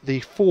obviously the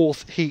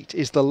fourth heat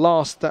is the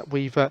last that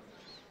we've had.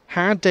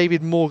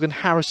 David Morgan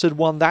Harrison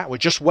won that. We're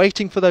just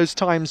waiting for those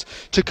times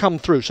to come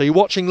through. So you're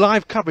watching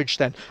live coverage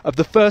then of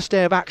the first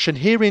day of action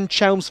here in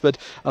Chelmsford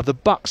of the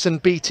BUCS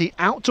and BT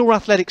Outdoor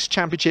Athletics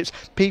Championships.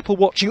 People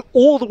watching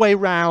all the way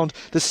round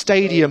the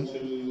stadium.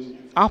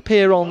 Up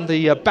here on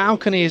the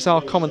balcony is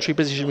our commentary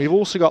position. We've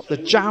also got the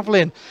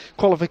javelin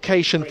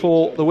qualification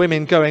for the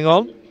women going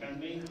on.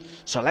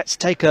 So let's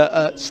take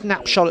a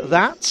snapshot at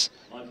that.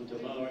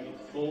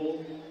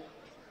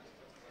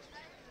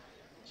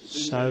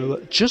 So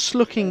just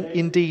looking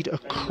indeed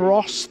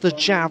across the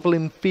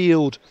javelin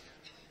field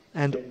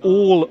and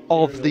all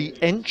of the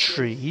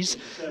entries,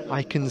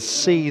 I can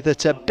see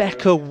that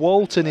Becca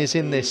Walton is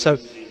in this. So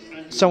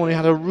someone who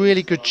had a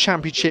really good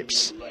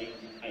championships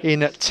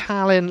in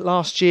Tallinn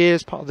last year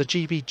as part of the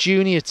GB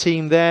Junior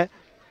team there.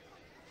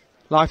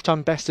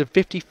 Lifetime best of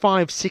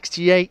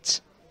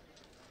 55.68.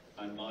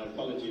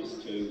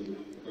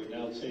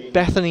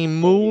 Bethany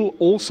Moole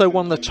also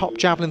won the top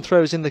javelin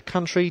throws in the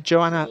country.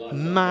 Joanna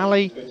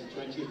Malley.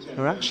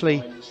 There are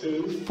actually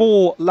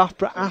 4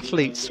 Loughborough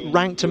athletes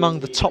ranked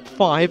among the top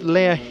 5.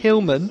 Leah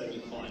Hillman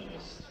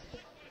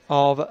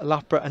of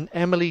Loughborough and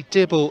Emily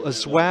Dibble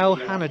as well.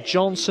 Hannah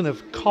Johnson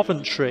of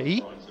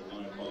Coventry.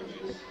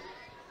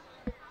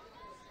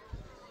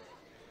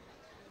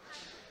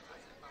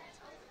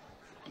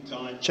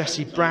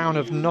 Jessie Brown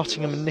of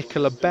Nottingham and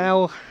Nicola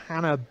Bell.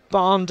 Hannah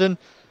Barndon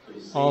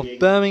of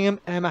Birmingham.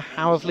 Emma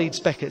Howe of Leeds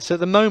Beckett. So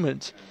at the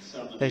moment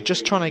they're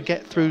just trying to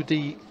get through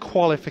the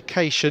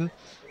qualification,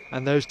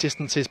 and those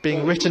distances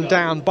being written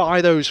down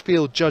by those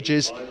field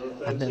judges,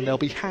 and then they'll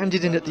be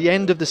handed in at the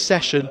end of the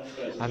session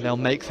and they'll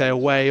make their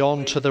way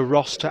onto the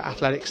Roster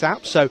Athletics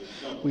app. So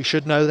we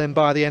should know them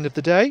by the end of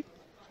the day.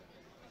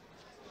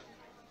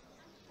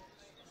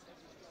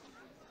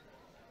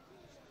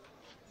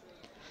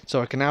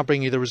 So I can now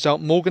bring you the result.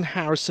 Morgan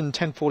Harrison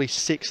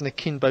 10.46 and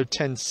Akinbo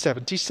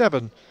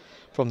 10.77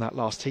 from that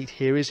last heat.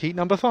 Here is heat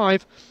number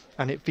 5,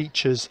 and it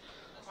features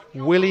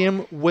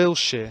William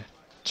Wilshire,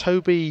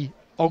 Toby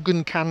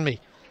Ogunkanmi,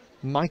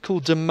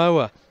 Michael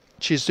Demoa,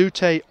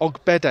 Chizute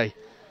Ogbede,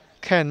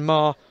 Ken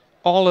Ma,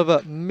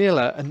 Oliver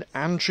Miller and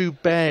Andrew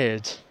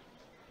Baird.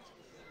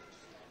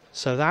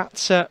 So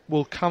that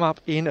will come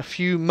up in a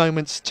few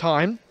moments'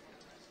 time.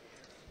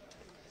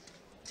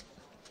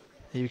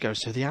 Here we go.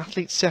 So the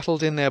athletes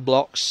settled in their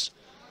blocks.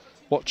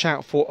 Watch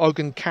out for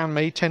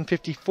Ogunkanmi,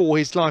 10.54,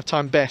 his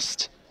lifetime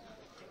best.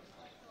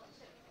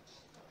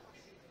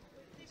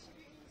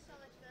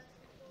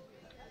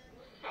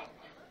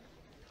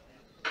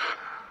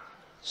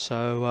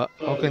 So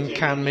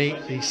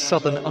Ogunkanmi, the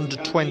Southern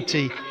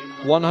Under-20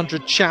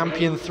 100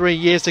 champion 3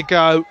 years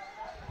ago,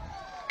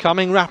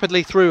 coming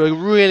rapidly through. A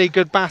really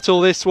good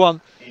battle, this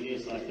one,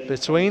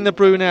 between the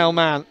Brunel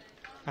man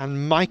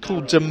and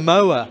Michael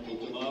Demoa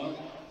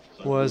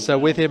was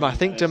with him. I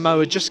think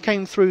Demoa just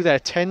came through there,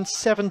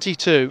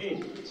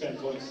 10.72.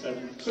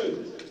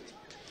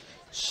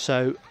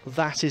 So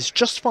that is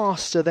just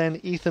faster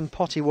than Ethan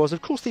Potty was.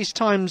 Of course, these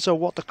times are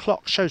what the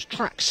clock shows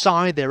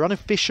trackside. They're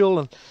unofficial,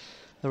 and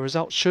the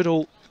results should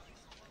all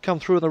come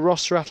through in the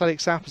roster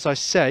athletics app, as I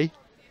say.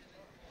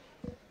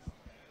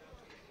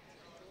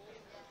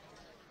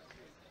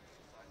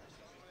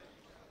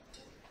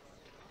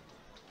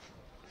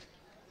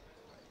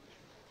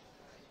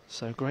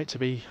 So great to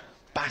be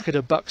back at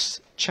a BUCS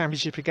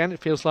championship again.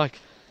 It feels like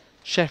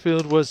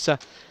Sheffield was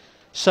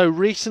so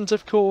recent,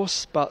 of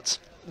course, but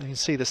you can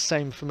see the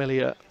same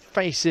familiar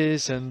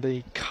faces and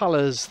the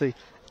colours, the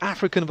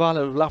African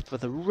violet of Loughborough,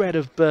 the red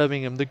of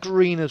Birmingham, the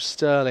green of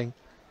Stirling.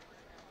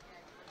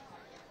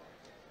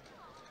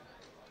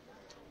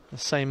 The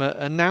same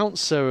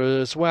announcer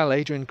as well,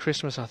 Adrian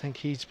Christmas. I think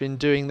he's been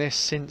doing this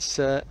since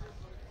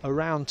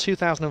around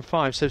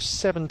 2005, so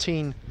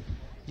 17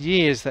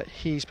 years that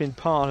he's been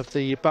part of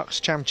the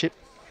BUCS Championship.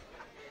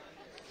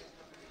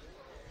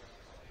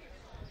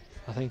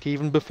 I think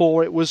even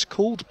before it was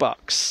called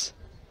BUCS.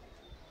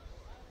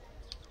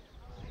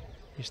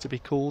 Used to be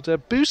called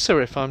BUCS,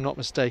 if I'm not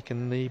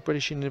mistaken, the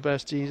British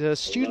University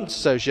Students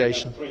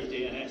Association.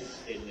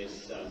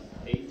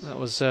 That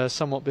was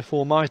somewhat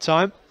before my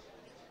time.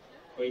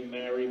 Queen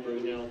Mary,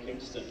 Brunel,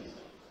 Kingston.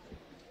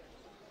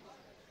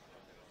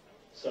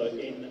 So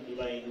in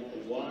lane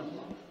 1,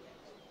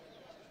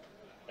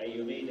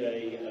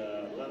 Ayumide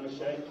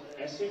Lamachet,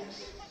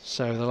 Essex.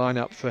 So the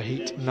lineup for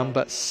heat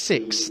number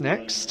 6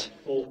 next.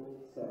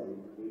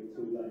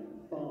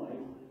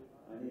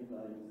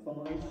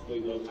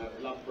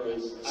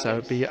 So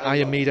it'd be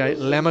Ayumide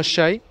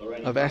Lamachet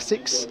of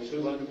Essex,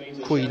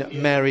 Queen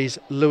Mary's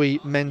Louis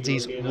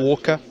Menzies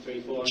Walker,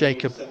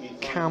 Jacob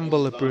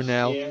Campbell of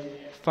Brunel,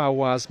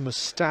 Fawaz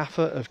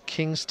Mustafa of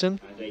Kingston,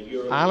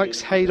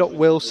 Alex Haydock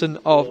Wilson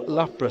of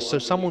Loughborough. So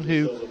someone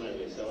who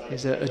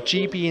is a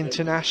GB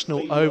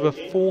international over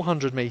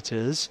 400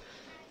 metres,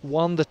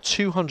 won the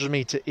 200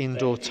 metre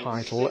indoor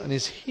title and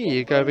is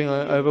here going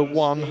over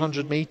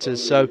 100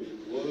 metres. So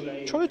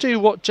trying to do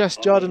what Jess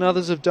Judd and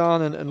others have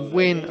done and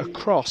win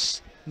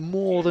across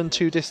more than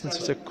 2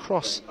 distances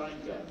across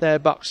their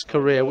BUCS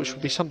career, which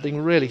would be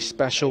something really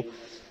special.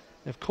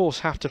 Of course,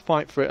 have to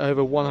fight for it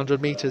over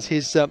 100 metres.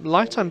 His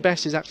lifetime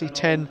best is actually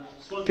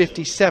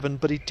 10:57,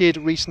 but he did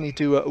recently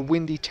do a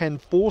windy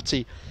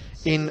 10:40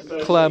 in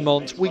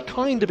Clermont. We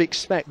kind of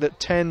expect that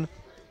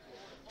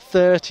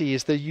 10:30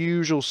 is the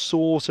usual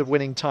sort of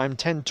winning time.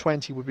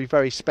 10:20 would be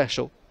very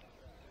special.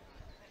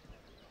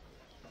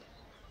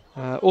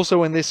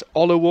 Also in this,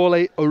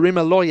 Oluwole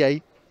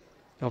Orimaloye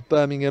of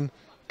Birmingham,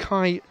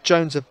 Kai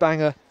Jones of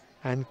Bangor,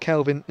 and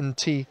Kelvin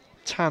N.T.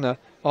 Tanner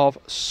of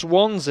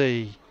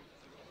Swansea.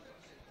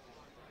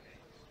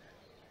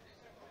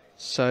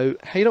 So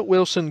Haydock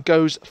Wilson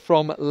goes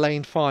from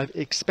lane 5.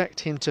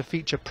 Expect him to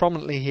feature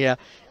prominently here.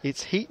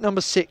 It's heat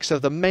number 6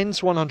 of the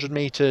men's 100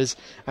 metres,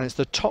 and it's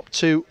the top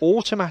 2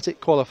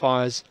 automatic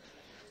qualifiers,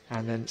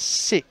 and then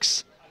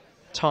 6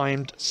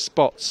 timed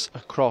spots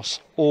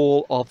across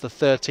all of the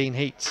 13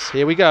 heats.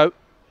 Here we go.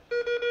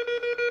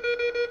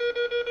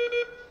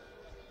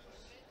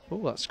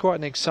 Oh, that's quite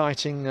an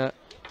exciting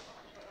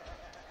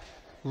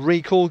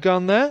recall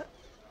gun there.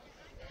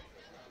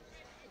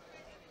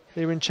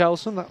 Here in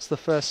Cheltenham, that's the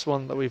first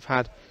one that we've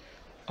had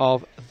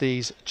of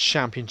these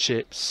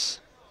championships.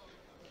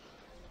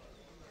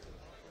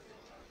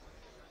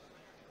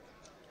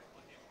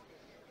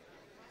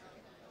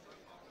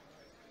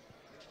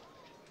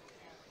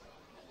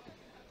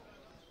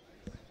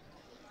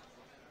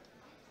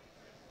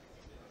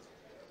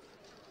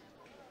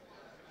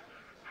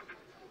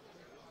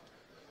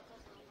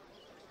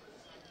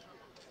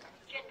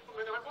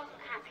 Gentlemen, I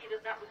wasn't happy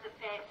that that was a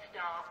fair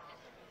start.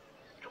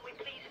 Can we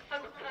please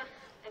focus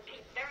and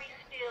keep very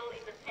still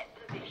in the set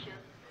position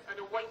and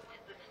await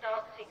the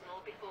start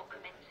signal before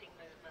commencing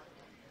movement?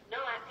 No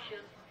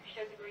action.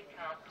 Show the green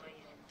card, please.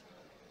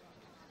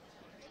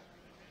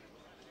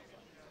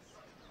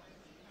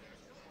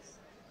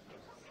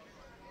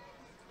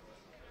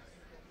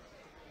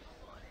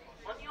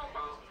 On your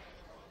mark.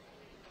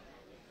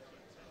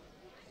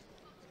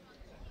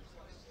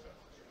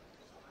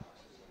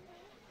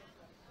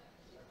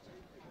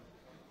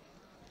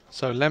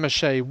 So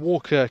Lamachet,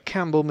 Walker,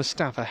 Campbell,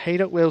 Mustafa,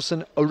 Haydock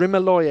Wilson,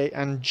 Orimaloye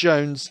and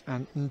Jones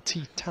and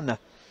N.T. Tanner.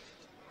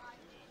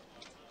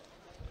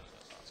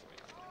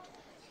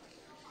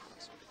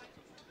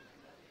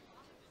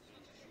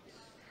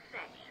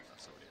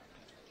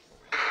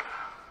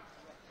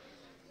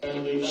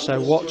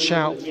 So watch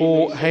out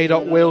for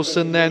Haydock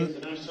Wilson then.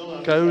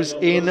 Goes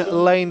in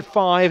lane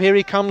 5. Here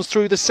he comes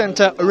through the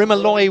centre.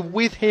 Orimaloye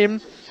with him,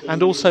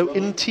 and also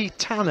N.T.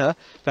 Tanner.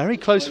 Very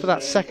close for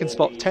that second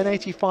spot.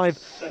 10:85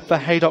 for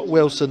Haydock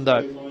Wilson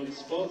though.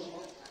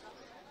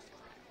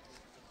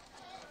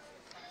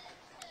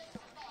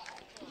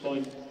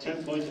 Point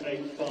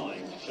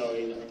 10.85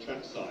 showing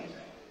trackside.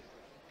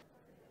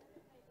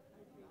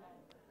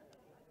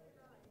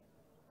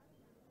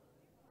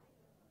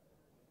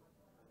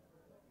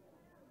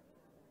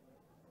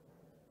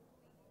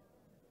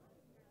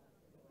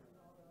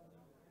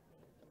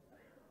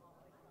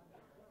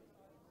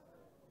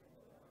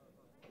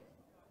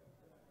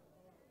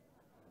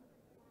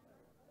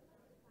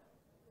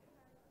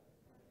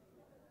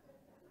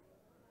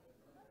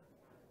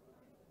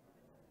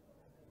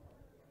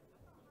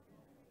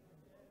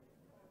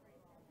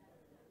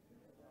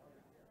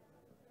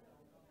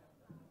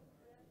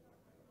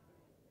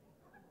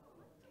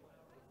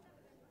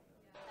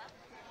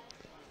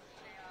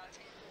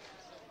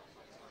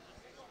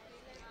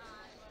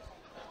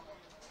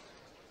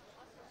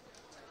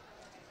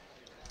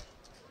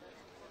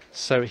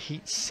 So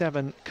heat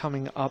 7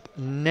 coming up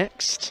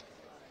next.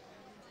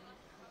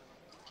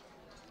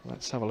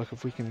 Let's have a look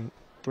if we can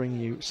bring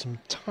you some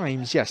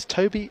times. Yes,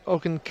 Toby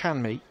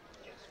Ogunkanmi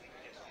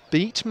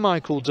beat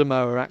Michael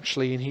Demoa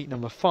actually in heat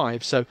number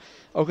 5. So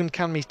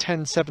Ogunkanmi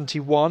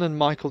 10.71 and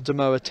Michael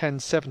Demoa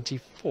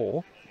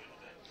 10.74.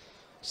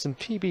 Some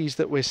PBs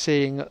that we're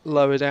seeing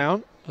lower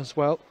down as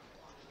well,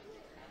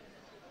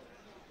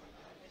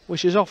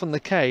 which is often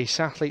the case.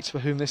 Athletes for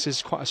whom this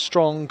is quite a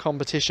strong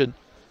competition,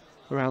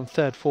 around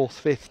 3rd,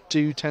 4th, 5th,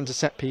 do tend to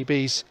set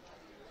PBs.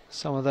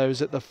 Some of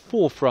those at the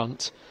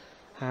forefront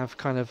have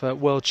kind of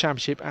World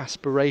Championship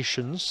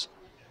aspirations.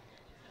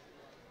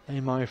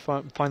 They might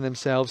find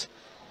themselves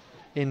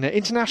in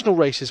international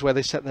races where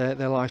they set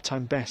their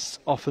lifetime bests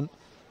often.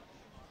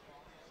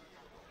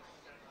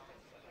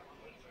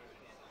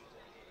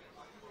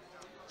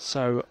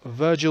 So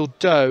Virgil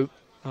Doe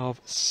of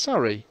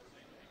Surrey,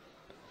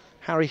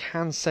 Harry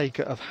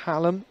Hansaker of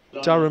Hallam,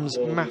 Durham's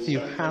Matthew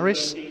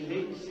Harris,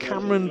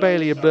 Cameron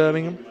Bailey of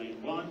Birmingham.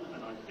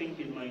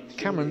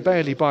 Cameron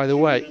Bailey, by the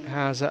way,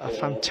 has a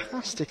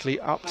fantastically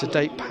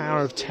up-to-date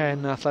Power of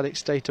 10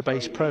 athletics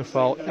database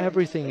profile.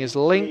 Everything is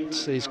linked.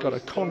 He's got a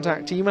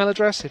contact email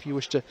address if you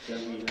wish to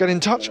get in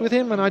touch with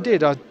him, and I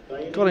did. I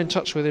got in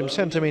touch with him,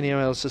 sent him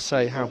emails to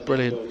say how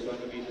brilliant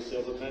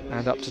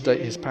and up-to-date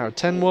his Power of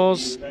 10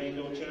 was.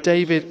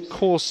 David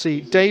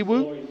Corsi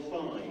Daewoo,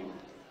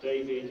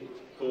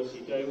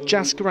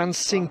 Jaskaran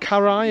Singh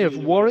Karai of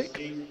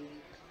Warwick,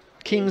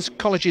 King's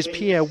College's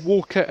Pierre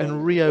Walker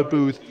and Rio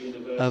Booth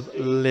of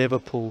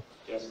Liverpool,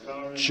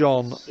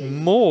 John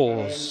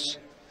Moores.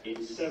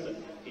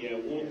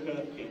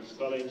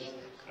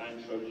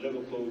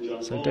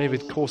 So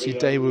David Corsi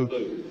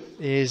Daewoo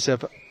is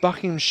of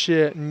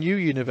Buckinghamshire New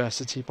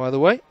University, by the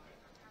way.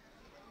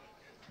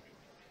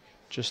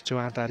 Just to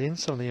add that in,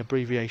 some of the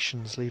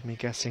abbreviations leave me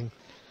guessing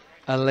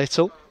a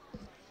little.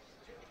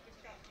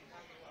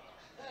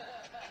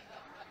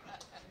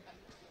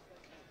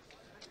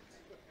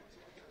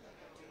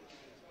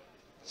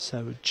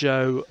 So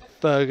Joe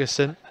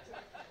Ferguson,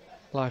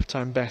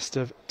 lifetime best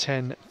of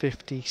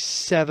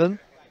 10.57.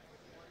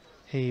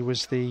 He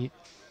was the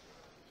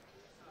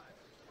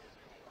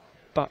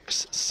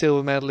BUCS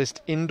silver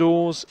medalist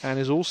indoors and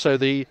is also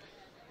the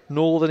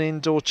Northern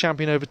Indoor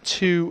Champion over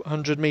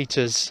 200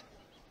 metres.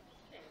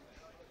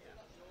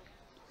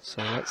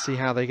 So let's see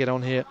how they get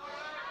on here.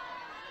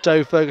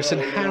 Joe Ferguson,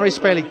 Harris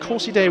Bailey,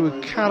 Corsi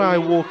Daewoo,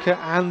 Karai Walker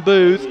and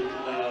Booth.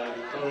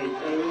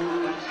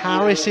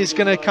 Harris is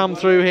going to come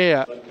through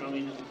here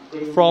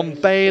from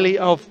Bailey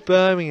of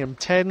Birmingham,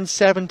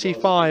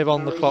 10.75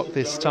 on the clock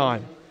this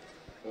time.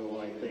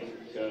 I think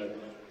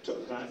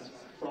took that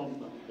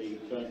from the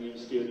Birmingham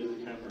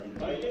student Cameron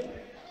Bailey,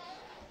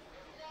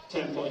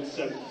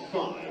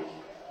 10.75.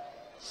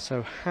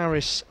 So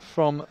Harris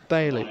from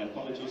Bailey. My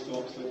apologies to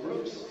Oxford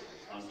Brooks.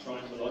 I'm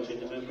trying to lodge in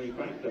the memory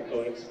bank that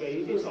going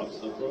speed is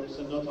Oxford Brooks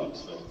and not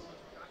Oxford.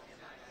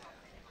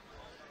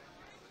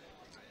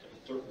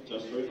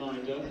 Just a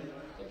reminder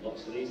that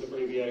lots of these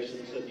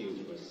abbreviations are new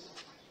to us.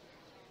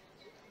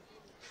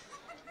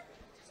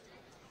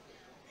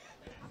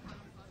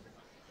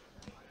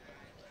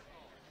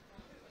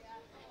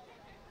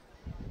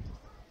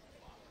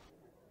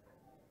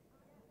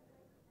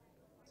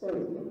 Sorry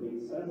for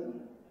beat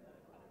 7.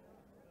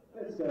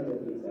 Let's go to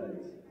beat 8.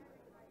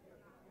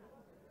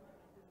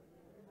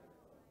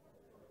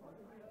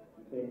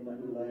 In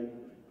lane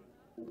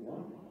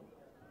 1.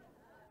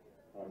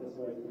 I'll just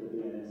wait for the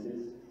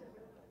DNSs.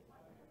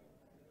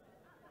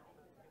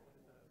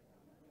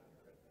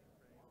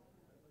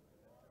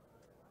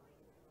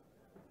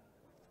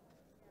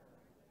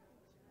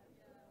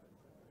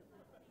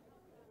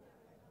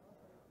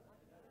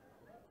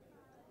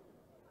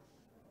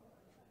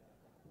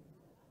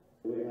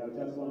 We have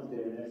just one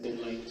DNS. In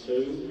lane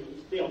 2,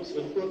 the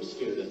Oxford Brooks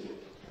student.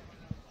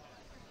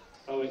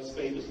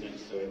 OXB was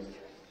next to it.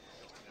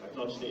 I've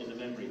lodged it in the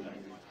memory bank.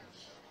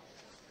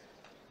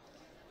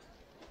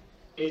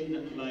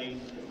 In lane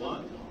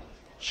 1.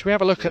 Should we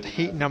have a look at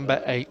heat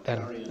number 8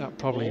 then? That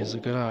probably is a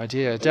good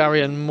idea.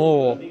 Darian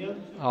Moore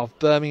of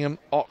Birmingham,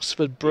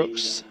 Oxford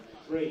Brooks,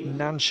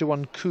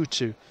 Nanshawan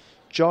Kutu,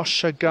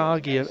 Josh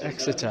Shagagi of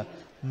Exeter,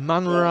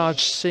 Manraj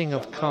Singh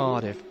of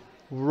Cardiff,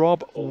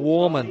 Rob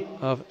Warman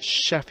of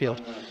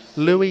Sheffield,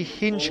 Louis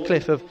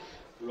Hinchcliffe of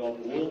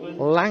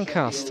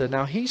Lancaster.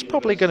 Now he's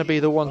probably going to be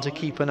the one to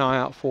keep an eye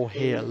out for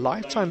here.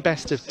 Lifetime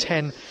best of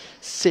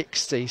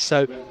 10.60.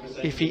 So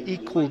if he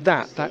equaled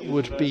that, that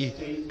would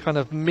be kind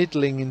of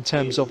middling in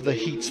terms of the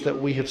heats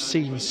that we have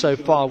seen so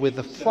far, with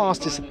the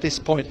fastest at this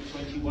point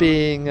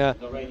being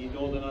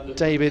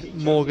David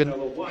Morgan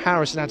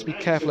Harrison. Had to be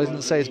careful I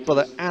didn't say his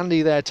brother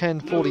Andy there.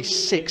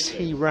 10.46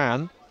 he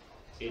ran.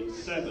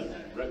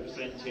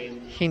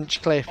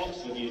 Hinchcliffe,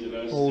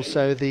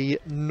 also the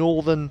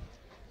Northern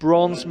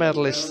bronze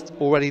medalist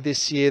already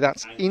this year.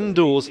 That's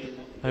indoors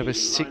over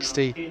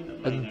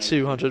 60 and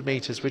 200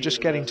 metres. We're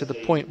just getting to the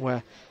point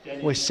where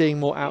we're seeing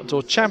more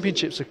outdoor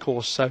championships, of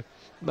course, so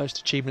most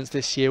achievements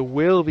this year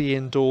will be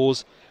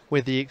indoors,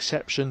 with the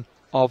exception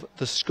of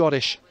the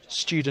Scottish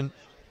student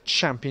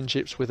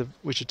Championships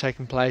which have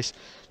taken place.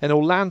 Then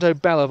Orlando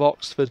Bell of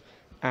Oxford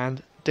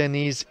and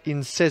Denise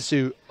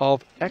Insezu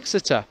of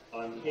Exeter.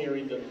 I'm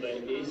hearing that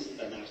there is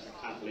an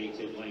athlete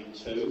in lane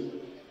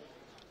 2.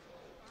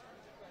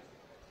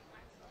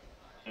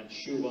 And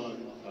Shuwan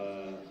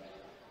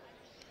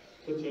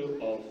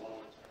Kutu of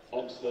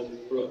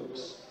Oxford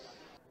BUCS.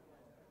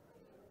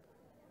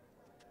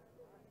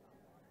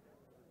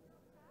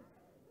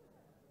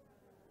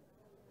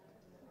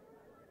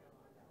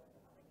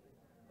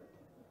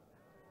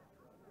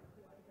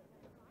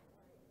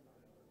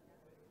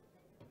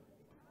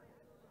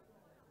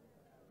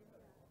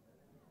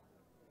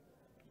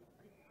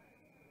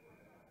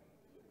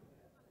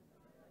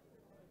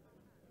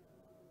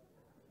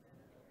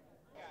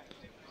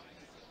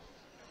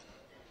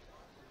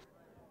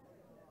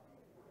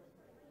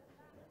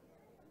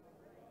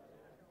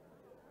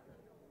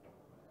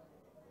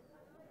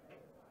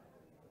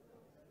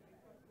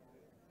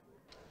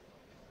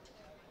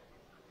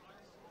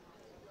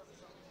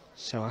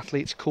 So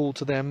athletes called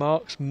to their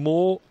marks.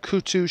 Moore,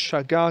 Kutu,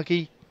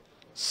 Shagagi,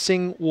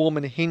 Singh,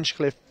 Warman,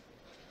 Hinchcliffe,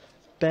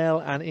 Bell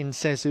and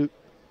Insezu.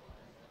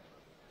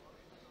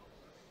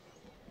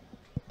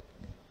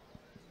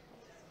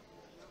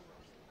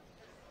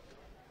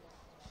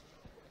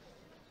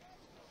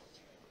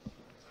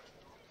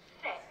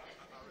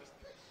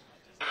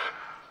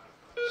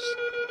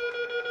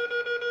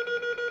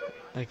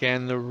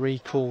 Again, the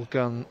recall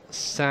gun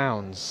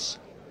sounds.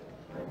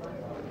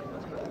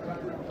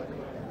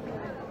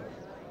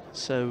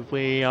 So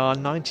we are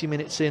 90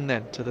 minutes in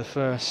then to the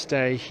first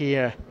day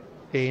here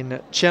in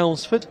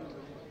Chelmsford,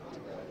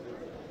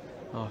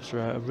 after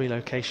a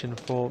relocation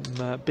from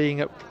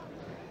being at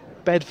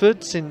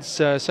Bedford since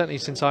certainly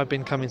since I've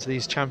been coming to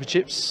these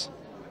championships,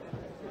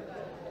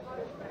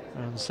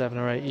 around 7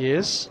 or 8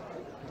 years.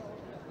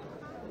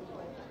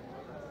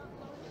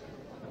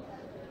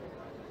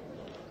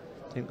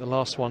 I think the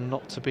last one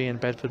not to be in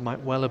Bedford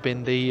might well have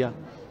been the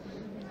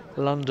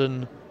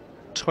London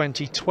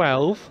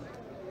 2012,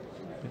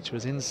 which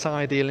was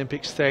inside the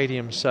Olympic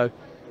Stadium. So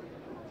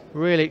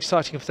really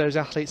exciting for those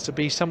athletes to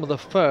be some of the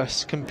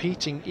first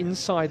competing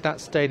inside that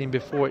stadium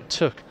before it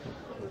took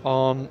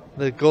on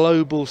the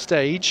global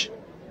stage.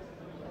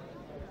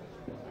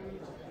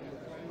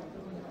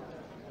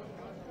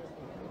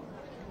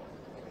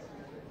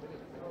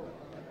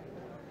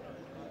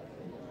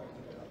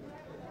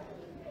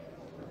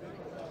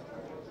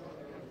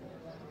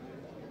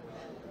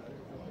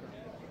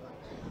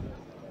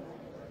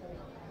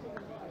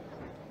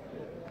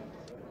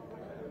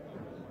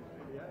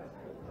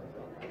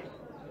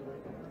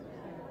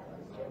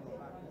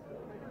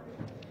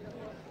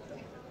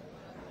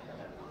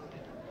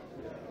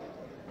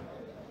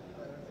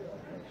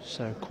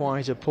 So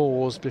quite a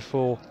pause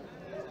before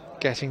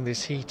getting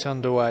this heat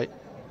underway.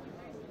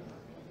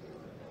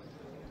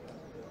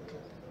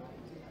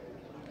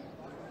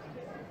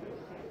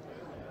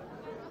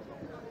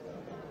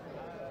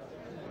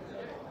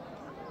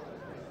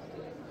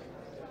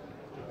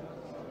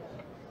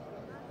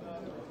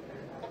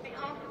 On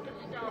behalf of the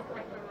start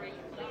referee,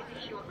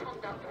 please issue a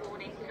conduct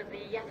warning to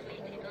the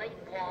athlete in lane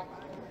 1.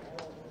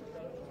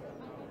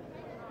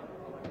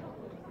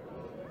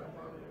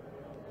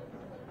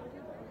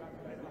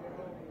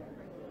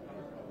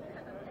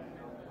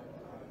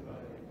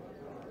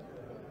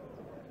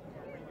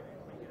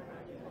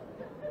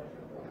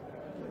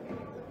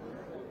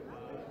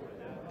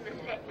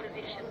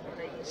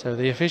 So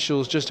the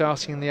officials just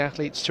asking the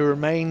athletes to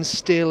remain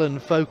still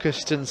and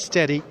focused and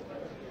steady.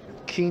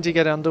 Keen to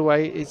get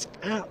underway. It's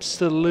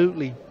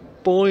absolutely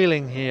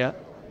boiling here.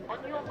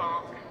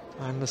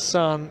 And the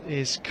sun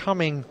is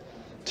coming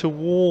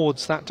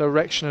towards that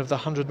direction of the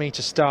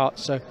 100-metre start.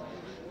 So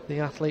the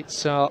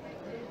athletes are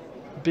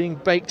being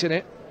baked in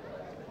it.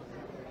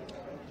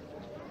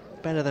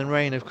 Better than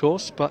rain, of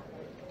course, but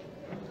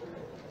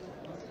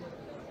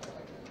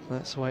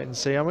let's wait and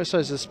see. I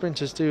suppose the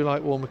sprinters do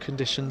like warmer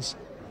conditions.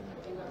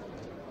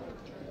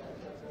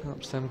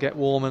 Helps them get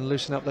warm and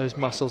loosen up those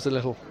muscles a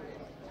little.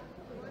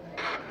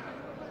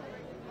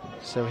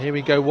 So here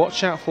we go.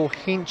 Watch out for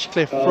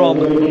Hinchcliffe from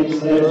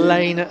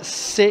lane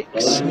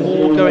 6.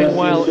 Moore going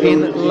well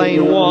in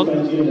lane 1.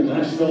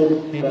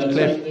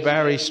 Hinchcliffe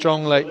very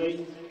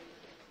strongly,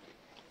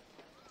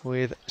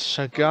 with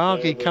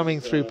Shagagi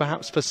coming through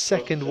perhaps for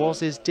second. Was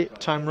his dip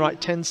time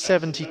right?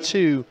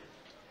 10:72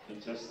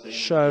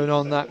 shown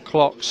on that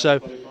clock. So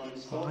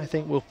I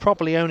think we'll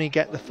probably only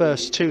get the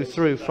first 2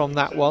 through from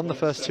that one, the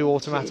first 2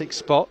 automatic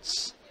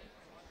spots.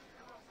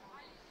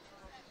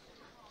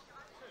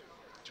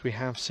 We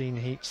have seen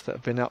heats that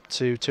have been up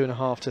to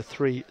 2.5 to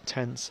 3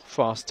 tenths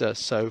faster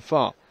so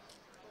far.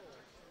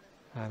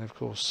 And of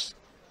course,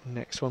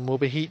 next one will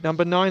be heat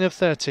number 9 of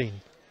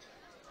 13.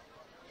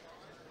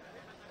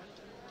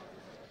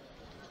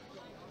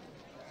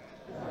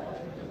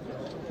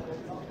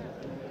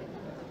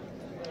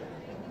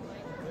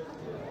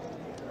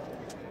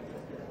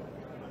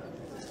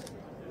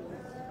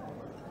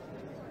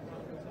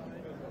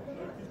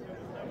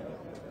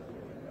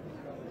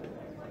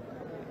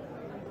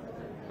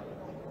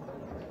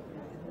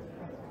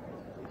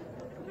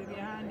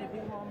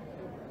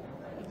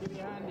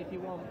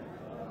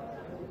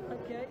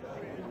 Okay.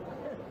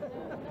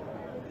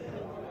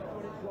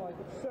 What it's like.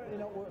 It's certainly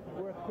not worth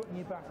putting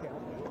your back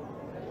out.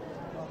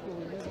 After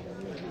we never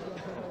usually go.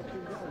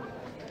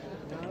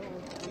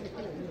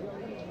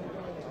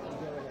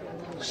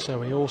 So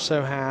we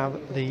also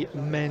have the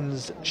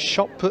men's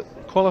shot put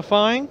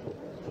qualifying,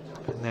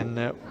 and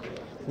then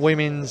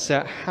women's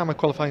hammer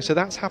qualifying. So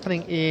that's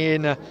happening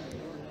in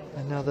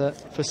another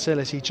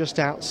facility just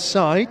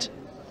outside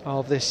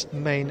of this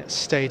main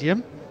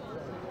stadium.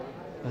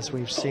 As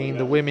we've seen,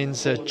 the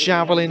women's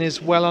javelin is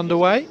well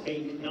underway.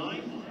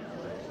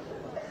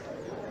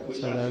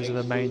 So those are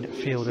the main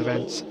field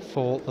events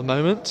for the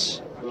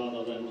moment.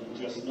 Rather than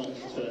just not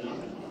turn up,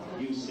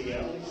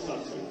 UCL,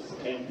 Sussex,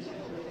 Kent,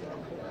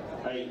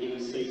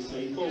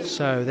 AECC.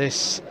 So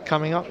this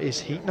coming up is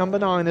heat number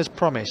 9 as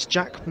promised.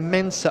 Jack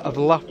Mensah of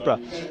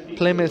Loughborough,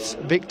 Plymouth's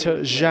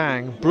Victor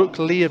Zhang, Brooke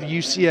Lee of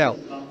UCL,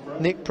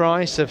 Nick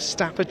Price of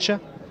Staffordshire.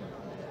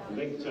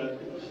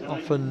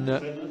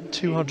 Often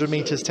 200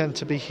 metres tend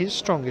to be his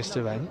strongest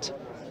event.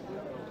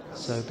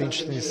 So it'll be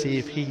interesting to see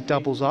if he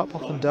doubles up,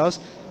 often does.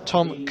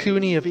 Tom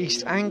Cooney of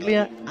East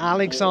Anglia,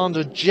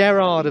 Alexander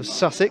Gerrard of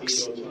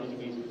Sussex.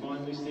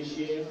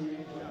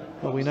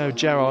 Well, we know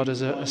Gerrard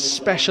is a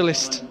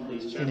specialist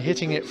in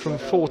hitting it from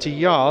 40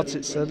 yards.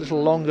 It's a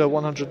little longer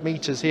 100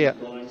 metres here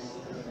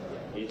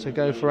to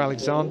go for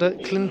Alexander.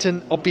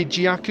 Clinton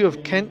Obijiaku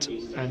of Kent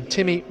and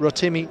Timmy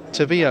Rotimi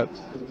Tavio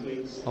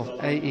of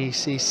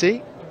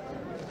AECC.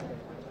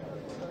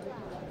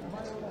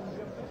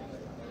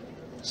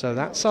 So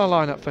that's our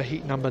lineup for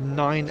heat number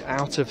 9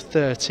 out of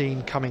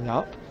 13 coming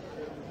up.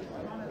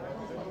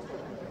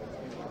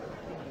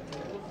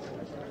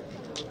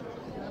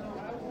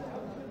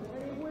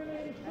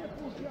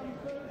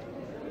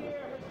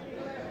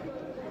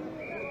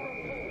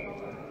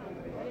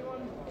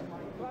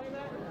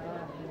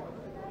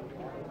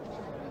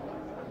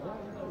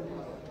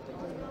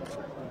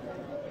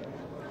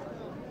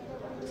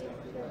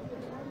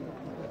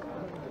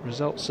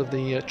 Results of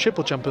the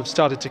triple jump have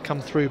started to come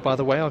through, by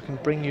the way. I can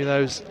bring you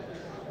those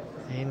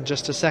in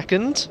just a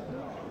second.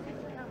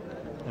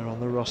 They're on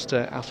the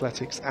Roster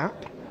Athletics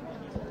app.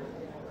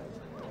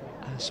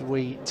 As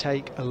we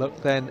take a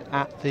look then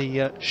at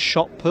the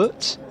shot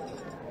put.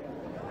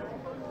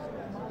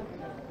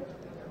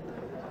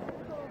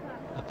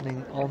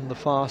 Happening on the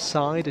far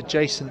side,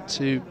 adjacent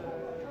to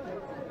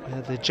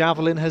where the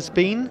javelin has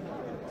been.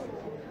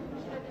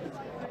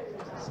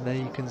 There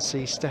you can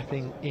see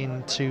stepping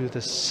into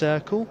the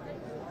circle.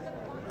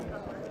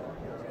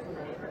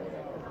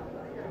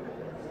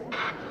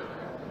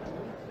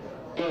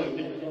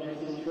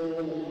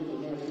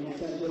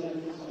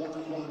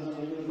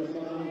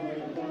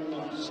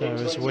 So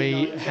as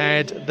we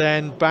head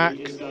then back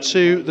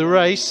to the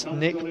race,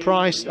 Nick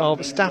Price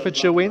of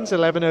Staffordshire wins,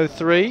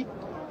 11:03.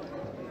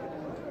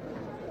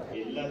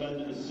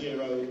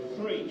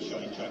 11:03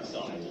 showing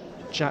trackside.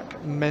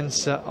 Jack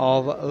Mensah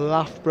of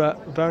Loughborough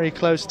very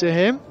close to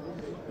him.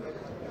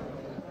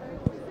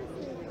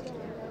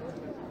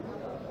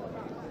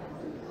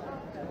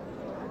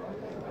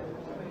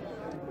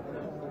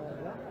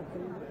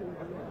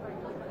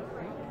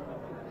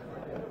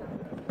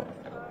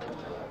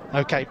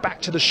 Okay, back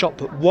to the shot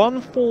put,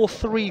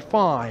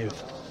 1:435.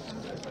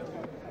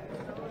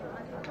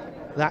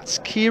 That's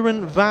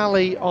Kieran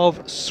Valley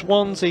of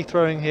Swansea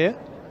throwing here.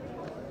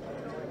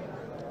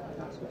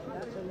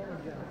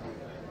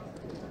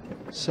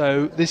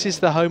 So this is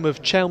the home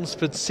of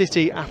Chelmsford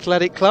City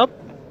Athletic Club,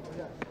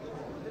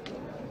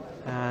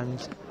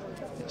 and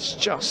it's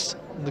just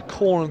in the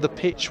corner of the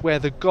pitch where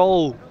the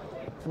goal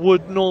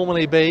would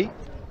normally be.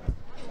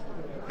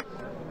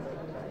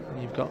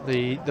 And you've got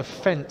the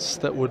fence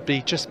that would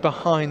be just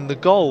behind the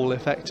goal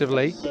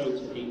effectively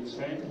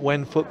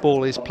when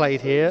football is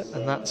played here,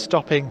 and that's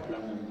stopping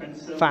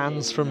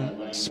fans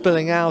from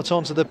spilling out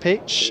onto the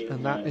pitch,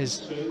 and that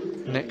is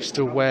next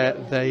to where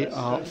they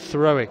are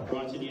throwing.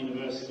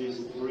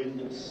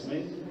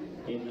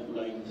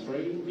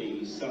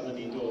 Southern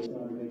Indoor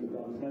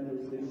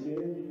medals this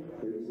year.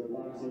 It was the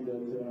last indoor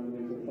 200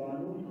 metre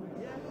final.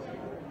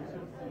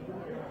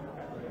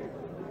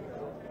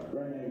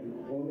 Renee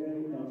Boyer,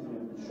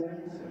 Nottingham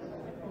Trent,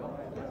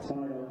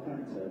 Tyler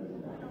Hampton,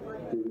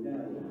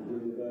 Brunel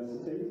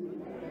University.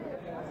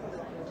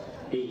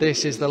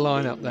 This is the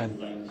lineup then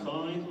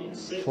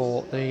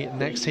for the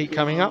next heat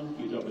coming up.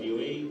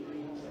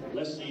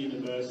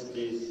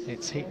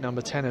 It's heat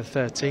number 10 of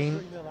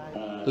 13.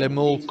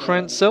 Lemuel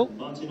Crensell,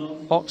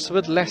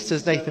 Oxford,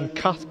 Leicester's Nathan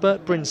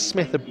Cuthbert, Bryn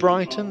Smith of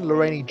Brighton,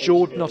 Lorraine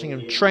George,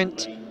 Nottingham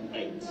Trent,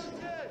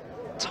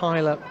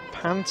 Tyler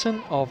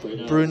Panton of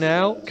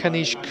Brunel,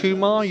 Kanish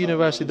Kumar,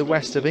 University of the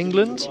West of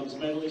England,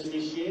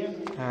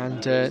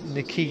 and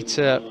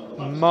Nikita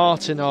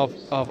Martin of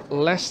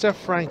Leicester,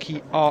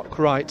 Frankie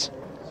Arkwright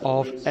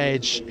of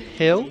Edge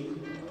Hill.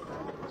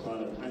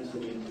 Tyler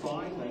Panton in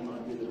 5, they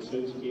might be the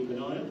 2 to keep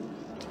an eye on.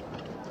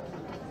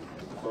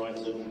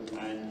 Brighton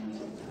and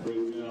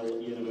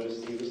Brunel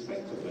University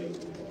respectively.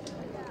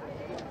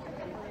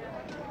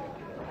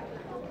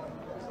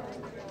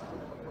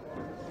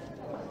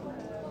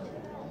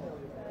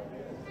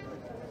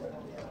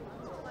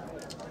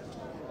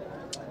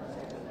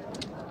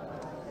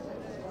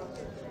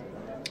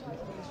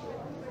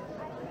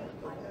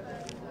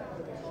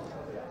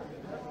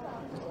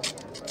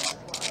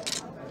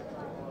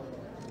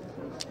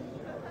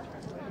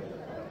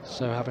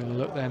 So having a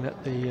look then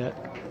at the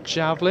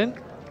javelin.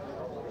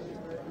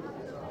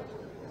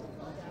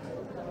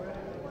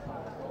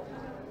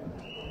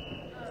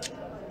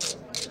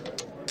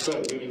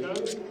 So here we go.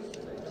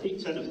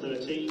 Heat 10 of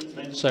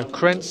 13. So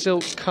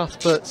Krensil,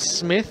 Cuthbert,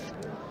 Smith,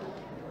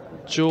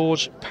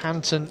 George,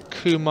 Panton,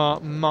 Kumar,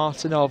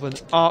 Martinov and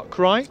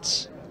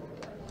Arkwright.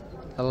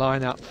 The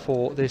lineup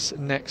for this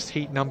next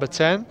heat, number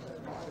 10.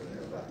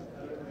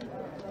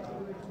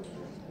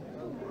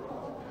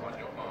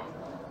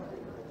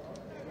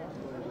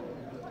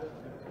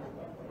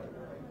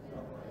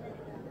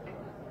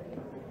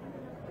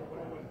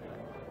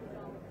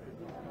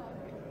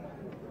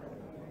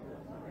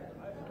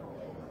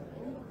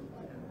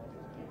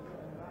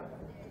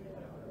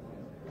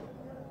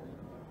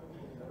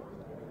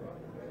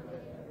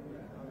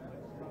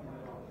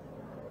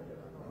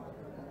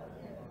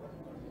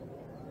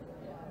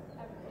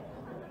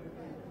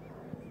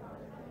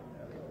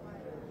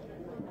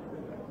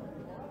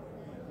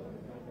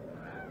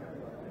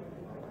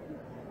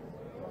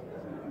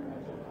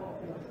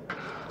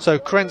 So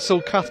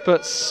Krensil,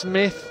 Cuthbert,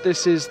 Smith,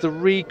 this is the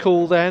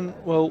recall then.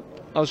 Well,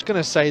 I was going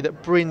to say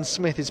that Bryn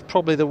Smith is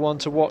probably the one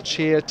to watch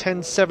here.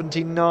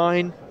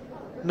 10.79,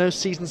 no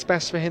season's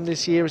best for him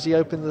this year as he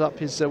opens up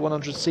his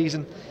 100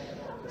 season.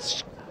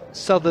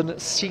 Southern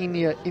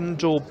Senior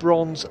Indoor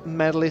Bronze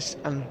medalist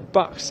and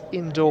BUCS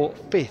Indoor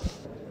 5th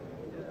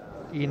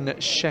in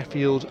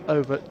Sheffield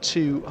over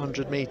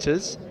 200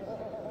 metres.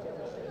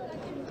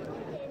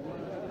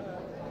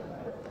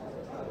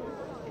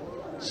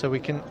 So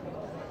we can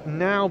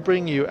now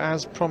bring you,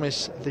 as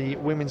promised, the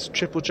women's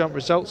triple jump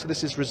results. So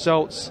this is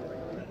results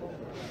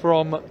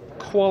from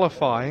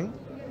qualifying.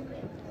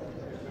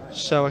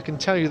 So I can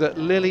tell you that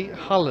Lily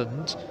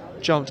Hulland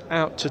jumped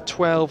out to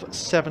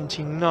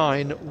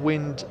 12.79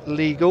 wind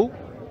legal.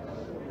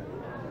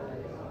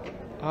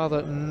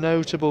 Other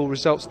notable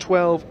results: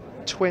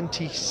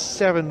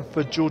 12.27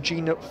 for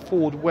Georgina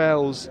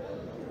Ford-Wells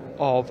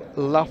of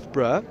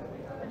Loughborough.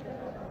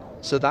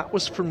 So that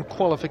was from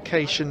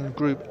qualification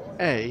group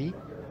A.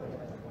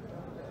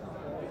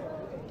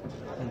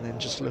 And then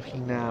just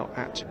looking now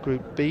at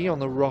Group B on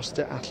the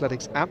roster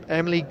athletics app.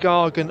 Emily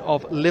Gargan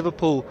of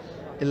Liverpool,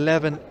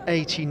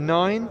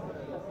 11.89.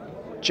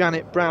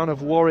 Janet Brown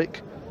of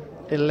Warwick,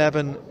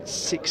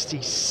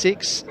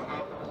 11.66.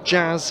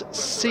 Jazz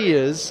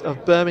Sears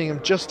of Birmingham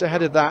just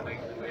ahead of that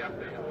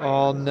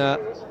on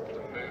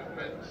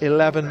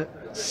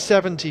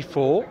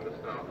 11.74.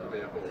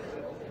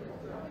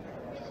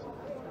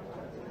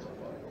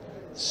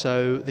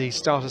 So the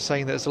starter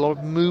saying there's a lot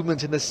of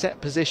movement in the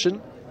set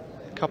position.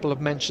 Couple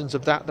of mentions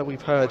of that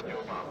we've heard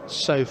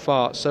so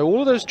far. So all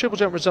of those triple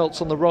jump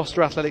results on the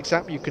roster athletics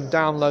app, you can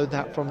download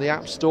that from the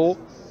App Store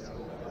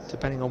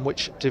depending on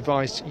which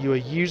device you are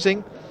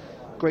using.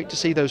 Great to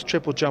see those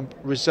triple jump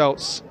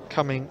results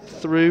coming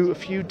through. A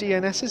few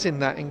DNSs in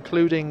that,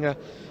 including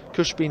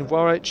Kushbin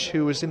Warich,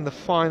 who was in the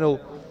final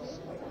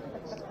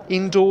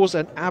indoors,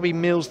 and Abby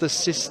Mills, the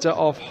sister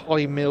of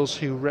Holly Mills,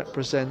 who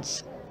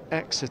represents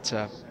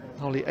Exeter.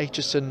 Holly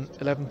Aitchison,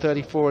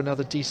 11.34,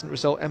 another decent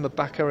result. Emma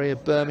Bakary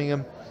of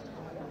Birmingham,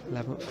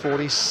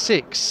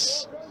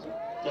 11.46.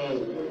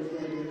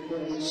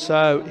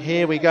 So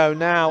here we go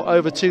now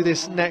over to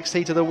this next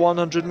heat of the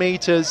 100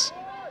 metres.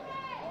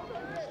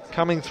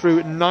 Coming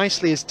through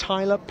nicely is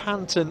Tyler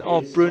Panton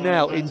of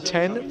Brunel in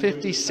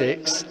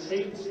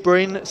 10.56.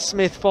 Bryn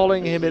Smith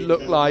following him, it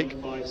looked like,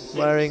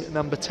 wearing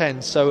number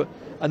 10. So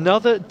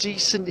another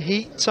decent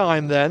heat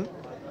time then.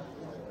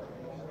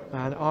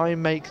 And I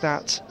make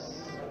that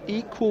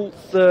equal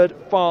third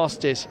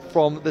fastest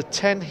from the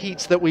 10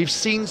 heats that we've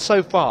seen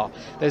so far.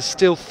 There's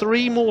still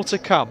 3 more to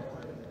come.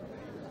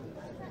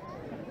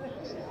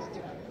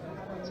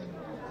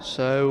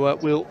 So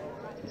we'll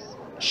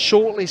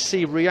shortly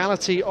see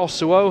Reality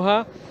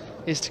Osuoha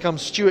is to come.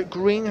 Stuart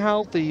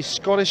Greenhalgh, the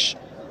Scottish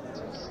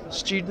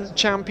student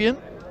champion.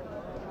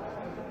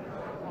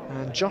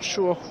 And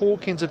Joshua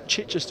Hawkins of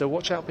Chichester,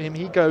 watch out for him,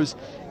 he goes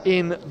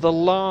in the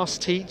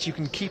last heat. You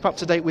can keep up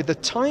to date with the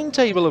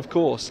timetable, of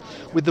course,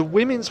 with the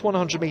women's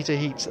 100 metre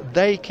heats.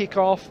 They kick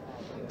off,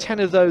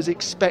 10 of those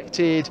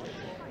expected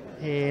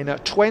in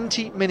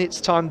 20 minutes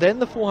time. Then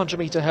the 400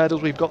 metre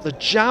hurdles, we've got the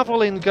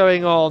javelin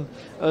going on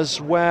as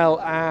well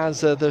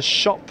as the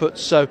shot put.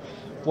 So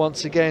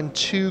once again,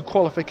 2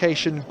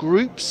 qualification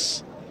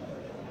groups.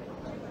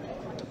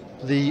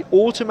 The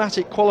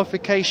automatic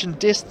qualification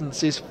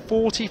distance is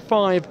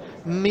 45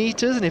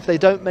 metres, and if they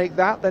don't make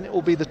that, then it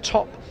will be the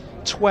top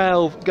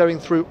 12 going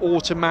through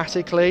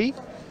automatically.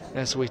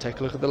 As we take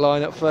a look at the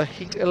lineup for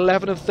heat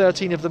 11 of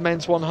 13 of the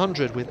men's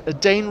 100, with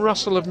Adane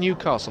Russell of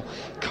Newcastle,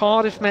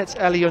 Cardiff Met's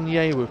Elion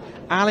Yewu,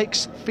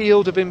 Alex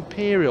Field of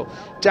Imperial,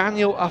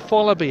 Daniel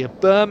Afolabi of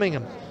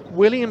Birmingham,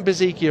 William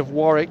Beziki of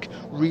Warwick,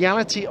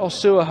 Reality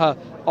Osuoha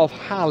of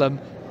Hallam,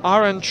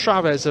 Aaron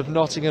Traves of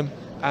Nottingham,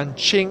 and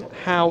Ching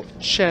Hao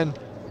Chen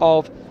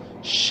of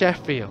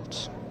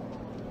Sheffield.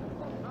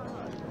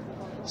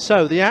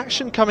 So the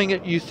action coming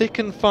at you thick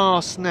and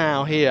fast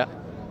now here.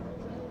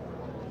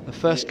 the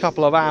first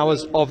couple of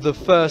hours of the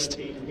first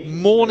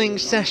morning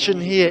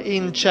session here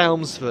in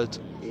Chelmsford.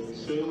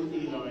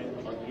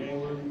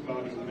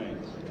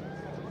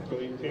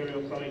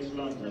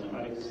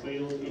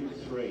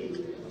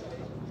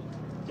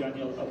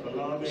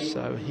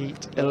 So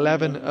heat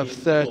 11 of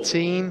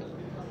 13.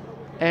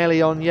 Eli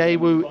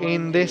Onyewu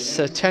in this,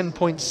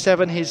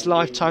 10.7, his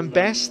lifetime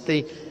best.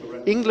 The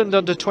England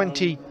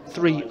under-23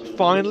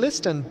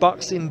 finalist and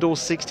BUCS indoor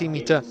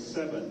 60-metre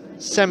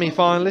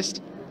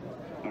semi-finalist.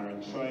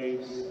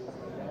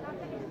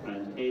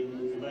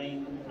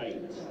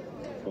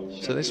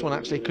 So this one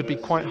actually could be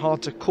quite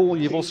hard to call.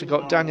 You've also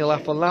got Daniel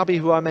Afolabi,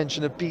 who I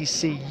mentioned at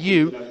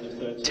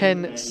BCU,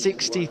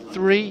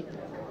 10.63.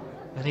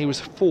 And he was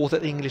fourth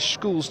at the English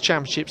Schools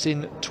Championships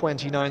in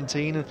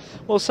 2019. And,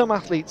 well, some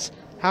athletes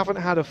haven't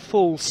had a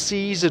full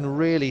season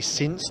really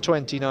since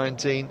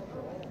 2019.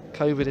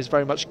 COVID has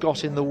very much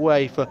got in the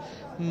way for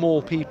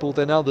more people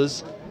than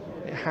others.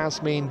 It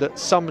has meant that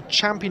some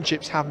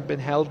championships haven't been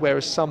held,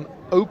 whereas some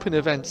open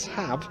events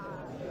have.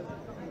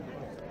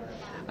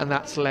 And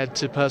that's led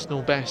to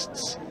personal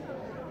bests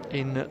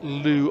in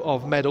lieu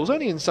of medals,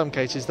 only in some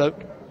cases though.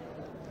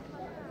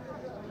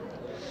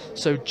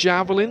 So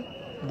javelin,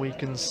 we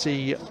can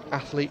see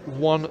athlete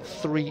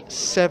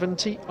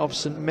 1370 of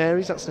St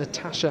Mary's. That's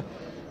Natasha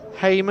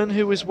Heyman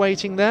who is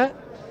waiting there.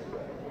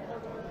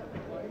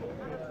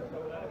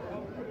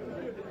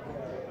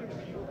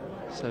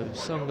 So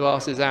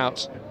sunglasses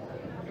out.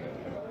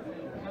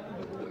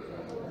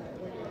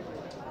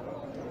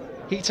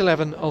 Heat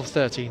 11 of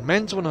 13,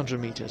 men's 100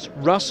 metres.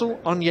 Russell,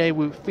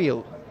 Onyewu,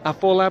 Field,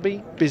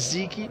 Afolabi,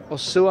 Biziki,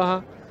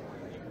 Osuaha,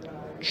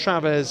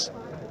 Chavez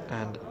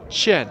and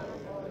Chen.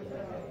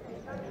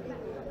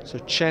 So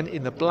Chen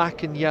in the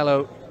black and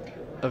yellow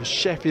of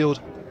Sheffield,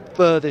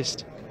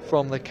 furthest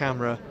from the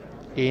camera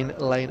in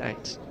lane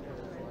 8.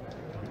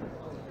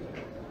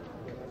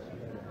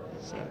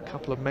 So a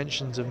couple of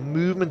mentions of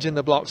movement in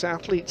the blocks.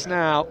 Athletes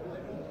now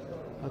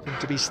hoping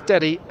to be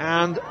steady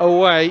and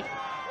away.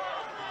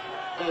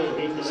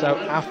 So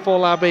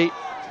Afolabi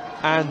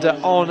and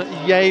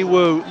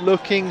Onyewu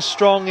looking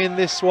strong in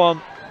this one.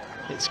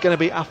 It's going to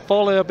be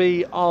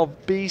Afolabi of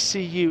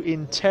BCU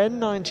in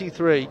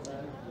 10.93.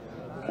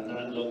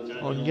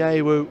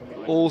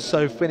 Onyewu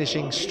also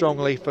finishing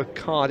strongly for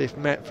Cardiff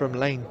Met from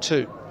lane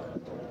 2.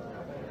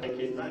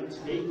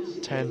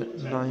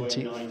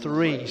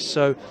 10.93.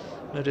 So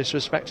no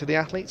disrespect to the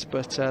athletes,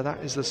 but that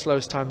is the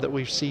slowest time that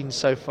we've seen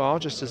so far,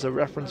 just as a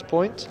reference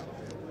point.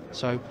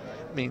 So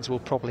it means we'll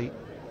probably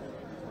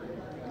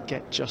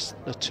get just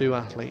the 2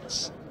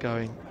 athletes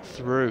going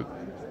through.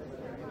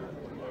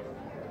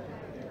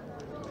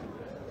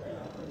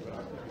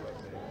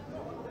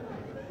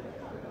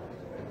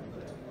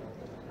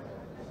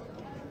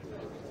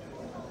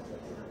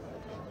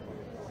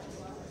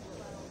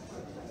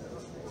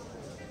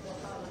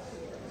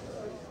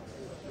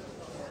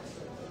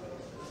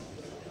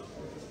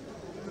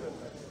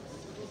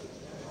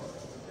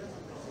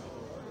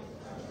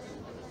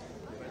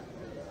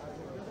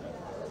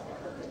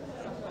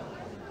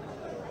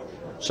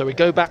 So we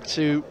go back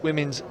to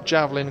women's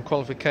javelin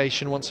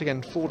qualification. Once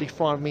again,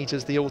 45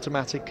 metres, the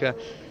automatic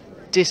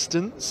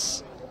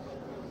distance.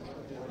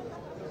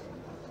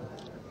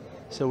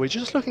 So we're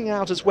just looking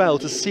out as well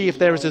to see if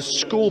there is a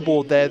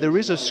scoreboard there. There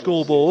is a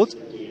scoreboard.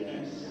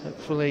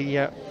 Hopefully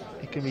it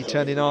can be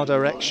turned in our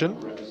direction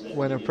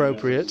when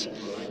appropriate.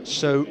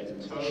 So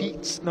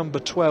heats number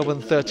 12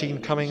 and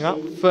 13 coming up.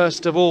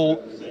 First of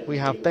all, we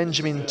have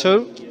Benjamin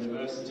Toe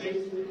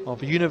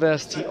of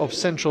University of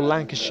Central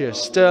Lancashire,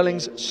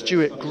 Stirling's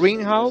Stuart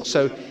Greenhalgh.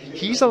 So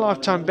he's a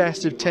lifetime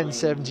best of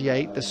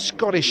 10.78, the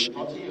Scottish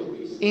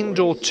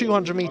indoor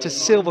 200 metre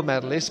silver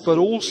medalist, but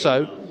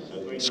also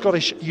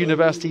Scottish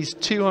University's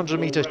 200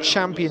 metre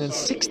champion and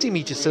 60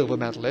 metre silver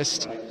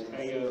medalist.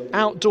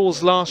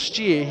 Outdoors last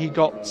year he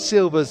got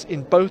silvers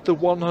in both the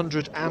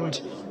 100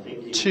 and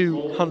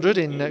 200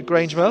 in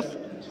Grangemouth.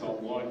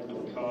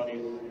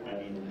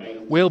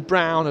 Will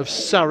Brown of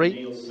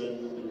Surrey,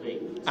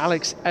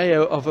 Alex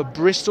Ayo of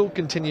Bristol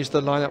continues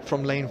the lineup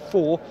from lane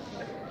 4.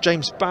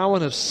 James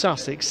Bowen of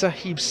Sussex,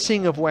 Sahib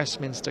Singh of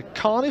Westminster,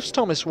 Cardiff's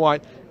Thomas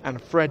White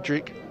and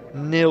Frederick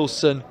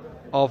Nielsen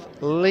of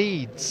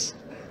Leeds.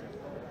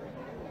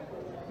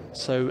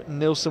 So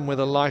Nielsen with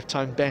a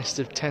lifetime best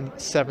of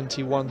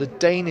 10.71. The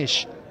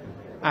Danish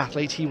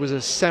athlete, he was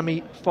a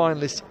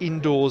semi-finalist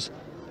indoors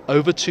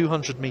over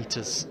 200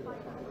 metres.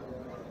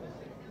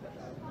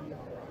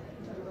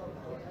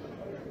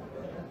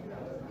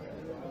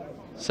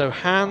 So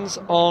hands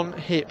on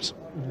hips,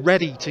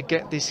 ready to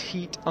get this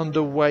heat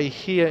underway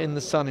here in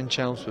the sun in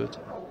Chelmsford.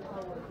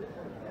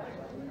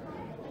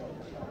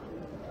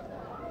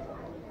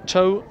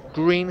 Toe,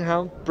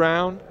 Greenhalgh,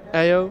 Brown,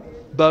 Ayo,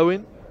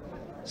 Bowen,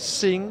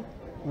 Singh,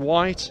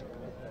 White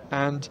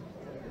and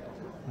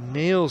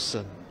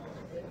Nielsen.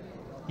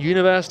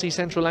 University,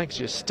 Central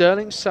Lancashire,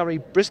 Stirling, Surrey,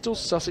 Bristol,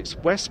 Sussex,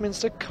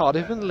 Westminster,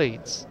 Cardiff and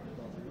Leeds.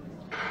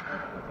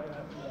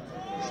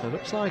 So it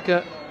looks like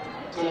a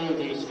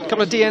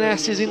couple of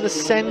DNSs in the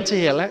centre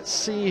here. Let's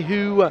see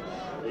who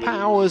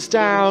powers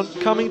down,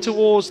 coming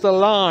towards the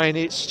line.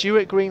 It's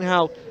Stuart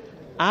Greenhalgh,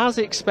 as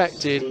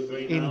expected,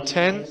 in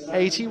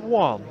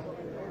 10.81.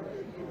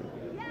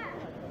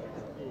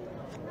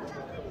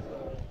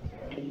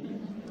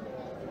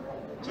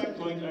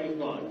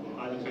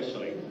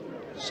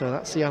 So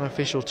that's the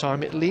unofficial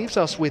time. It leaves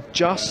us with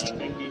just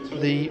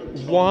the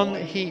one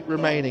heat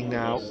remaining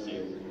now.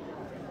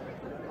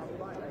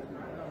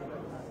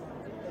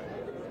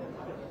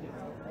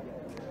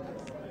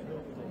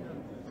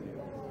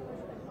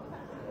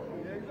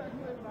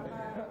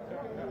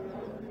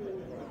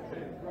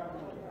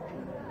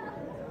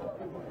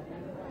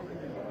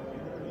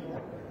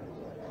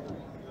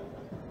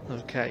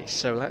 Okay,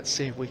 so let's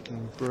see if we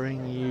can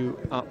bring you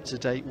up to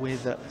date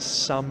with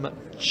some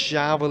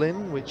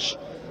javelin, which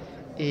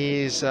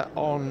is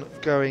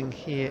ongoing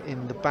here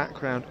in the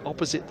background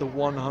opposite the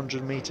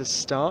 100 meter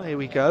start. Here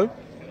we go.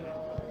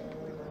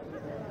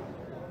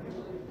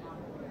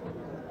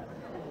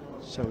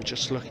 So we're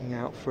just looking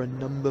out for a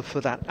number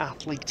for that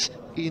athlete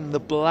in the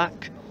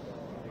black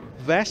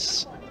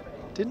vest.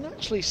 Didn't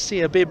actually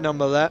see a bib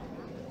number there.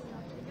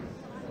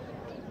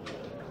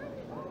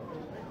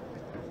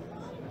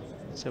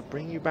 So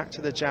bring you back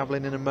to the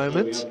javelin in a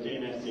moment.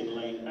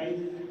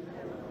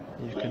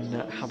 You can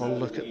have a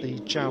look at the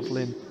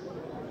javelin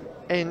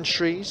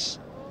entries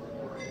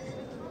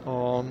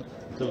on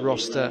the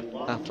Roster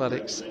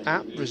Athletics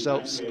app.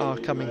 Results are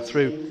coming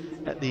through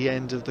at the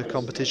end of the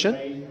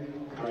competition.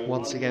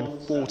 Once again,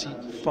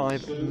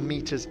 45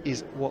 meters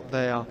is what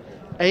they are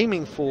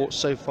aiming for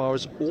so far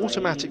as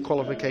automatic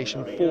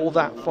qualification for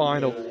that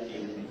final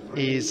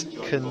is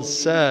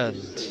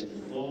concerned.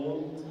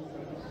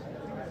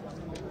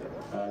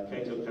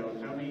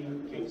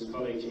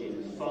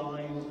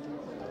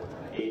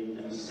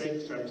 In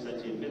 6,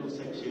 representing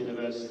Middlesex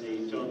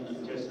University, John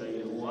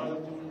Jesse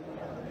Wallop,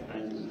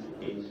 and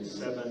in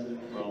 7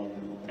 from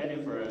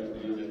Edinburgh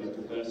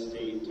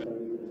University.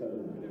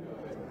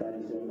 That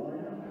is your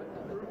lineup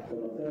for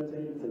the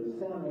 13th and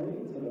final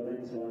heat for the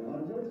men's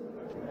 100.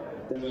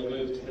 Then we'll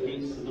move to the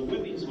heats of the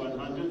women's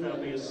 100. There'll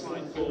be a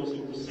slight pause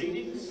in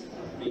proceedings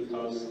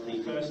because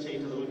the first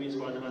heat of the women's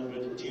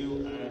 100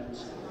 due at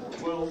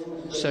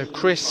 12. So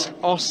Chris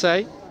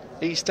Ossay,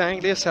 East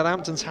Anglia,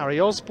 Southampton's Harry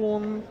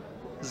Osborne,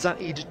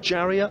 Zaid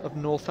Jaria of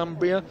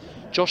Northumbria,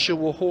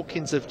 Joshua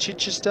Hawkins of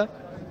Chichester.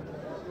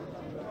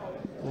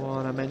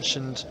 One I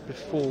mentioned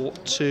before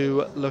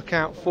to look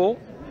out for.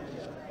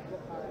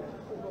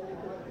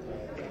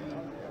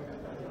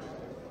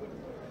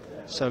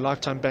 So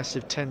lifetime best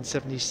of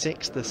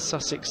 10.76, the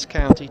Sussex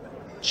County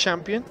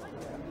champion.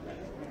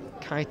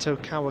 Kaito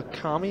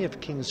Kawakami of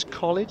King's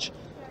College,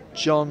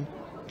 John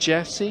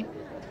Jesse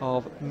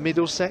of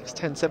Middlesex,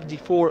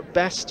 10.74 at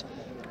best.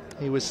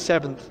 He was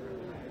 7th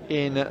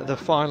in the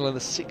final of the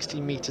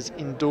 60 metres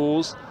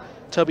indoors.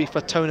 Toby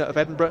Fatona of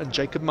Edinburgh and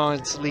Jacob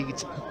Mines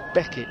leads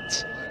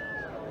Beckett.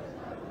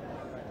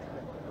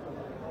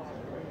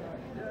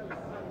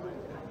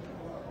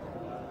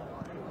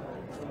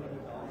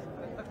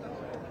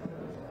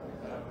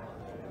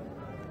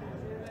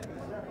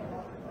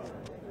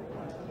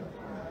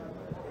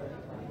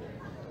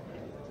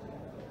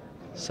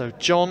 So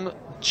John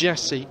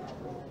Jesse,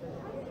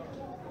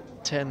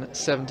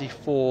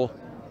 10.74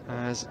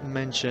 as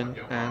mentioned,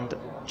 and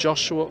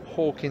Joshua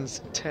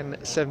Hawkins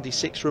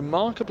 10.76,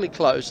 remarkably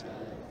close.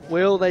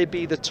 Will they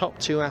be the top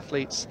two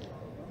athletes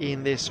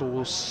in this, or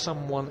will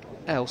someone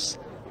else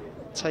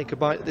take a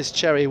bite at this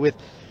cherry with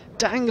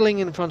dangling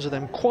in front of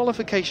them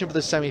qualification for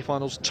the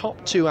semi-finals,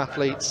 top two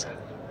athletes,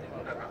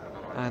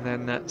 and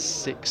then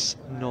 6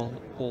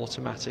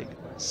 non-automatic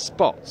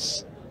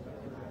spots.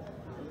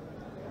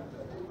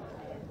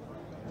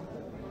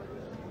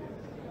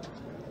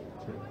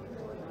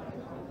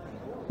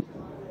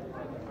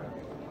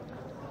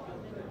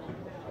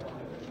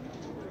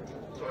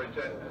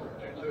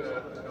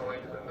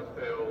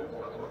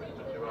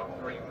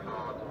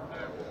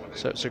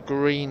 So it's a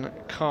green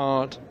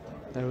card.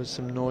 There was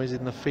some noise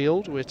in the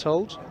field, we're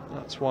told.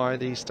 That's why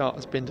the start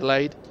has been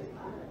delayed.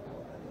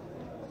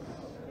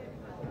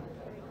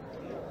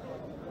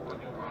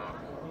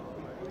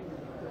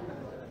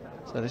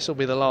 So this will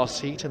be the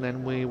last heat, and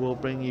then we will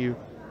bring you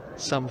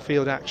some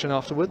field action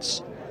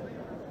afterwards.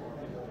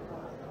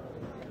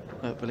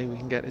 Hopefully we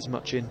can get as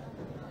much in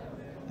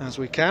as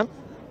we can.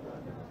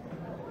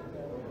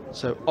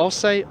 So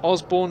Ossay,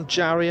 Osborne,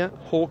 Jaria,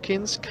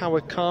 Hawkins,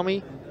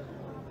 Kawakami,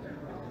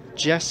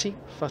 Jesse,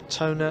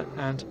 Fatona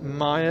and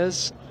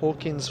Myers.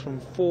 Hawkins from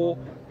 4,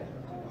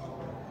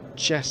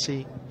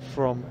 Jesse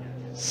from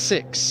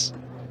 6.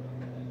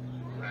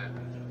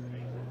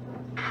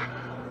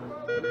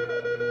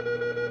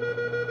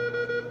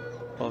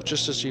 Well,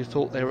 just as you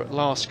thought they were at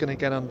last going to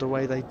get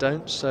underway, they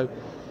don't, so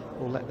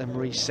we'll let them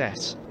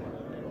reset.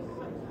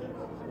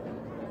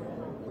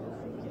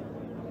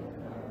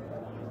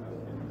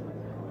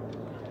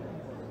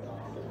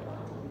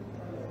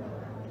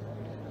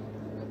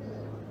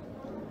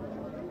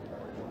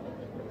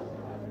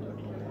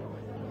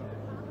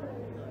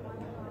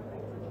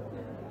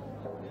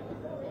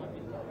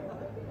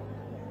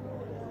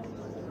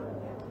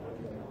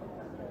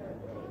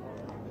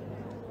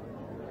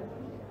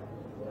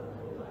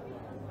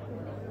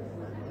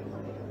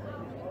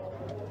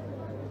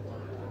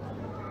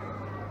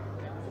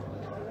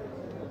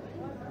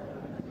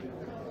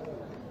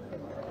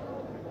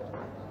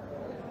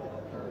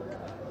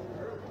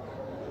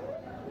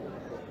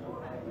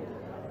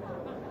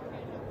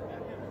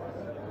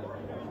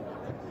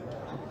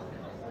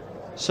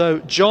 So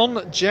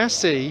John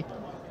Jesse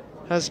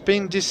has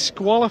been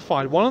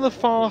disqualified, one of the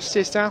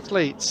fastest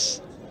athletes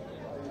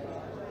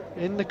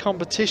in the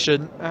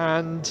competition,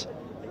 and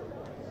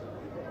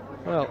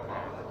well,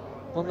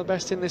 one of the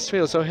best in this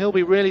field, so he'll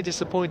be really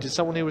disappointed.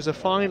 Someone who was a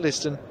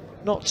finalist and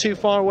not too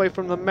far away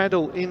from the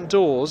medal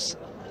indoors.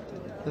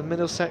 The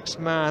Middlesex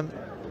man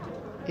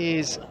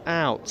is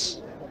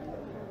out.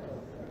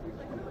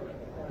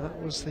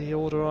 That was the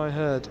order I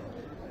heard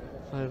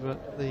over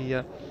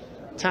the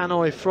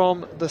tannoy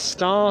from the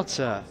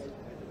starter.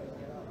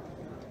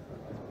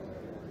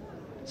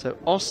 So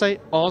Ossay,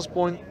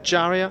 Osborne,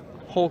 Jarrier,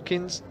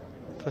 Hawkins,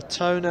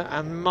 Fatona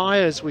and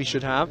Myers we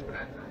should have.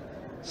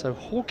 So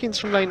Hawkins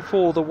from lane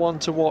 4, the one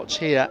to watch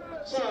here,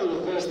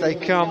 as they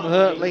come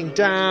hurtling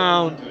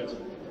down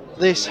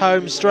this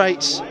home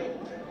straight.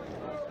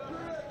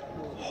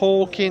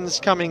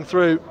 Hawkins coming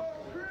through.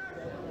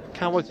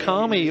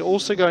 Kawakami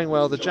also going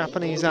well, the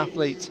Japanese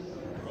athlete.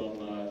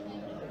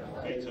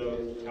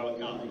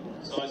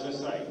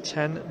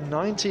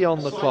 10:90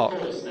 on the clock.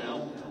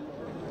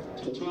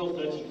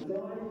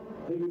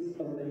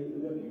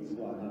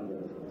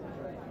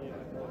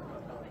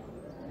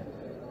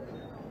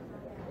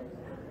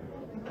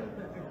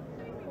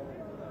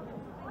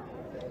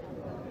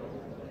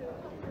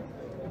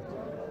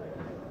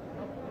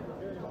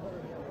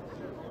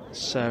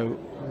 So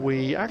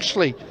we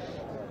actually,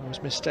 I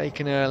was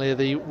mistaken earlier,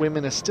 the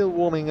women are still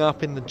warming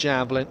up in the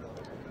javelin.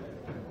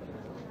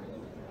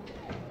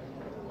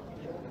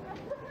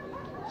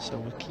 So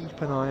we'll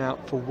keep an eye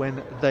out for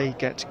when they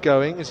get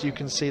going. As you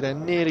can see, they're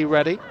nearly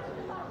ready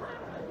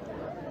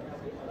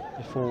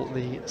before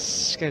the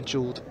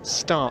scheduled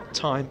start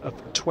time of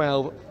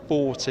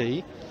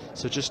 12:40.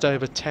 So just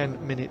over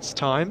 10 minutes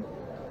time.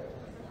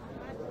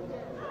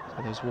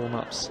 So those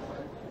warm-ups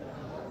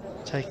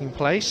taking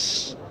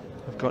place.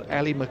 We've got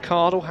Ellie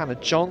McCardle, Hannah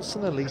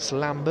Johnson, Elise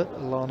Lambert,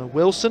 Lana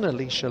Wilson,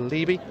 Alicia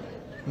Levy,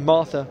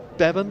 Martha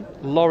Bevan,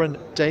 Lauren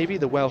Davey,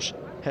 the Welsh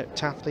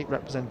heptathlete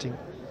representing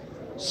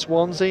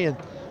Swansea, and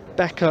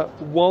Becca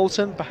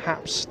Walton,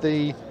 perhaps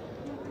the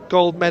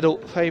gold medal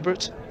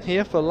favourite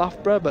here for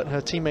Loughborough, but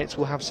her teammates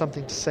will have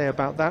something to say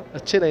about that.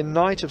 Attila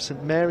Knight of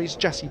St Mary's,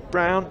 Jessie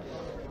Brown,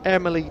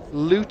 Emily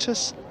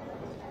Lutus,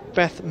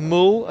 Beth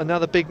Mull,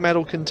 another big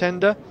medal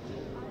contender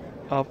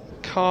of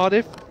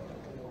Cardiff,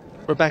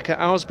 Rebecca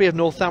Owsby of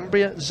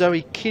Northumbria,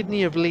 Zoe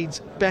Kidney of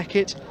Leeds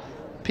Beckett,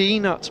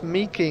 Peanut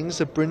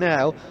Meekings of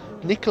Brunel,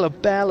 Nicola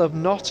Bell of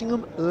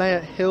Nottingham, Leah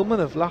Hillman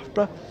of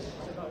Loughborough,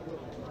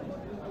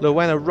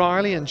 Rowena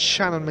Riley and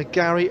Shannon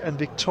McGarry and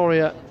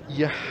Victoria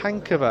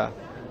Yahankova.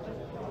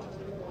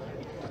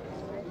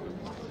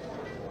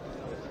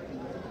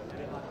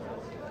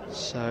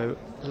 So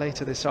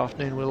later this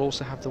afternoon we'll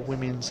also have the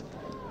women's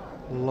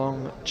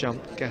long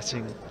jump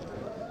getting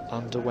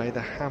underway, the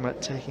hammer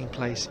taking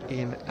place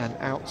in and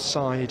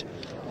outside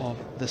of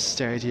the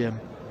stadium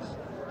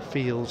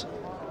field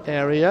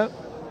area.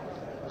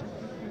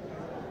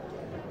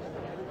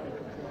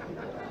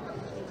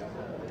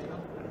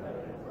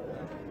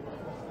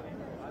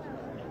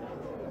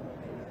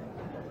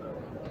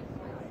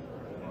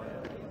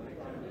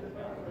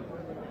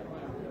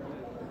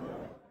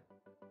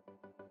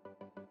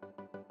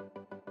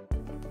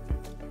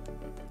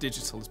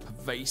 Digital is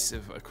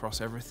pervasive across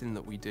everything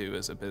that we do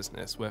as a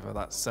business, whether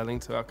that's selling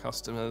to our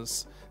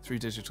customers through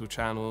digital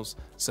channels,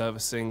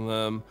 servicing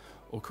them,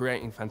 or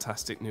creating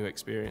fantastic new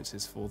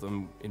experiences for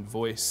them in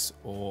voice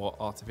or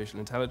artificial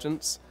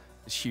intelligence.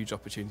 There's a huge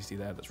opportunity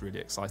there that's really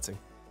exciting.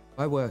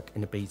 I work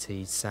in a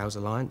BT Sales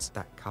Alliance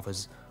that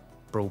covers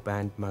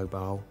broadband,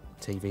 mobile,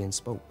 TV and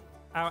sport.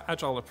 Our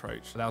agile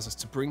approach allows us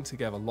to bring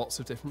together lots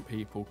of different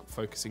people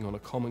focusing on a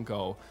common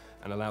goal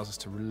and allows us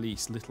to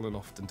release little and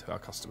often to our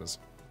customers.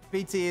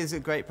 BT is a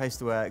great place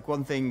to work.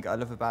 One thing I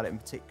love about it in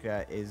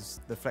particular is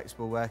the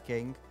flexible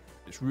working.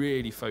 It's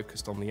really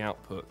focused on the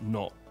output,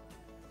 not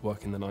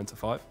working the 9 to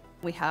 5.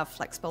 We have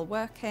flexible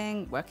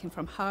working, working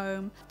from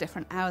home,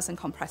 different hours and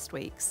compressed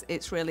weeks.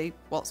 It's really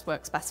what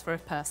works best for a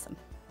person.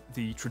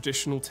 The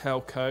traditional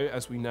telco,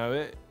 as we know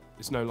it,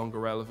 is no longer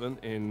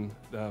relevant in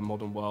the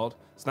modern world.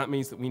 So that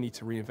means that we need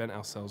to reinvent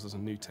ourselves as a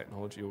new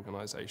technology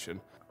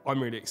organisation.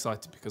 I'm really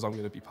excited because I'm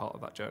going to be part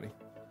of that journey.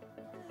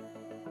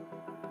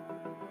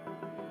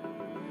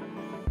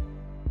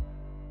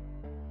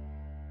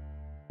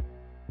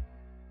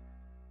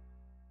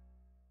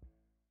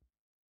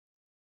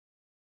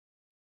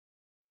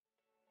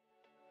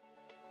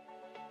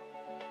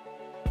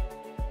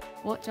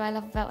 What do I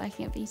love about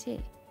working at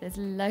BT? There's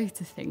loads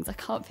of things, I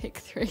can't pick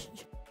 3.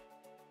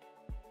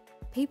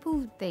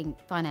 People think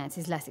finance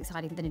is less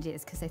exciting than it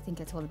is because they think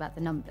it's all about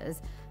the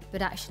numbers,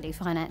 but actually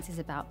finance is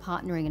about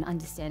partnering and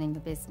understanding the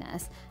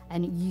business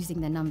and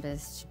using the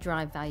numbers to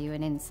drive value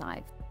and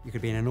insight. You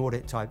could be in an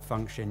audit type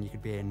function, you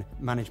could be in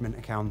management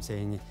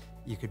accounting,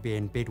 you could be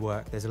in bid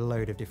work. There's a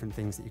load of different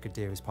things that you could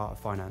do as part of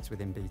finance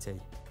within BT.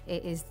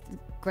 It is a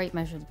great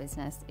measure of the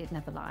business, it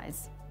never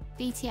lies.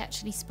 BT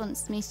actually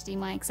sponsored me to do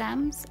my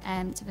exams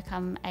to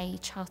become a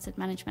chartered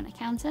management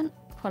accountant.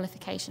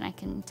 Qualification I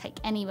can take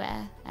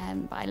anywhere,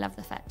 but I love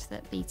the fact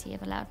that BT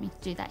have allowed me to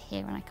do that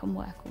here and I can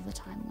work all the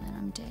time when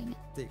I'm doing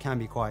it. It can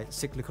be quite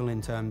cyclical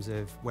in terms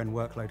of when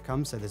workload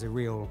comes, so there's a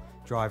real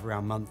drive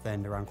around month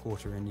end, around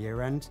quarter and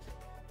year end.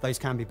 Those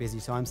can be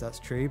busy times, that's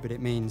true, but it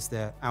means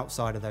that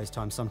outside of those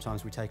times,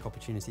 sometimes we take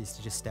opportunities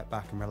to just step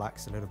back and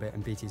relax a little bit,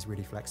 and BT is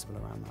really flexible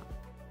around that.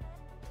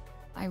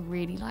 I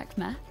really like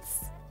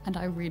maths and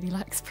I really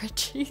like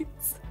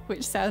spreadsheets,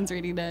 which sounds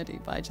really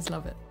nerdy, but I just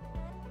love it.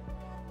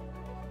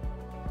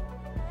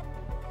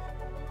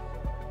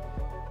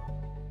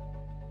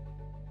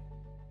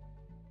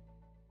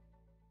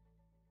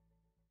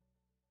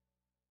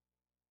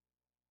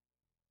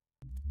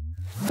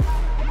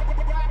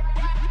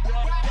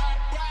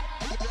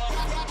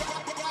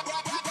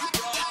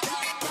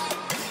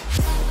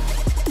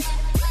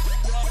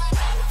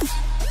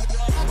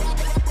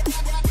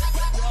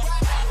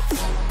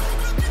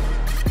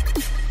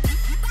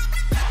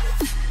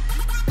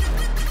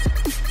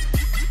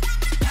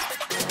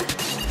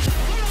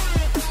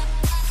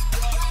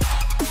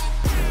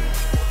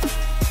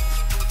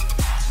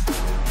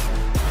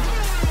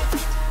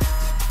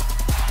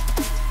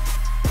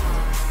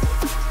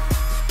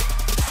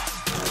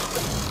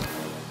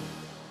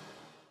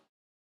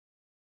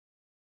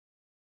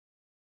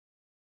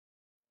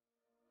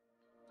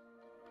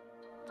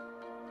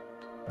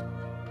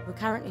 We're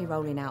currently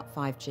rolling out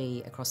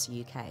 5G across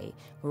the UK.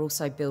 We're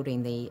also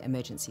building the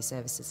emergency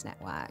services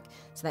network,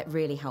 so that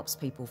really helps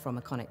people from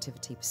a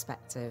connectivity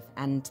perspective,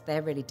 and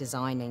they're really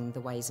designing the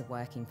ways of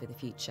working for the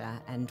future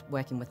and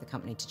working with the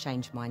company to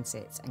change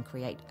mindsets and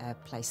create a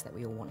place that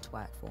we all want to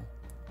work for.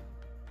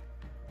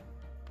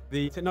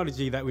 The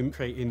technology that we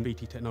create in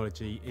BT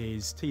Technology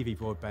is TV,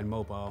 broadband,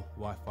 mobile,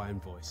 Wi-Fi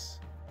and voice.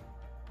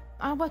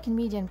 I work in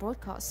media and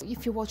broadcast.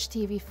 If you watch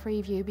TV,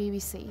 Freeview,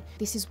 BBC,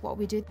 this is what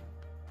we do.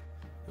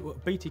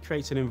 BT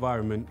creates an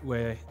environment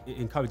where it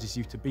encourages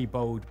you to be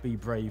bold, be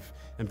brave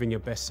and bring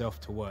your best self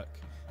to work.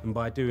 And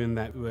by doing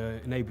that, we're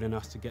enabling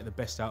us to get the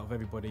best out of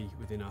everybody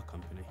within our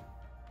company.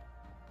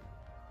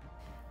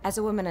 As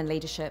a woman in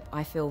leadership,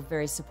 I feel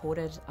very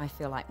supported. I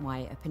feel like my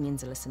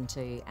opinions are listened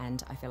to,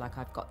 and I feel like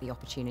I've got the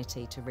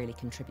opportunity to really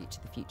contribute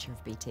to the future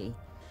of BT.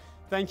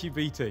 Thank you,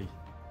 BT.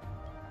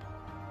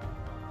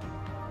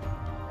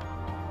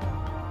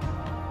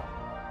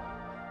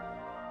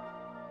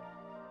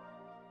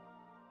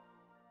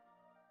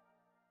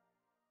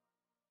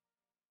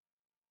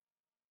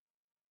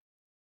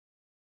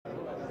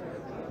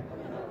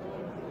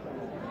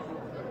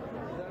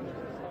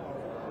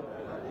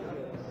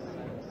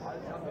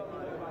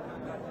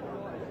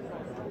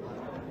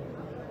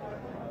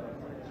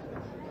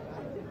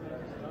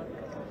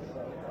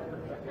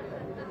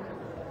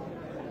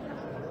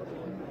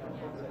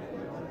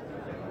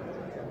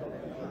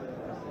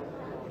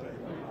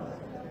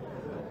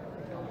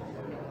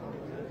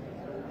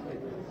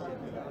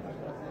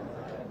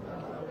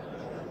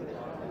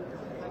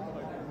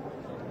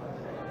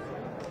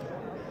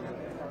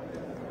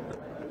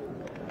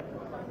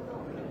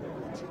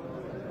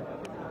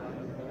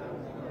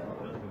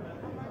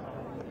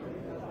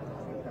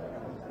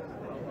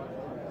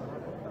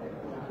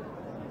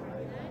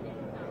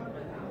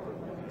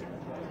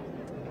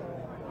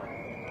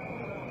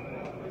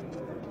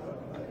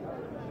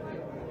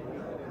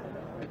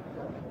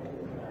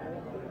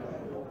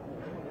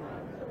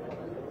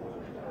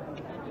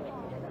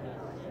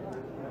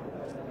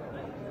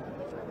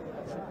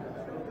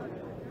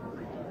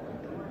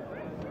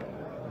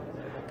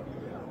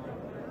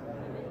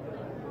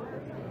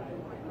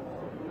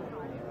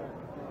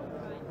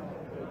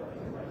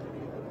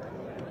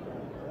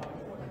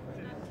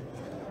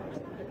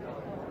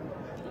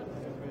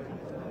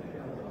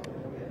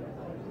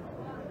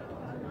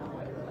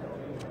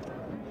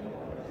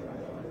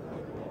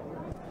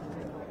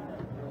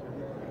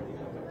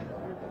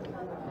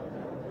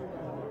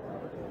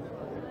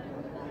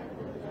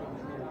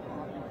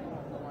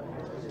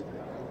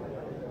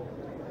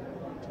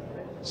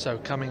 So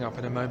coming up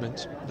in a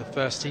moment, the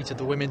first heat of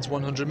the women's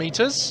 100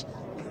 metres.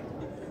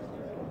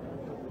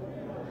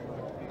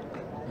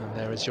 And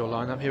there is your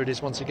lineup. Here it is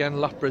once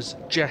again. Loughborough's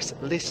Jess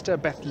Lister,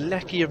 Beth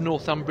Leckie of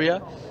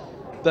Northumbria,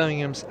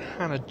 Birmingham's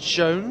Hannah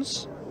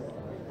Jones,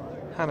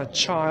 Hannah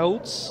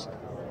Childs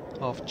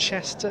of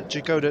Chester,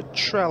 Jagoda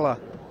Trella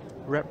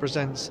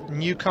represents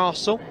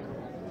Newcastle,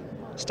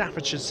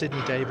 Staffordshire's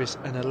Sydney Davis,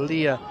 and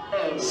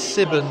Aaliyah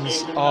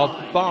Sibbons of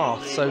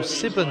Bath. So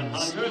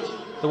Sibbons,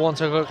 the one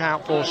to look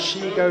out for.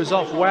 She goes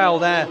off well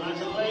there,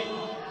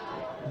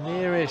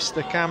 nearest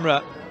the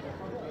camera,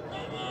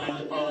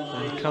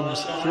 and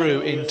comes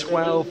through in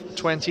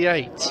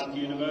 12:28.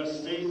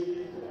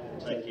 University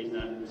taking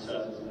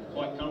that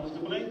quite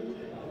comfortably.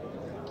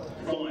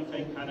 From, I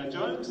think, Hannah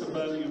Jones, the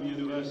Birmingham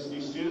University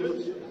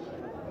student.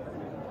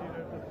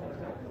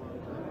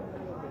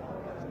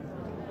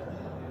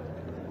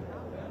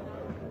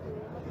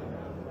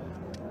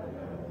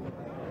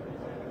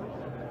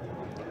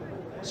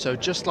 So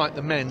just like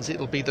the men's,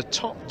 it'll be the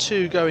top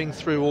two going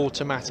through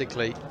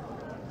automatically.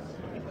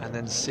 and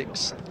then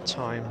 6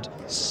 timed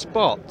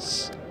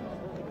spots.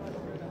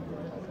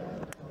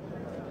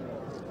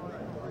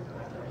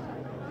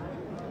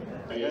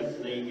 Yes,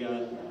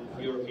 the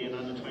European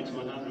under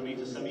 2100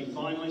 metre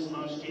semi-finalist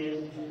last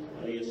year,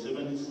 Leah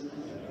Simmons,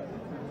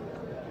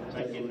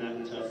 taking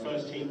that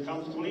first heat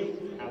comfortably.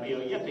 Abio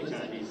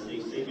Yepitan is the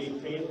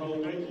CVP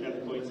holder,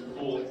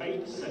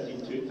 11.48, set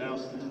in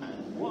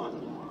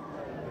 2001.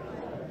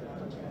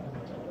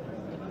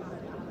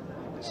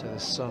 So the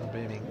sun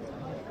beaming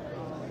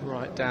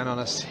right down on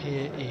us.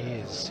 Here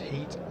is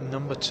heat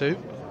number 2.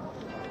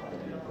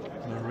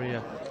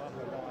 Maria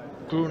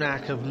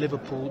Grunak of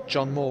Liverpool,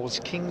 John Moores,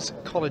 King's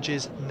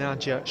College's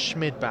Nadia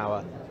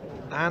Schmidbauer,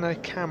 Anna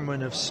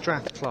Cameron of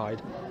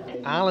Strathclyde,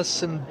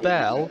 Alison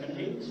Bell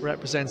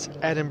represents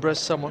Edinburgh,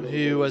 someone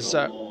who has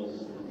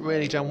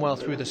really done well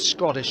through the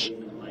Scottish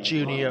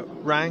junior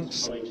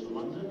ranks.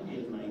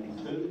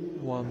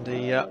 Won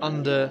the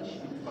under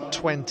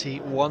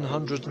 20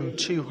 100 and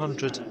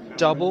 200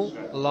 double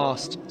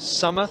last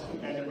summer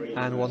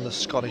and won the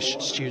Scottish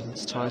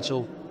Students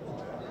title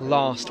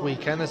last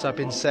weekend. As I've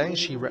been saying,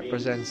 she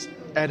represents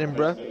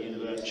Edinburgh.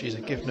 She's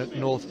a Givenhook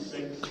North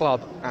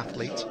club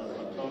athlete.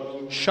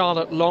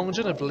 Charlotte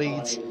Longden of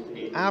Leeds,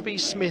 Abby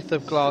Smith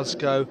of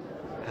Glasgow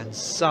and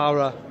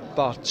Sarah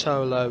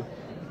Bartolo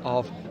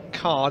of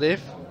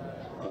Cardiff.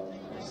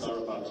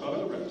 Sarah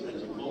Bartolo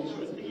representing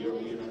Malta at the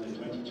European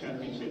Under-20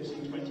 Championships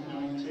in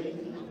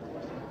 2019.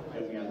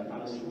 Then we have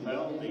Alison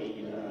Bell,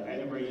 the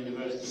Edinburgh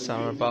University.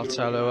 Sarah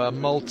Bartolo, a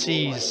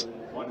Maltese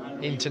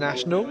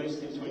international.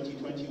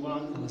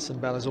 Alison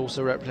Bell has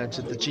also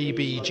represented the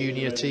GB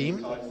junior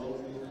team.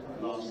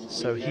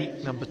 So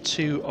heat number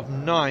 2 of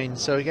 9.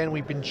 So again,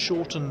 we've been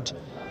shortened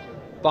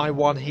by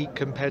 1 heat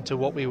compared to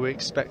what we were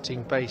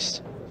expecting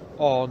based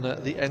on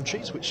the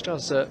entries, which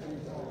does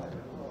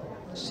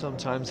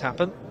sometimes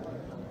happen.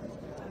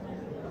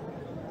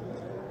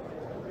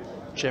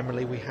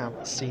 Generally, we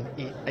have seen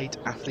 8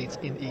 athletes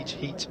in each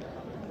heat,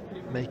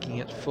 making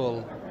it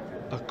full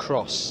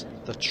across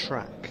the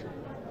track.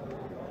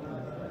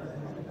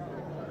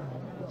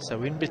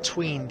 So in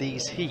between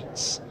these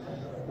heats,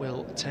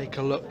 we'll take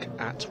a look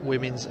at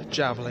women's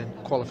javelin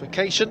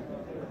qualification.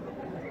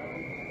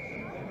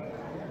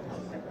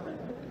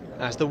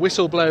 As the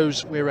whistle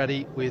blows, we're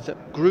ready with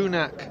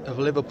Grunak of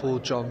Liverpool,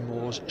 John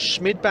Moores,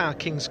 Schmidbauer,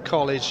 King's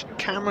College,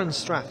 Cameron,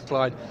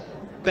 Strathclyde,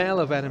 Bell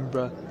of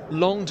Edinburgh,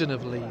 Longden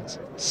of Leeds,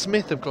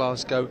 Smith of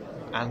Glasgow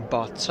and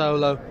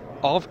Bartolo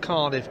of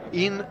Cardiff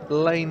in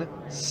lane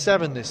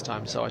 7 this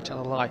time. So I tell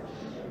a lie,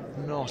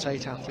 not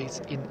 8 athletes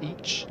in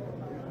each.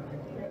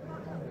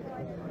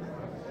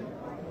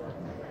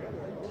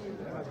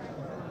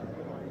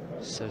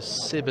 So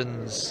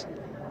Sibbons,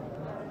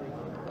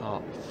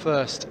 our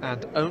first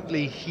and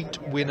only heat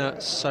winner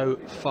so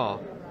far.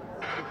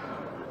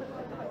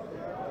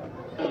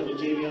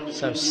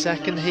 So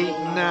second heat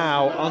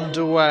now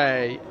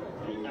underway.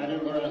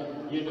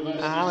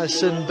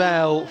 Alison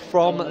Bell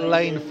from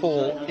lane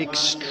 4,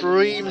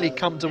 extremely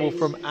comfortable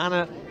from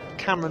Anna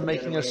Cameron,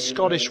 making a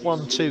Scottish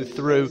 1-2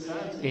 through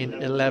in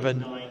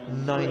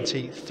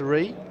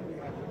 11.93.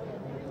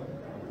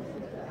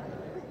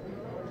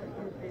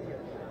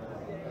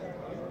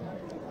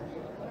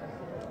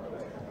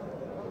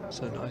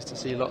 So nice to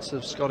see lots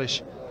of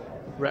Scottish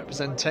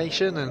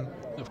representation, and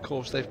of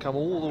course they've come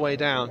all the way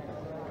down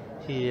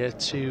here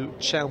to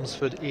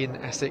Chelmsford in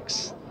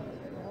Essex.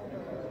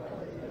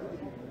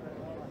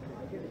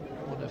 I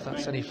wonder if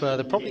that's any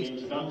further,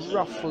 probably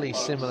roughly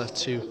similar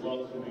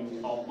to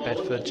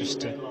Bedford,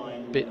 just a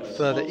bit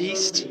further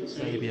east,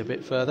 maybe a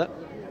bit further.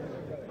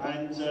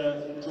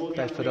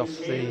 Bedford off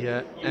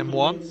the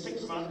M1.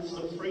 6 months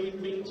of free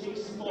BT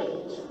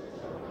Sport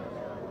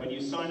when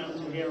you sign up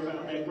to hear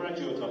about their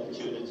graduate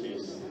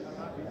opportunities.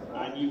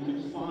 And you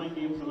can find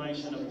the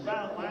information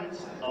about that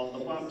on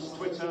the BUCS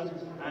Twitter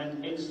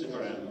and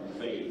Instagram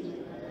feed.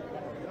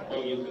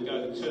 Or you can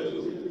go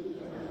to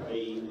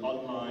the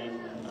online...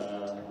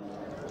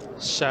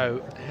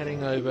 So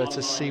heading over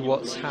to see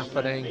what's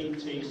happening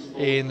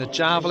in the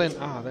javelin.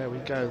 Ah, there we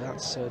go,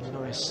 that's a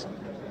nice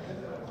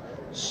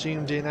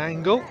zoomed in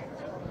angle,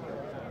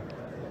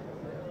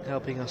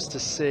 helping us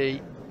to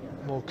see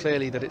more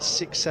clearly that it's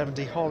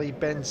 670 Holly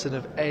Benson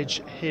of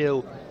Edge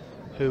Hill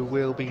who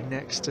will be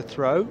next to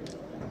throw.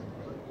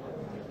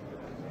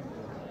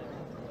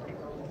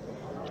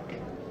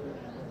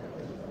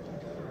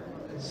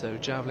 So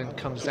javelin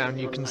comes down,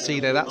 you can see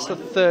there, that's the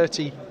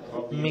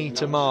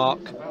 30-metre mark,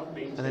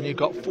 and then you've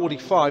got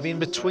 45. In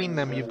between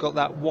them you've got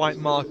that white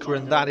marker,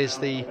 and that is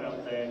the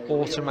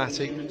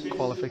automatic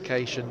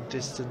qualification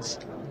distance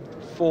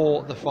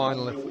for the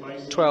final.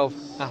 If 12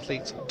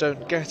 athletes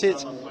don't get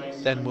it,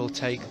 then we'll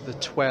take the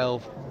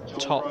 12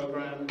 top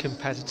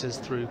competitors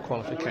through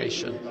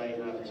qualification. They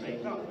have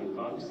taken up with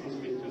BUCS is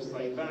because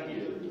they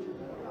value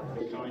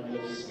the kind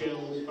of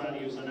skills,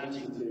 values and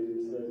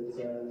attitudes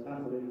that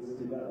athletes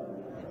develop.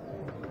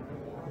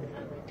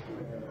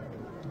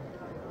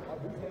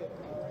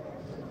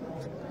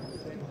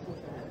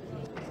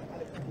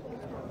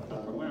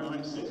 From where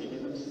I'm sitting,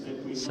 it looks as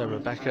if we So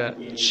Rebecca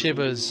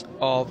Chivers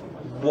of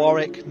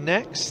Warwick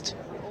next.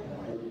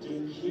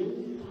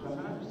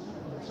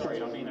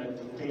 Sorry, I mean a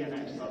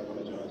DNX, I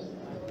apologise.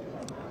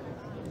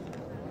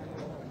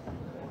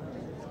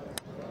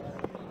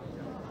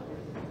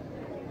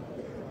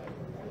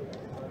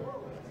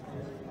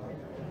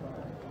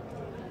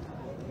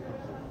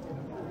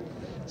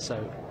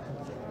 So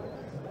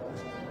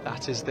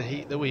that is the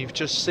heat that we've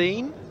just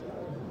seen,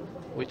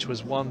 which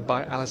was won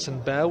by Alison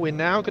Bell. We're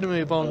now going to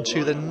move on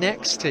to the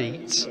next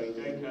heat,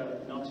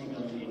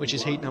 which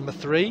is heat number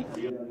 3.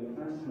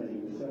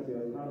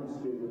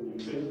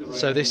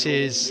 So this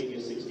is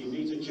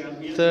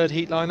third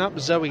heat lineup: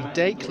 Zoe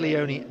Dake,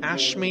 Leonie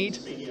Ashmead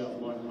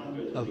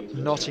of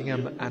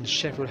Nottingham and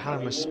Sheffield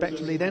Hallam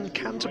respectively. Then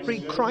Canterbury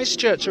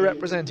Christchurch are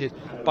represented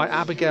by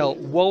Abigail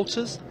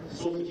Walters,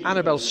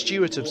 Annabelle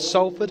Stewart of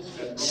Salford,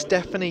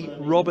 Stephanie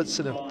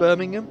Robertson of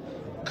Birmingham,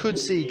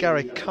 Kudzi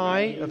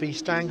Garikai of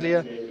East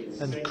Anglia,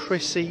 and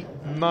Chrissy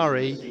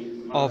Murray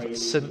of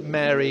St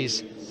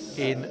Mary's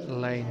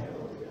in lane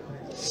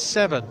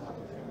 7.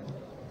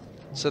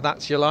 So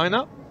that's your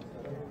lineup.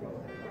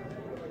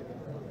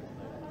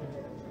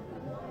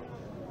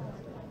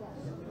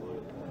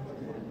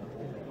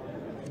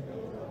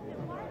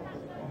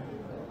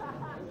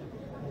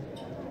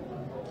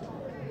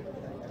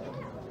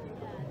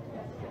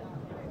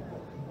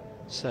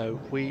 So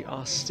we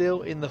are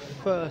still in the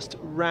first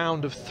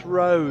round of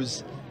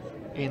throws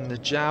in the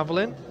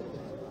javelin.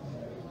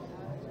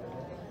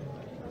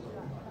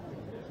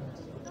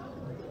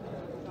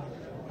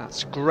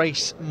 That's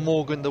Grace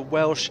Morgan, the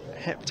Welsh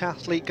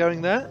heptathlete,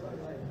 going there.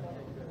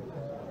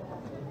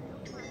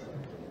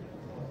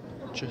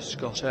 Just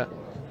got a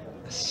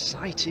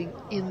sighting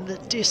in the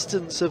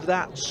distance of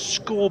that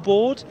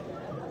scoreboard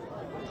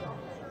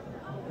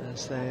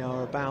as they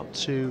are about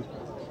to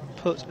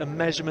put a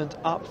measurement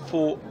up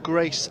for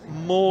Grace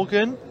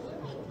Morgan.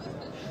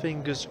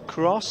 Fingers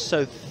crossed.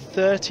 So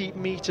 30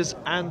 metres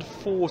and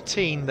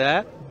 14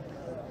 there.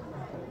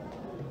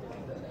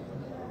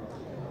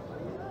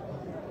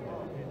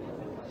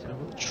 So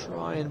we'll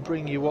try and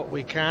bring you what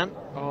we can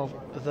of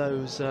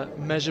those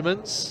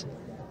measurements.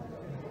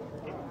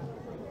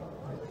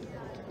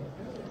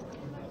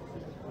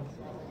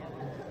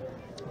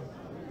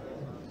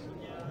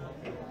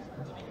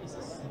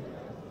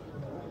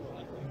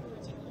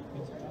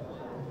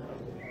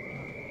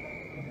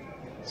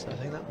 So I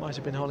think that might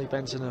have been Holly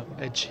Benson of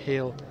Edge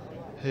Hill,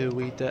 who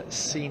we'd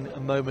seen a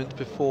moment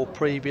before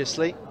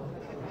previously.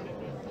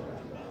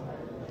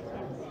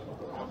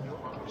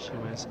 She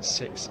wears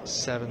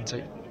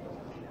 670.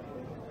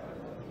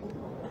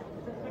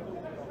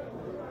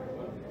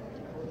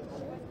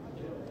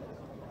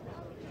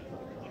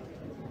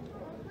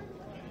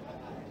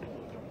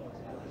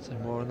 So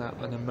more on that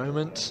in a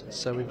moment.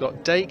 So we've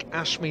got Dake,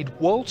 Ashmead,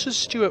 Walters,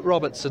 Stewart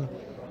Robertson,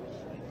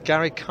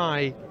 Gary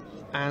Kai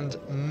and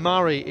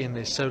Murray in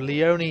this. So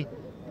Leonie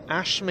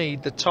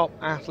Ashmead, the top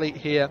athlete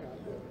here,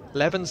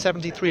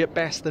 11.73 at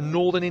best, the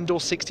Northern Indoor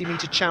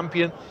 60-metre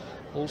champion.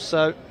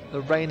 Also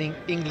the reigning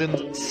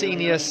England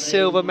senior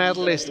silver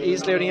medalist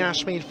is Leonie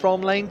Ashmead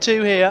from lane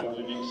 2 here.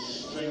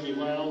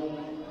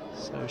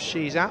 So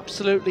she's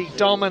absolutely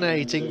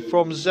dominating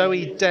from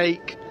Zoe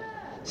Dake.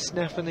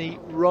 Stephanie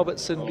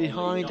Robertson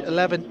behind.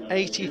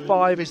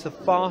 11.85 is the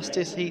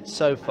fastest heat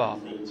so far.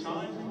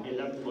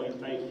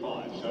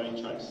 11.85,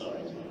 showing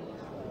trackside.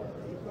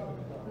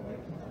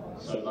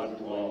 So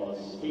that was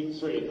heat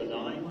 3 of the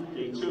 9.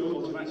 The 2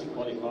 automatic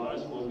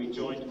qualifiers will be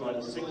joined by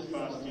the 6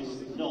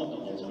 fastest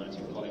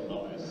non-automatic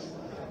qualifiers.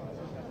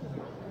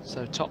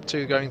 So top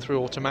 2 going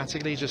through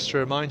automatically, just to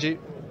remind you.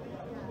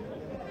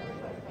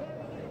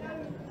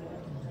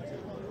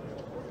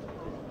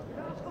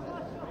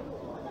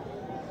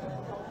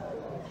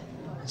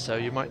 So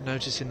you might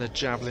notice in the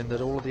javelin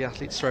that all of the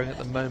athletes throwing at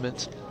the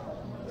moment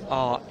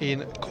are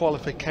in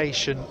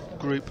qualification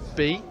Group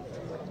B.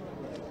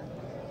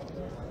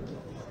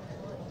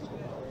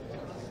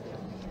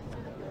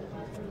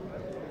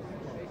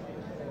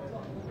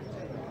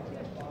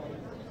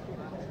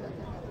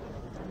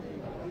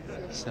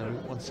 So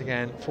once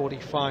again,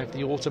 45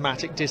 the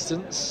automatic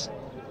distance.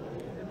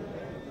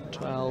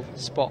 12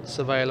 spots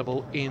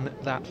available in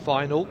that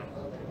final.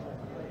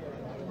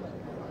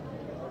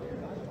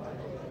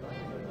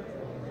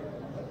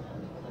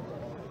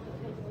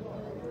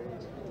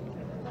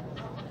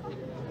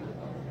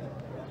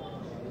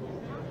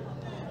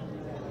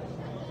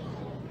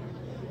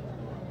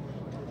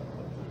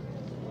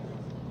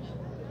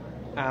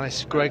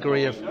 Alice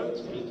Gregory of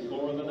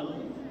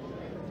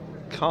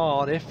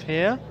Cardiff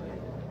here.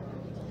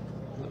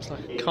 Looks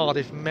like a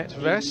Cardiff Met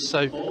vest,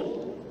 so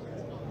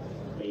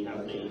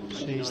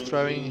she's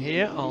throwing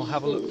here. I'll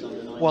have a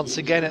look once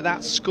again at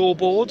that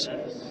scoreboard. So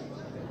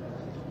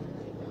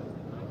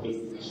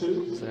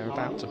they're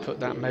about to put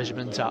that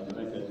measurement up.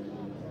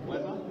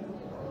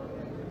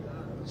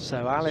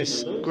 So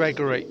Alice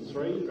Gregory.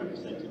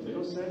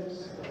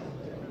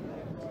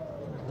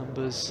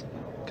 Numbers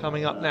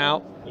coming up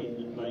now.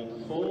 In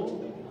lane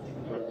 4,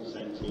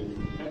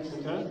 representing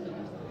Mexico,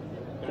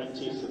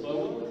 Ganti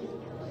Saboa.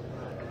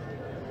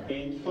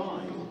 In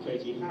 5,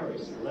 Katie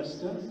Harris,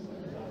 Leicester.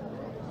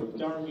 From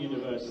Durham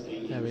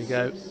University. There we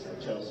go.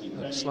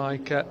 Looks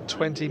like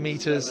 20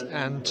 metres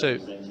and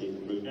 2.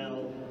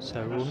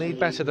 So we'll need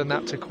better than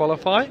that to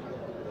qualify.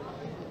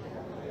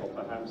 Or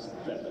perhaps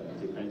better,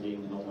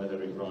 depending on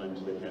whether it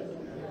rhymes with heaven.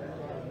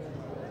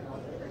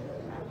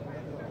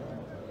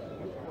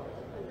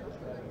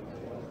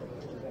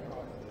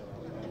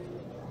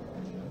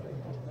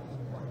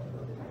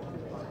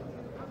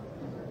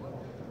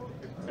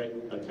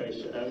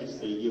 Acacia Ellis,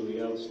 the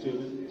UEL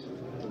student,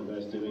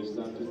 University of East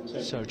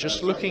London. So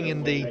just looking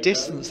in the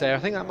distance there, I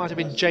think that might have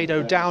been Jade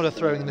O'Dowda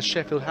throwing the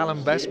Sheffield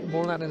Hallam best.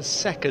 More on that in a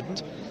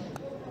second.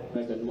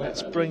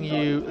 Let's bring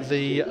you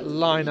the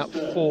lineup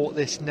for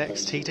this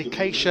next heat.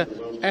 Acacia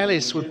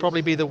Ellis would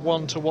probably be the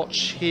one to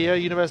watch here.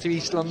 University of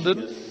East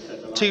London.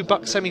 2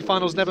 BUCS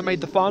semi-finals, never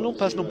made the final.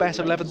 Personal best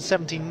of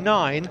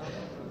 11.79.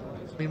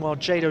 Meanwhile,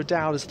 Jade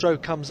O'Dowda's throw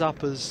comes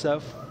up as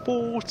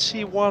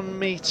 41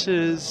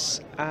 metres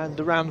and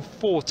around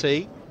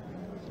 40.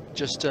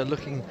 Just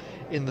looking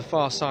in the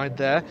far side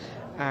there.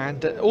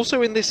 And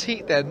also in this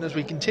heat then, as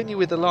we continue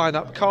with the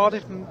lineup,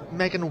 Cardiff,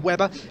 Megan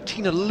Webber,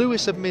 Tina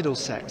Lewis of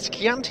Middlesex,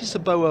 Chianti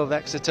Saboa of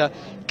Exeter,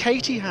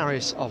 Katie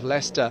Harris of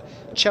Leicester,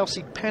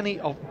 Chelsea Penny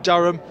of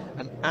Durham,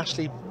 and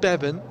Ashley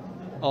Bevan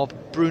of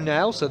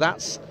Brunel. So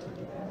that's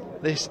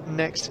this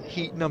next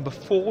heat number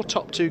 4.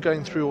 Top 2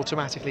 going through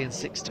automatically in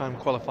 6-time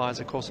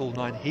qualifiers across all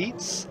 9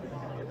 heats.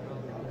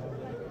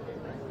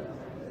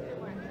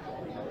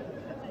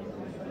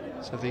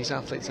 So these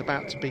athletes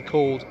about to be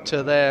called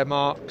to their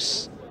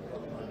marks.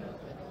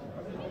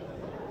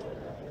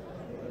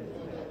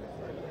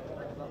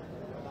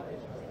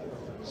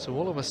 So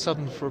all of a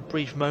sudden, for a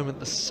brief moment,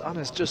 the sun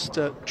has just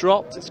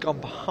dropped. It's gone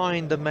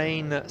behind the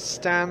main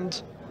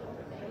stand.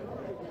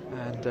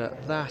 And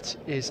that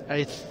is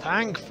a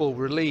thankful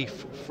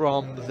relief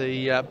from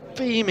the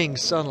beaming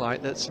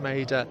sunlight that's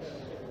made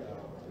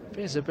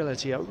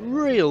visibility a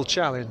real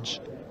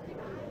challenge.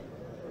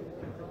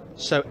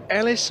 So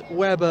Ellis,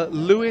 Webber,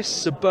 Lewis,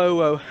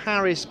 Saboa,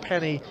 Harris,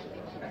 Penny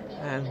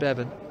and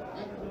Bevan.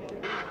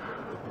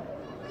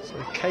 So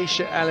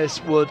Acacia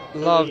Ellis would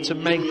love to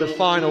make the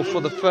final for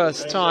the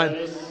first time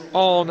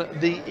on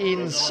the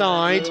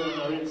inside.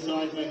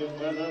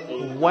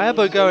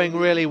 Webber going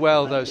really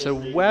well though, so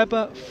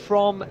Webber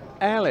from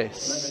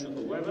Ellis.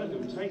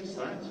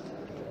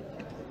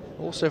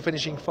 Also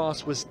finishing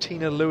fast was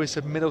Tina Lewis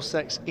of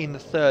Middlesex in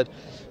 3rd,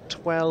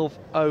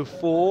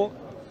 12.04.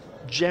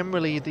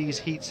 Generally these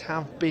heats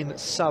have been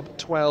sub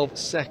 12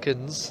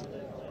 seconds.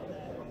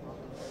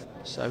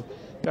 So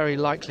very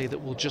likely that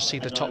we'll just see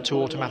the top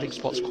 2 automatic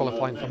spots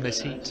qualifying from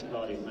this heat.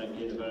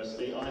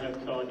 University. I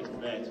have Cardiff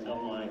Met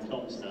on my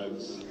comms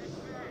notes.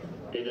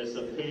 It has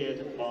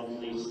appeared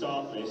on the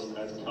start list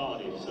as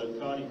Cardiff, so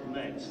Cardiff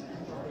Met.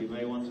 You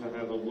may want to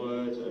have a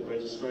word of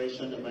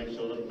registration and make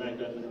sure that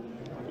Megan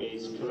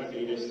is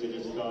correctly listed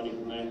as Cardiff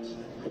Met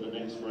for the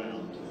next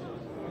round.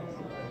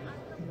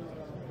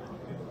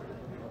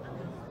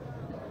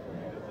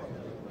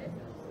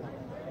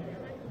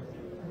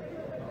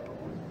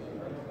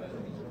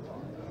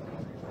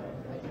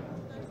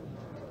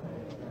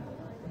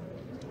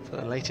 For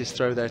the latest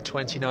throw there,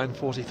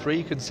 29.43.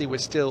 You can see we're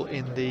still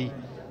in the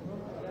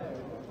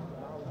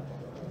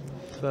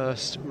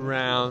first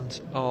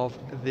round of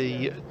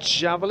the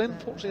javelin.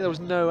 Fortunately, there was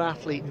no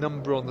athlete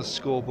number on the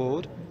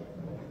scoreboard.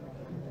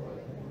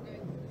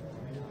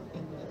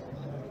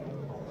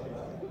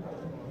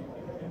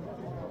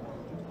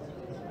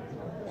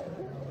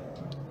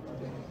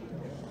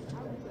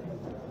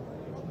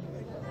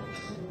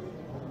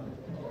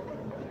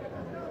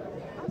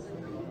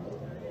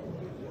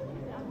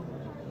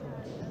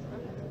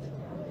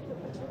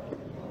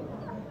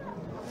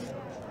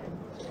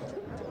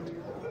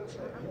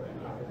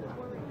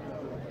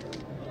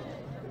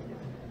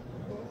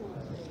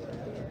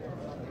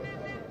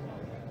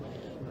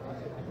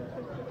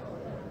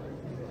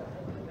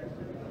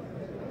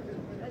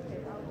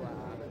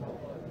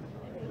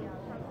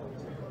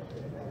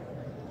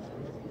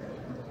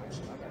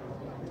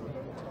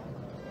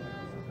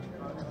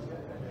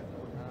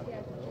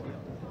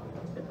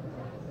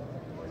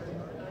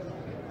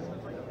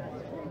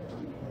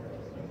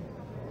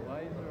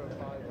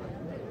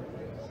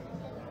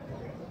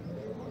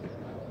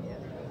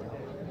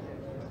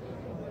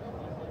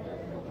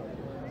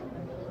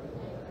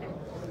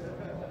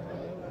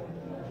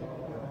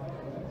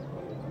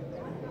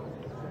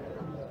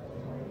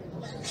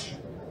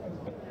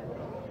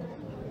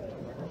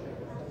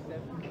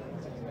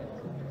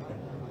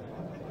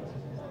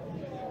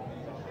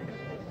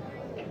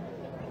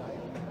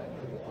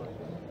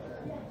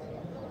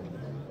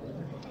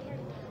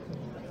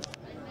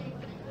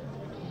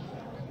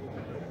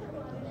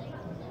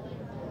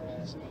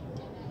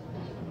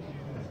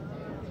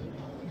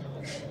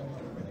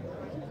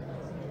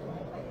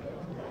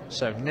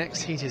 So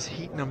next heat is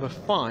heat number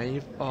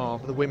 5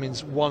 of the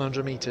women's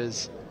 100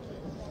 metres.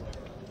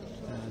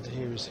 And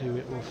here is who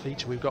it will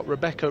feature. We've got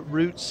Rebecca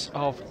Roots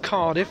of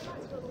Cardiff,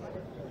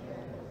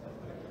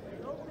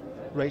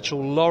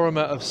 Rachel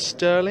Lorimer of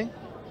Stirling,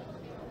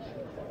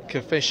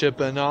 Kefisha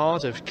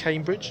Bernard of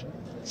Cambridge,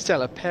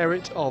 Stella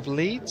Perrett of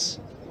Leeds,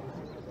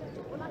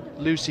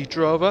 Lucy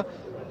Drover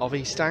of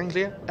East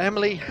Anglia,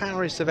 Emily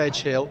Harris of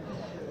Edge Hill,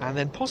 and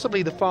then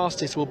possibly the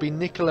fastest will be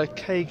Nicola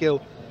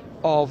Cahill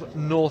of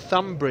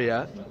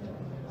Northumbria.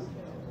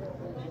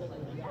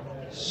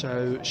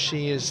 So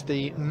she is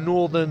the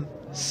Northern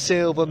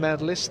silver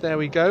medalist, there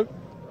we go,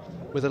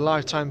 with a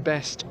lifetime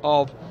best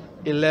of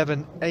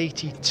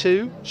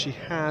 11.82. She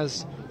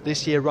has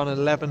this year run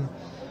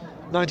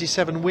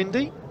 11.97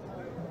 windy.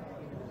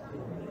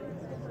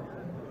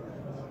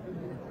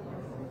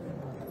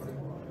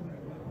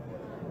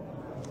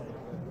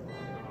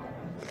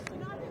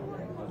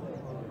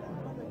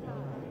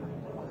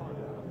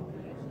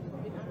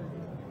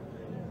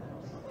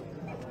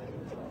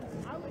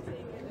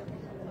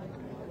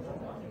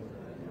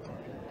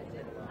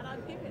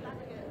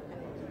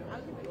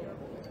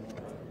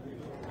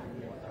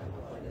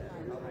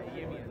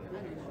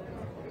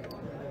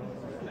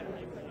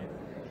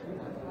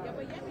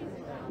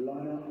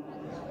 Lineup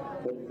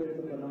for the fifth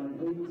of the 9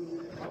 heats,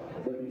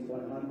 women's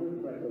 100,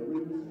 Rebecca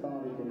Roots,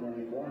 Barbican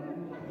running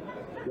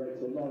 1,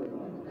 Rachel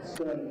Lorimer,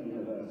 Stirling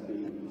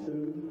University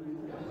 2,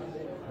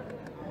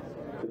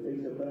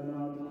 Kefisha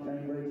Bernard,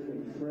 Cambridge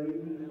in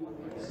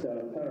 3,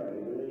 Stella Perret,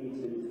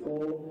 Leeds in 4,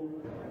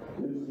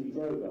 Lucy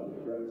Drover,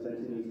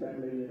 representing East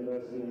Anglia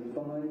University in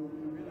 5,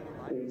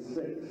 in 6,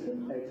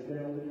 Edge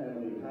Hill,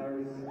 Emily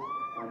Harris,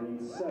 and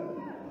in 7,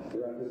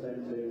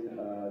 representing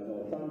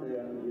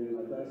Northumbria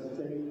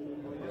University,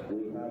 we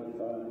have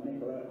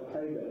Nicola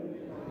Cahill.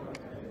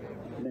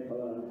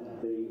 Nicola,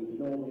 the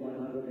Northern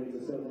 100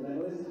 metre silver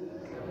medalist,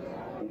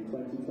 in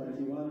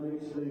 2021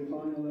 reached the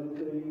final of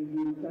the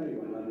UK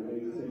 100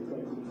 metres in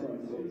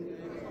 2020.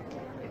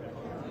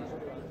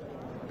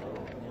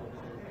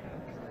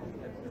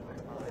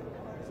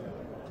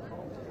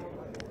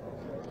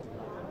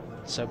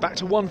 So back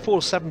to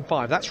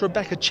 1.475. That's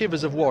Rebecca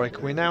Chivers of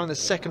Warwick. We're now in the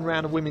second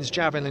round of women's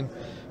javelin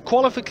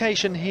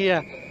qualification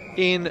here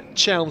in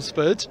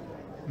Chelmsford.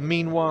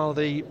 Meanwhile,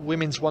 the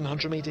women's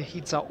 100 metre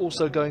heats are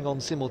also going on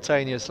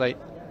simultaneously.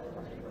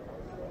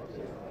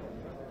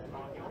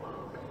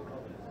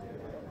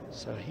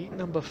 So heat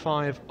number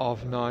 5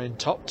 of 9,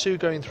 top 2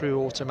 going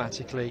through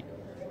automatically.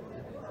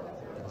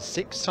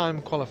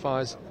 6-time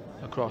qualifiers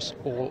across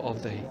all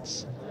of the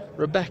heats.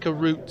 Rebecca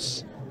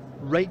Roots,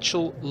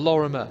 Rachel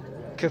Lorimer,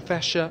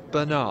 Kefisha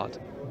Bernard,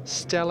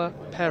 Stella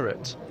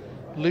Perrett,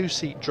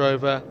 Lucy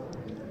Drover,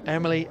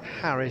 Emily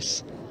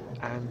Harris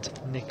and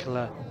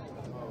Nicola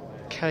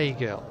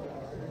Cahill.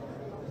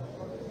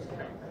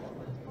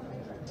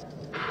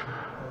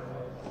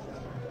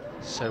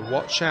 So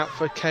watch out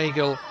for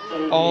Cahill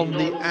on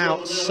the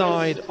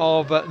outside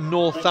of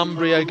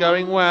Northumbria,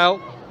 going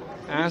well,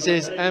 as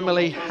is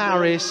Emily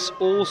Harris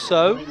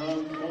also,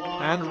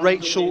 and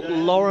Rachel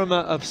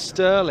Lorimer of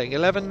Stirling.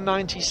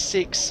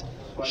 11.96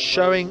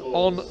 showing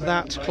on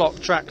that clock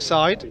track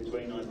side.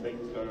 Between, I think,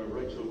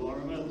 Rachel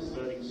Lorimer, the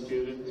Stirling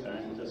student,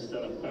 and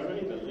Stella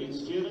Perret, the Leeds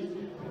student.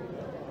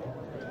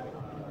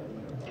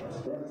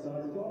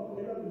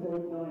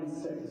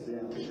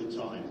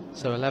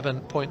 So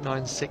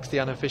 11.96 the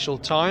unofficial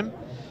time.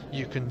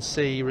 You can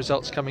see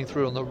results coming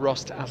through on the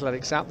Roster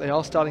Athletics app. They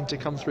are starting to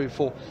come through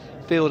for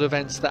field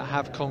events that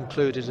have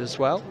concluded as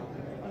well.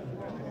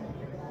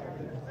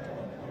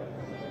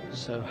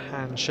 So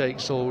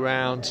handshakes all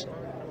round,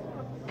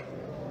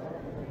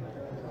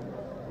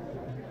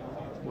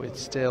 with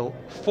still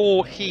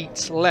 4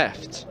 heats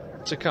left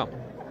to come.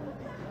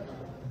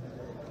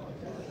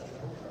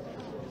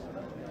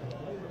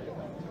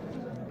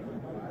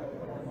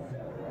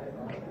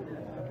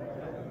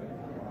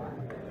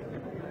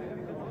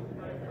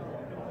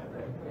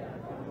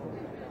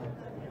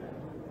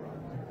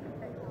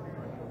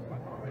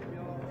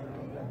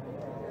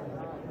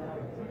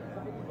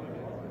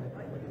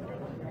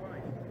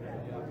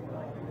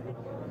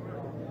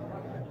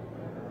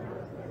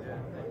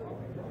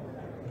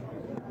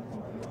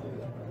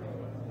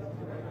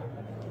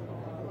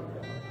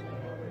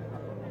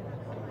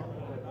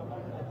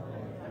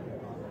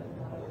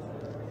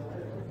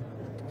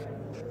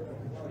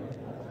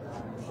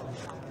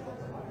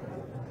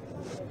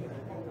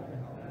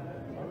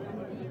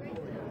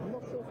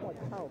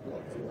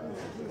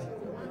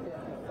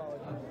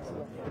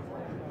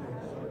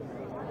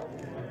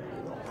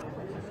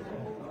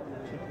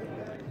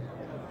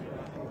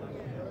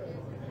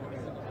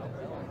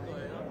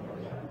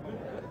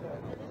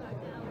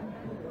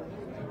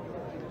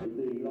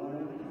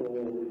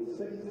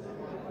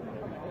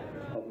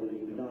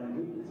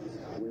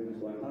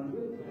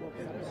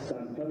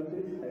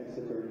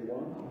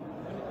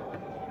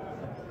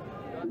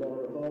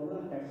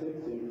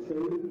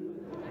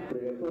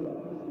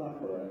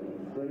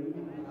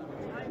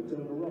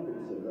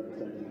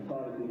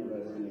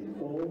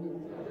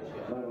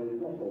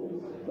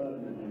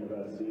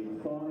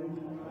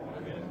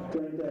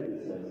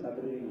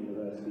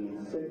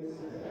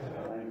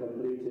 And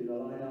completing the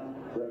lineup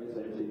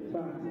representing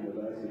Bath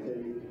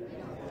University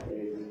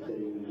is the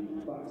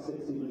BUCS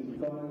 60 metre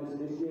finalist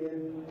this year,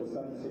 the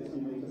 760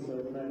 metre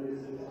silver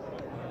medalist,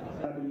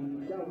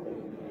 Abby Galpin.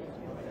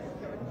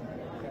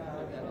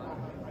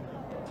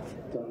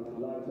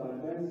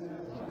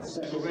 best.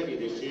 Already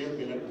this year,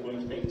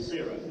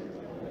 11.80.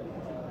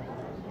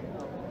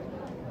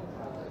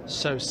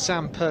 So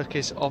Sam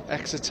Perkis of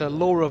Exeter,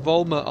 Laura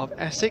Volmer of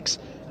Essex,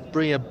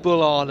 Bria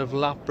Bullard of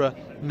Loughborough,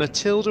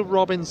 Matilda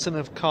Robinson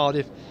of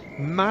Cardiff,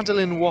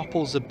 Madeline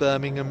Wapples of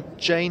Birmingham,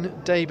 Jane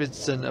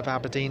Davidson of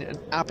Aberdeen and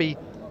Abby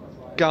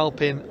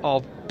Galpin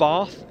of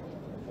Bath.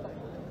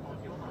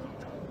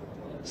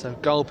 So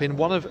Galpin,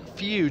 one of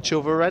few to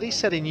have already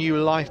set a new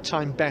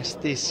lifetime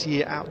best this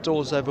year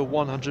outdoors over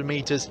 100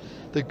 metres.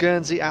 The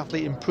Guernsey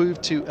athlete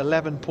improved to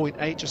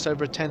 11.8, just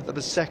over a tenth of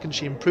a second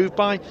she improved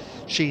by.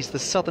 She's the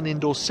Southern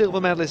Indoor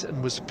silver medalist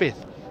and was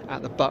 5th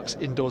at the BUCS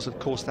indoors, of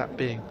course that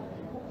being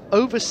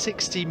over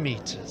 60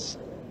 metres.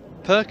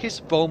 Perkis,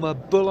 Volmer,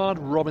 Bullard,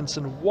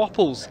 Robinson,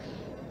 Wapples,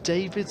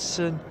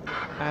 Davidson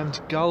and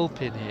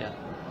Galpin here.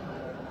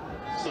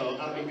 So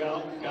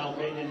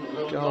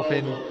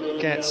Galpin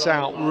gets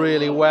out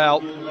really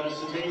well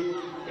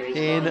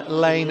in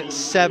lane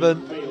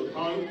 7.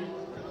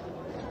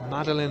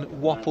 Madeline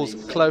Wapples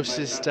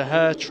closest to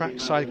her,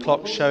 trackside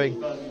clock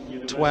showing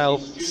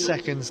 12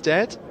 seconds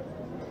dead.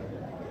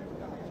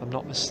 If I'm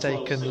not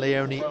mistaken,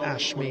 Leonie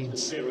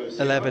Ashmead's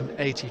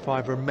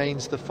 11.85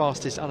 remains the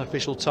fastest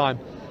unofficial time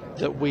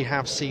that we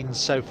have seen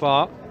so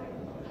far.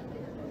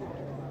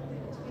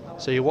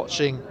 So you're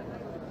watching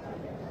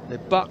the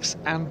BUCS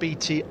and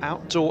BT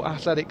Outdoor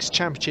Athletics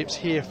Championships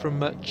here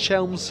from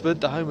Chelmsford,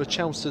 the home of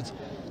Chelmsford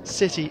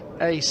City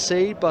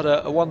AC, but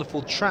a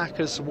wonderful track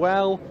as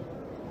well.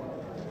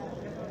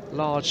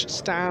 Large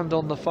stand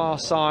on the far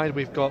side.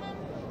 We've got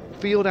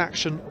field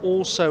action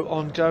also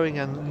ongoing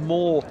and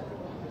more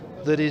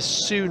that is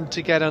soon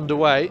to get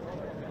underway.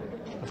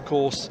 Of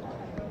course,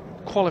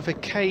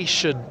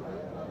 qualification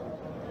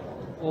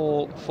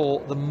all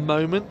for the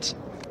moment.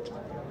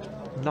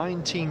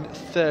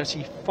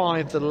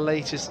 19:35 the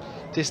latest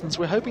distance.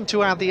 We're hoping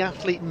to add the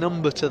athlete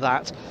number to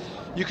that.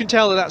 You can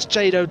tell that that's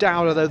Jade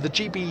O'Dowda, though, the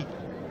GB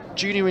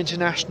Junior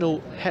International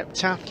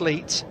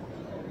heptathlete,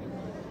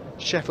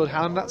 Sheffield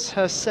Hallam. That's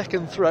her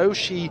second throw.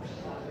 She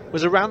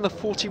was around the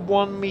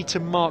 41 metre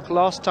mark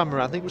last time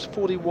around. I think it was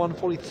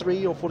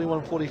 41.43 or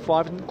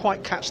 41.45. Didn't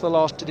quite catch the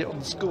last digit on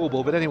the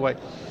scoreboard, but anyway,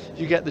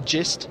 you get the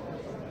gist.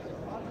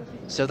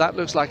 So that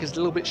looks like it's a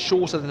little bit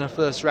shorter than her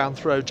first round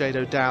throw, Jade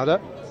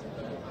O'Dowda.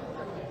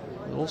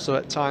 Also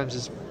at times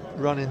is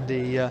running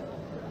the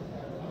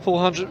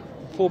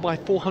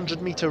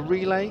 4x400 metre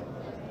relay.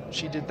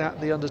 She did that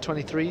the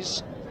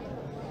under-23s.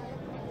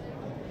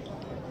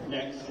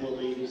 Next will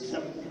be the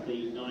 7th,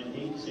 the 9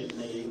 heats in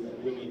the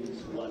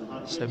women's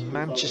 100. So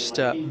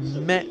Manchester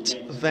Met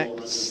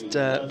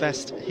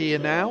vest here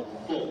now.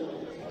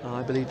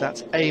 I believe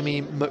that's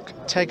Amy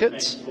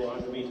McTaggart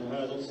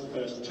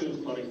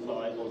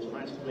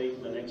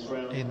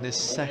in this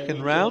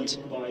second round.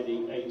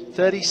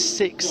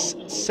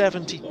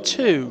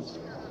 36.72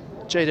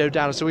 Jade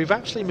O'Dowda. So we've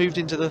actually moved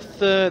into the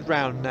third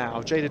round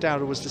now. Jade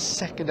O'Dowda was the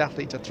second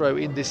athlete to throw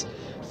in this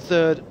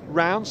third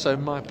round, so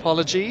my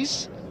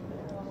apologies.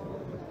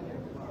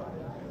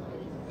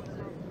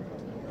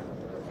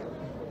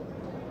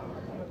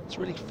 It's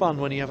really fun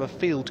when you have a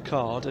field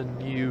card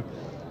and you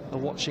are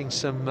watching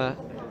some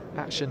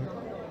action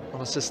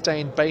on a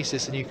sustained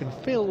basis and you can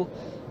fill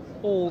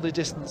all the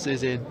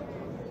distances in.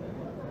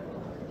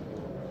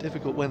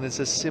 Difficult when there's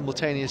a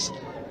simultaneous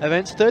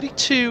event.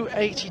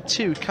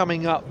 32.82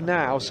 coming up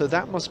now, so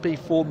that must be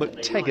for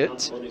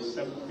McTaggart.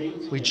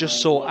 We just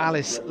saw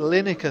Alice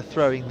Lineker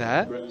throwing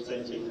there, who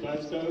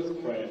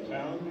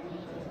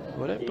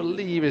I don't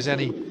believe is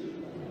any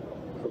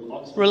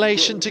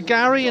relation to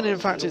Gary, and in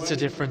fact it's a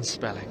different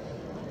spelling.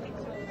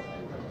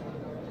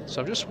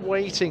 So I'm just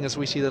waiting as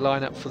we see the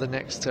lineup for the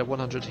next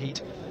 100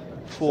 heat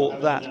for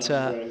that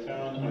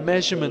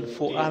measurement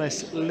for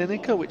Alice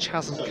Lineker, which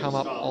hasn't come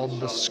up on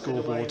the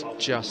scoreboard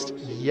just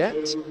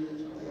yet.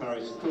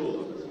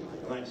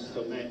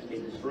 Manchester Met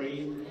in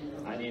 3,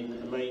 and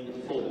in lane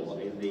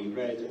 4 in the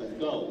red and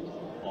gold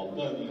of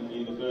Birmingham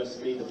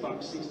University, the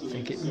BUCS 60 I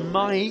think it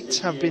might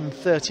have been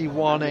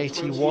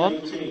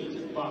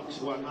 31.81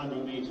 BUCS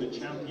 100 metre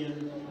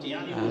champion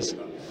as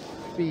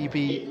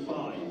Phoebe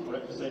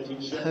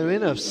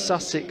Hoen of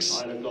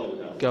Sussex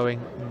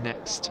going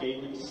next.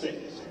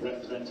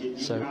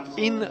 So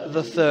in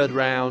the third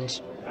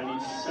round,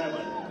 and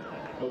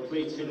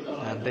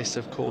this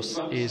of course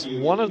is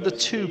one of the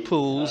two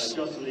pools.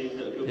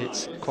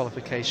 It's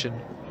qualification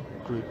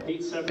group B.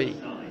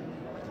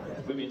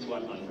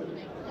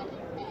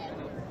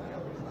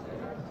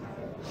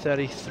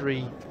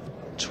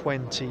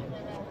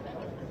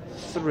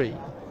 33.23.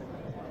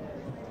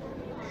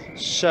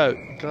 So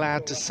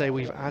glad to say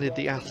we've added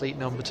the athlete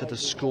number to the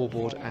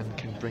scoreboard and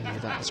can bring you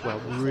that as well.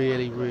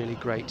 Really, really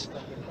great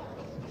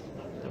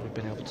that we've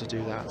been able to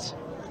do that.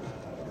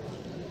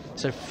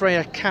 So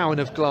Freya Cowan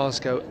of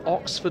Glasgow,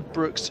 Oxford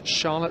Brooks,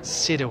 Charlotte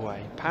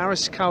Sidaway,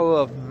 Paris Cower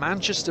of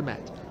Manchester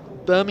Met,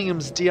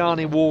 Birmingham's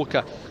Diani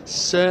Walker,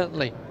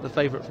 certainly the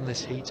favourite from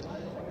this heat,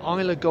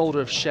 Isla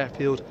Golder of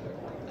Sheffield,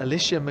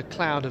 Alicia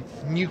McLeod of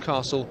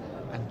Newcastle,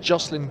 and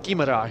Jocelyn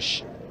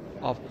Guimaraes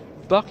of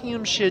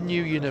Buckinghamshire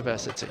New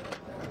University.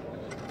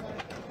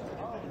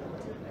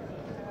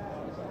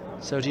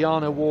 So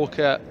Diana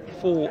Walker,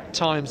 4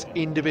 times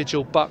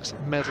individual BUCS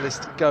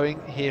medalist,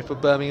 going here for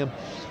Birmingham.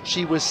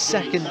 She was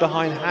second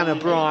behind Hannah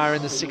Breyer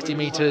in the 60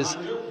 metres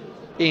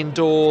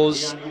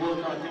indoors.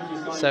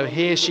 So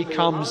here she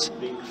comes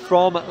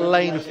from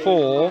lane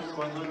 4.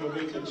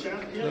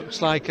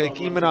 Looks like a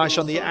Guimaraes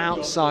on the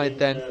outside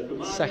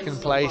then, second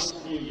place.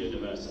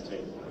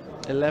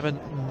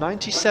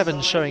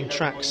 11.97 showing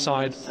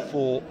trackside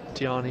for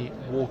Diana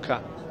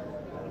Walker.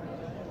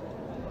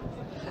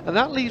 And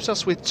that leaves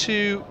us with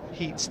 2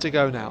 heats to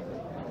go now.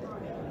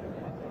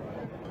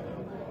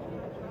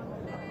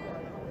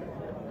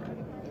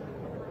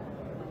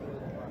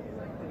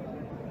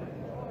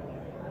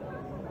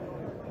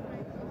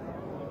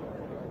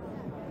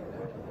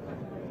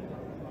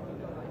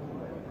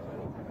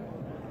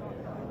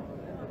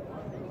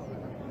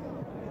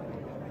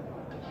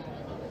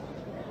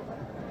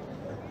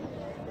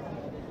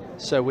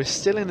 So we're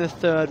still in the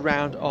 3rd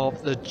round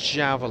of the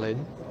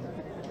javelin.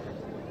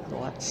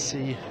 Let's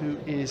see who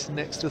is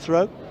next to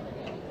throw.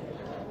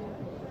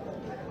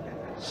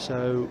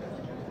 So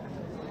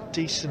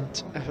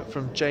decent effort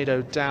from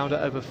Jado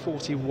Dowder, over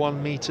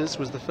 41 metres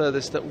was the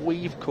furthest that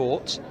we've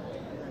caught.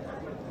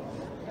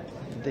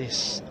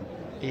 This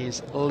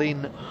is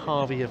Lynn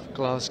Harvey of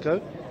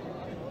Glasgow.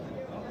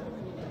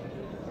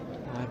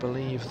 I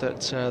believe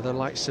that the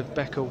likes of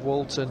Becca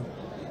Walton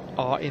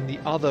are in the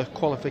other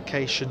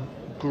qualification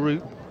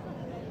group.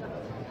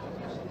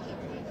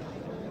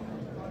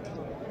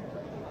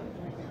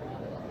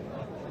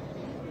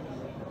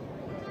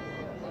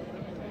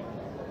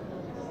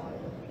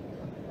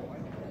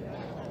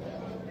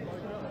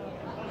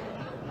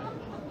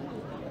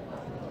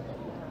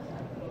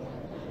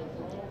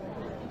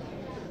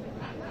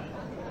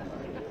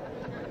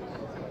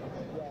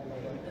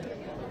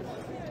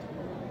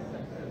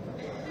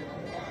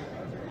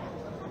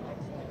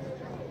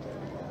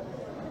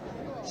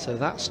 So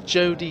that's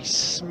Jodie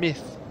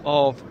Smith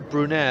of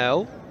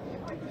Brunel.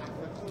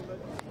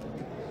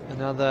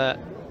 Another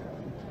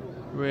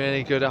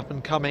really good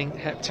up-and-coming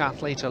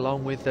heptathlete,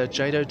 along with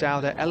Jado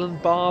Dowder. Ellen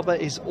Barber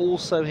is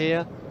also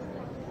here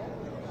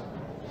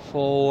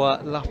for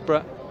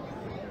Loughborough.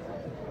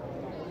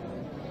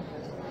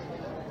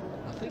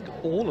 I think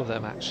all of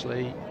them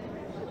actually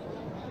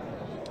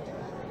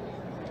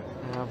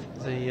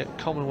have the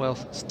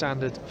Commonwealth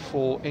standard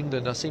for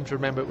England. I seem to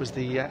remember it was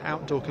the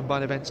Outdoor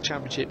Combined Events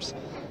Championships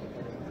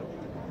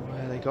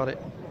where they got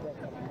it.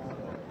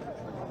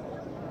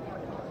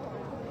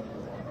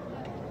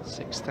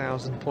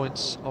 6,000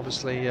 points,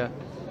 obviously a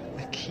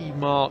key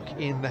mark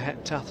in the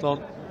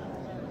heptathlon.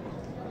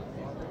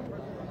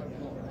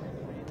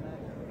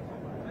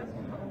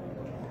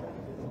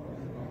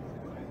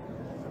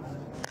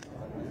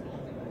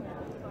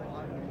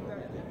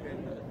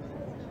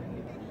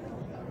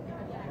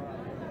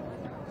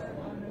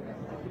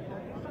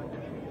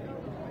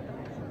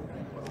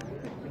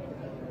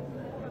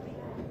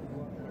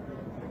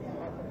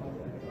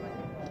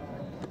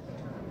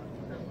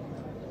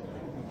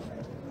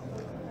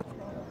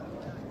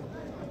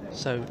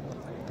 So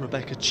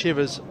Rebecca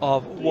Chivers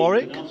of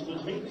Warwick. In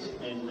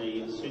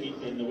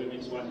the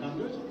women's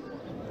 100,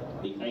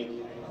 the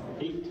 8th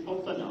heat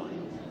of the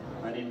 9.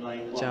 And in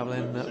lane 1,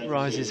 Javelin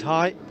rises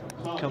high,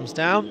 comes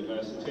down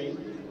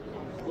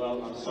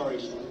well, I'm sorry.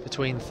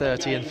 between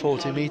 30 and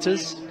 40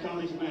 metres.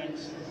 Cardiff Met,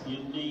 you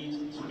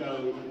need to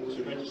go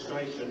to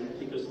registration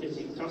because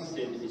Izzy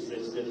Tustin is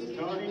listed as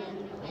Cardiff.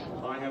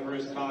 I have her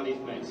as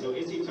Cardiff Met. So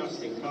Izzy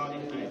Tustin,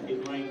 Cardiff Met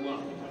in lane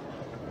 1.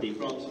 The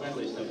bronze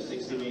medalist over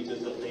 60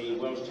 metres at the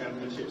Welsh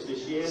Championships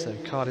this year. So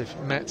Cardiff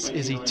Met's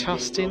Izzy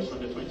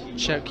Tustin,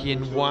 Chok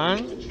Yin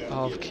Wang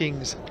of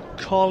King's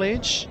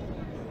College.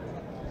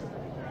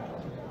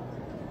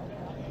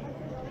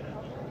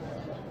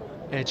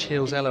 Edge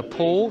Hill's Ella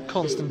Paul,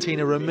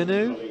 Constantina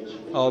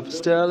Raminu of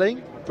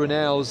Stirling,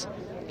 Brunel's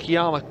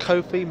Kiama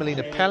Kofi,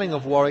 Melina Pelling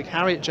of Warwick,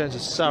 Harriet Jones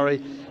of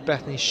Surrey,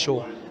 Bethany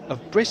Shaw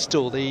of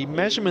Bristol. The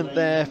measurement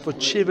there for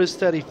Chivers,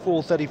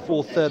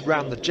 34-34, 3rd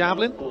round the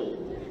javelin.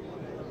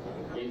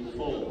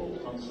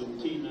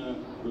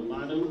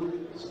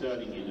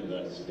 Stirling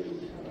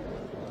University.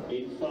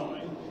 In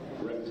 5,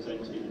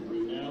 representing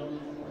Brunel,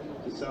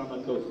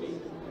 Kisama Kofi.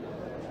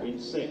 In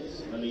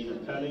 6, Melina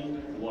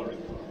Pelling, Warwick.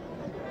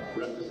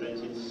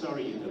 Representing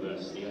Surrey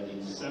University. And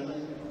in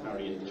 7,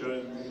 Harriet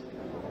Jones.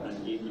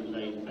 And in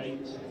lane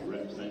 8,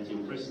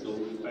 representing Bristol,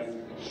 Beth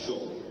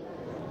Shaw.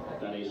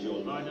 That is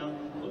your lineup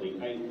for the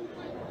 8th,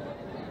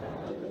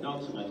 the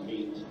penultimate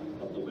heat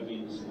of the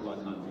women's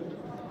 100.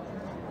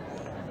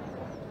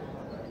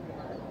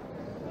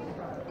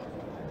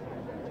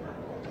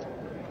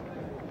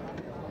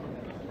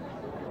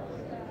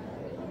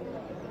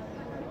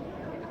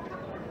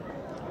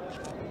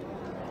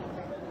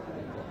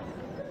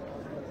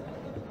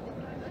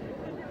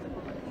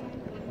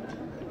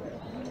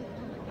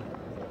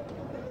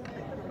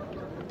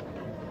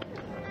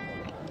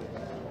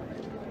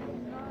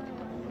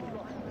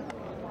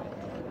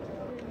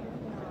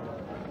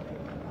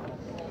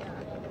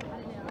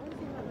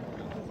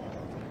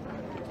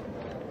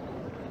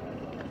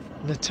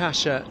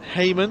 Natasha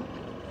Heyman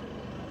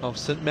of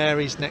St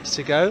Mary's next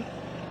to go.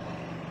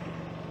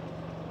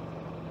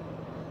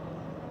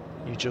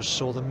 You just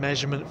saw the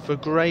measurement for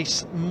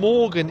Grace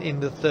Morgan in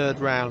the third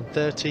round,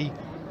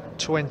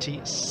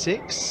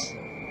 30.26.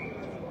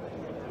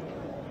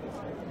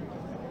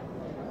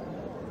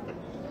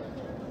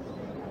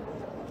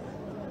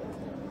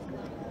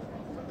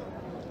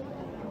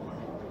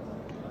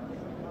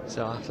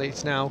 So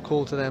athletes now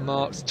call to their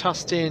marks.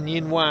 Tustin,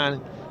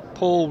 Yinwan,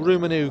 Paul,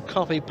 Rumanu,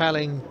 Coffey,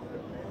 Pelling,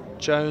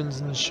 Jones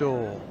and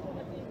Shaw.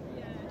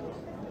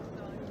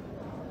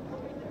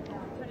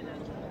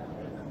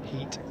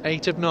 Heat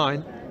 8 of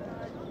 9.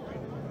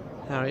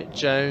 Harriet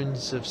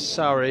Jones of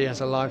Surrey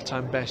has a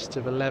lifetime best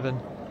of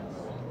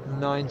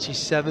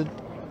 11.97.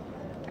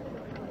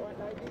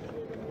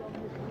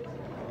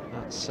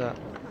 That's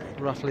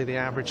roughly the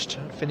average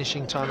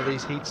finishing time of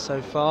these heats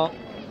so far.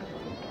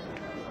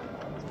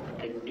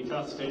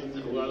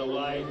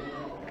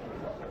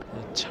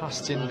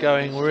 Tustin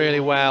going really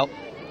well,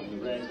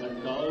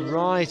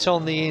 right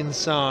on the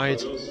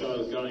inside.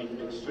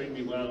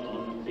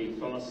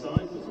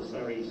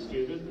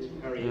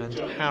 And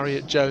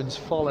Harriet Jones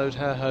followed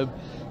her home,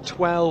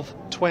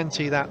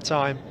 12.20 that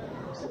time.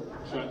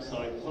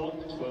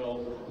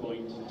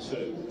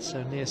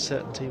 So near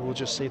certainty we'll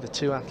just see the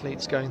two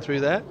athletes going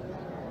through there.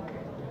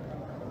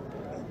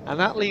 And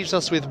that leaves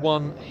us with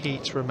one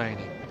heat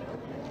remaining.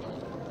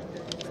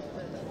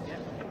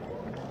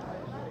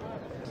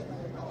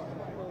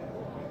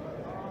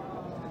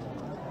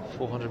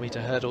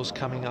 400-metre hurdles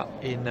coming up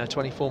in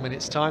 24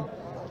 minutes time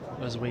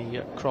as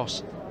we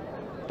cross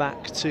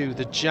back to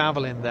the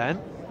javelin then.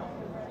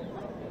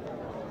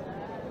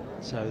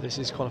 So this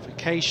is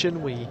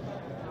qualification. We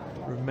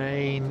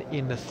remain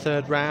in the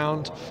third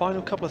round.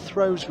 Final couple of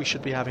throws we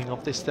should be having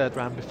of this third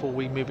round before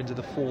we move into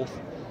the fourth.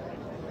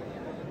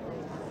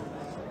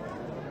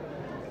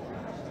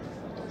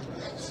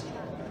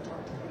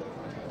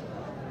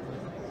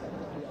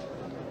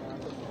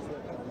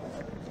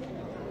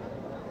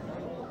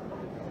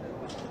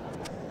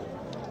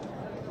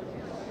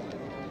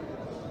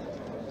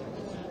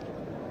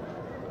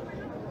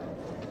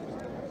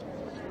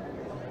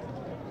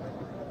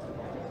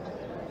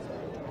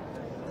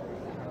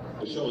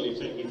 Shortly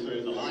take you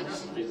through the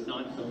lineup. This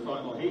ninth and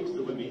final heat,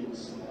 the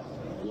women's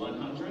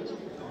 100.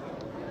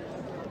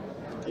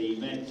 The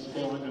men's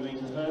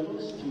 400-metre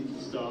hurdles due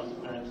to start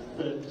at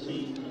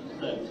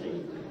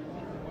 13:30.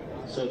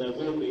 So there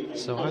will be a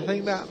I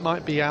think that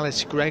might be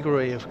Alice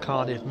Gregory of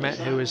Cardiff Met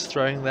who is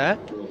throwing there.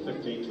 For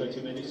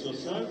 15-20 minutes or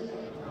so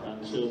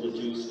until the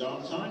due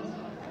start time.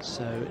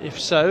 So if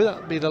so, that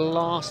would be the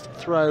last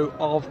throw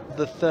of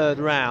the third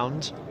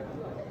round.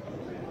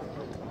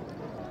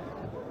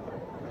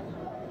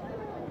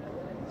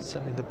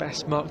 Certainly the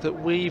best mark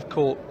that we've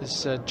caught is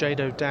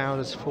Jado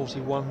Dowder's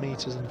 41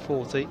 metres and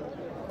 40.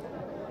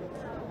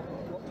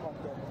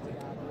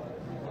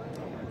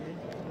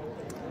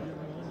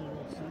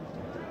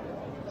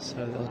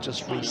 So they'll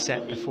just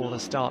reset before the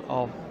start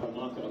of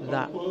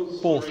that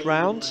fourth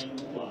round.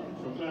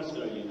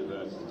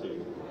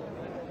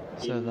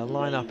 So the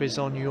lineup is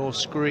on your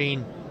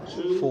screen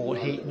for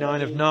heat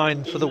 9 of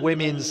 9 for the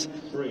women's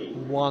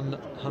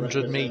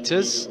 100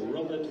 metres.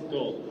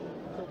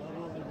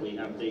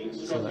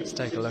 So let's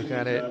take a look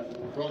at it.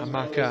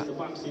 Amaka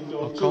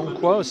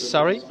Okonkwo,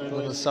 Surrey,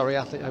 another Surrey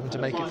athlete hoping to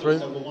make it through.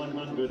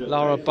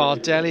 Lara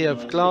Bardelli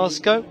of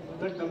Glasgow.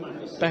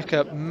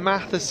 Becca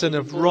Matheson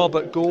of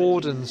Robert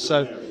Gordon,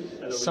 so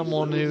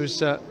someone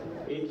who's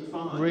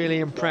really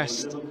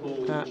impressed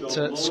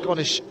at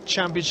Scottish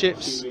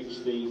Championships.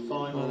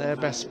 One of their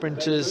best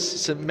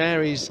sprinters, St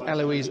Mary's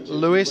Eloise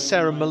Lewis,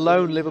 Sarah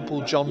Malone,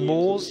 Liverpool John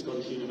Moores,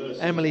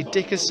 Emily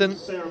Dickerson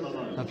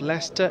of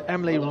Leicester,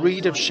 Emily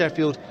Reid of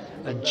Sheffield,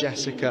 and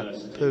Jessica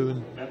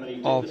Poon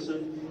of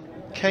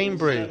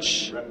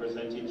Cambridge.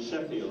 Representing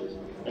Sheffield,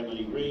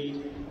 Emily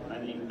Reid,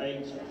 and in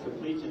 8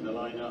 completing the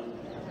lineup,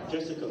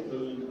 Jessica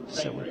Poon.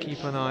 So we'll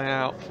keep an eye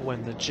out for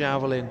when the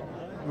javelin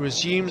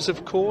resumes,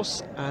 of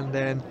course, and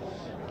then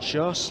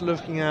just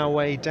looking our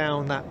way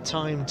down that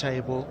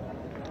timetable,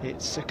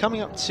 it's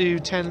coming up to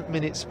 10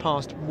 minutes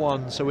past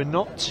 1, so we're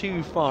not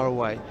too far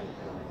away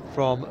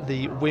from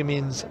the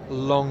women's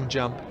long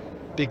jump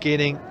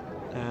beginning,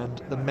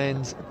 and the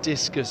men's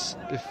discus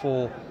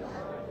before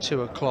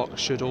 2 o'clock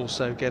should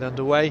also get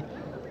underway.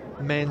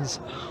 Men's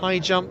high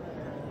jump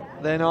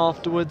then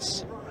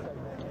afterwards,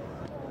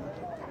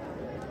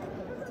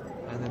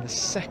 and then the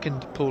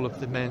second pool of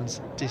the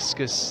men's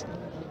discus.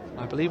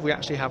 I believe we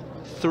actually have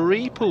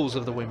 3 pools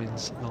of the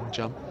women's long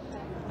jump,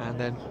 and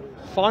then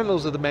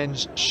finals of the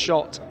men's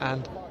shot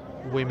and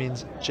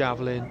women's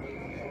javelin.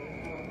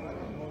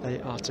 They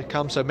are to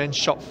come. So men's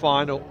shot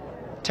final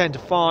 10 to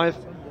 5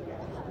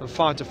 and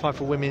 5 to 5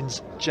 for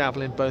women's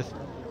javelin, both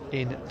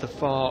in the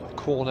far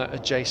corner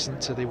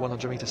adjacent to the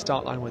 100-metre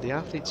start line where the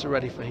athletes are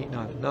ready for heat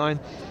 9 and 9.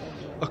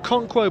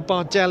 Okonkwo,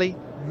 Bardelli,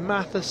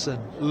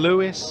 Matheson,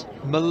 Lewis,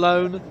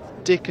 Malone,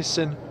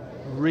 Dickerson,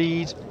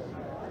 Reid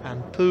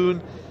and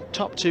Poon.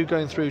 Top 2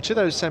 going through to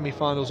those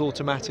semi-finals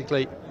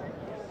automatically.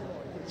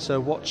 So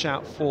watch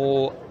out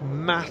for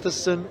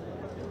Matheson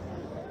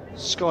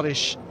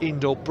Scottish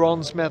indoor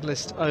bronze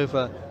medalist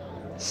over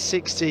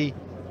 60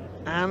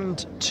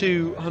 and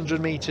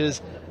 200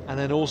 metres, and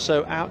then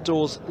also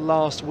outdoors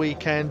last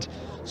weekend,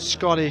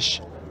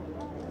 Scottish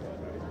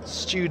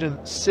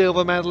student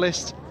silver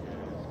medalist.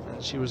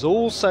 And she was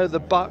also the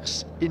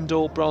BUCS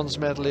indoor bronze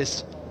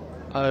medalist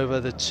over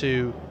the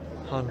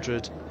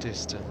 200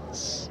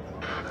 distance.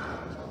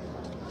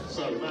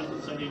 So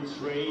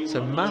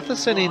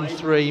Matheson in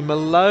 3,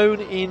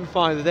 Malone in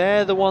 5.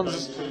 They're the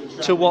ones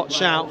to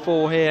watch out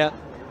for here.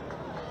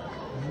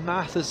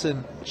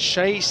 Matheson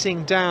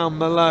chasing down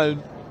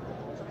Malone.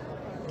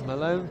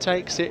 Malone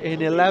takes it in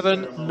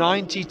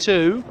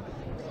 11.92.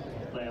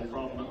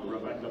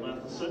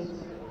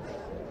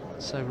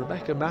 So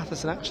Rebecca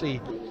Matheson actually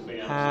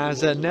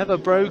has never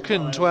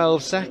broken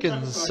 12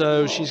 seconds,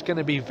 so she's going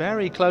to be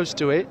very close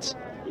to it.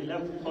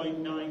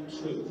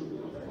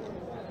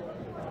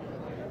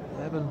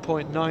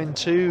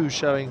 11.92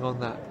 showing on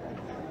that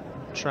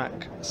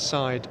track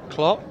side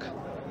clock.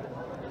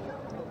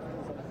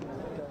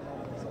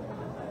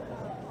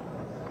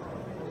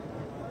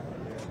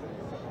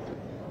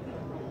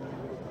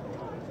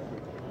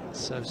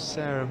 So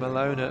Sarah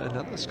Malone,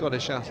 another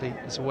Scottish athlete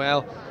as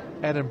well,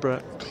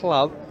 Edinburgh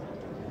Club.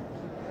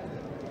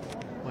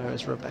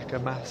 Whereas Rebecca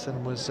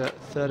Matheson was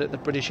third at the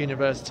British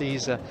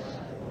Universities.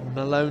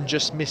 Malone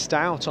just missed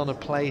out on a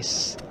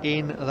place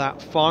in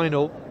that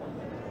final.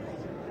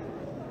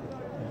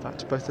 In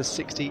fact, both the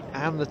 60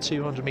 and the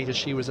 200 metres,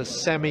 she was a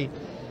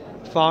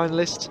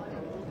semi-finalist.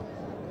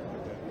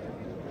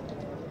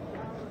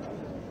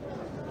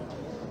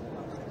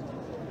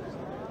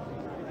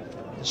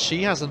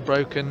 She hasn't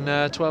broken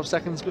 12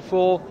 seconds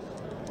before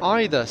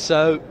either,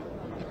 so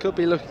you could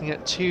be looking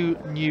at two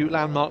new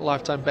landmark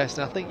lifetime bests.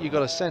 And I think you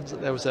got a sense that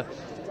there was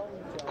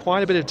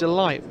quite a bit of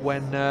delight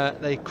when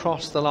they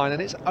crossed the line,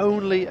 and it's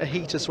only a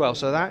heat as well,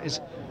 so that is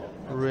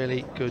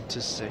really good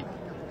to see.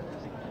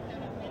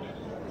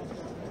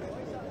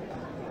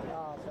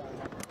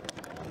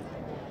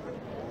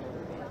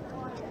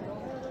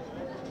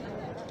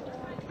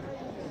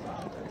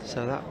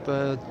 So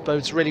that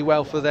bodes really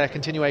well for their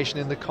continuation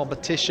in the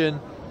competition.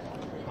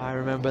 I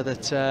remember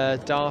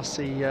that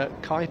Darcy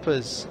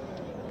Kuipers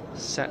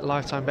set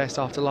lifetime best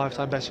after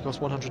lifetime best across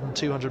 100 and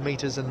 200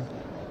 metres and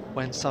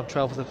went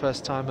sub-12 for the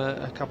first time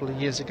a couple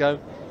of years ago.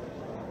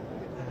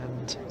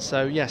 And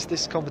so yes,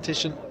 this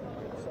competition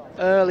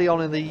early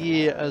on in the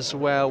year as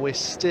well. We're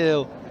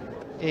still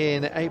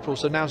in April,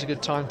 so now's a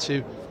good time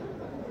to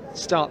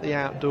start the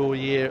outdoor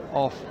year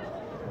off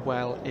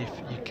well if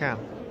you can.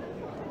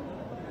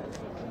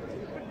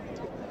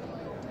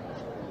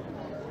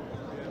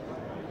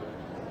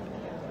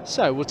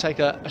 So we'll take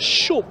a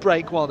short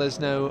break while there's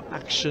no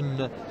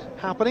action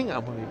happening,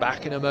 and we'll be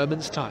back in a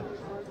moment's time.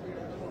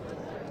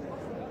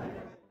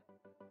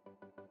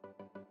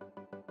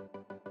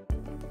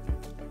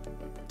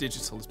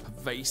 Digital is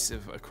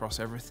pervasive across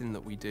everything that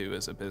we do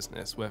as a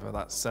business, whether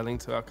that's selling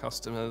to our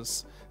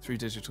customers through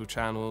digital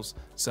channels,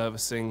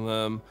 servicing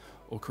them,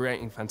 or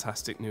creating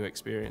fantastic new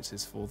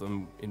experiences for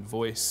them in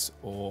voice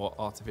or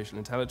artificial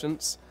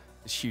intelligence.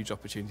 There's a huge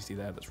opportunity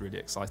there that's really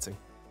exciting.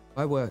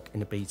 I work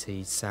in a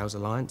BT sales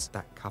alliance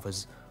that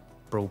covers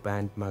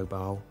broadband,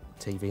 mobile,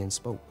 TV and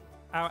sport.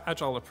 Our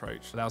agile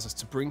approach allows us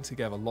to bring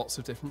together lots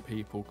of different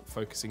people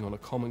focusing on a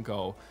common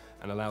goal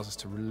and allows us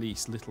to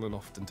release little and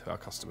often to our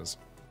customers.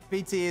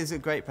 BT is a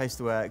great place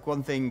to work.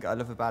 One thing I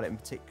love about it in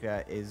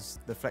particular is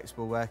the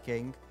flexible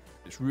working.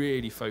 It's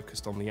really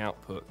focused on the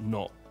output,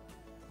 not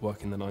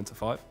working the 9 to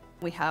 5.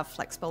 We have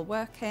flexible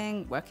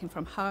working, working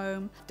from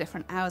home,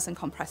 different hours and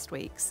compressed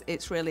weeks.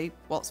 It's really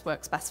what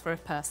works best for a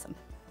person.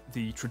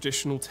 The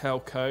traditional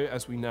telco,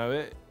 as we know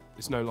it,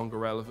 is no longer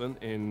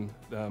relevant in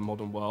the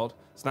modern world.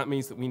 So that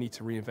means that we need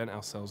to reinvent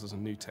ourselves as a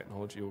new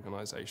technology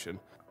organisation.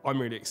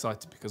 I'm really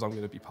excited because I'm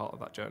going to be part of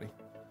that journey.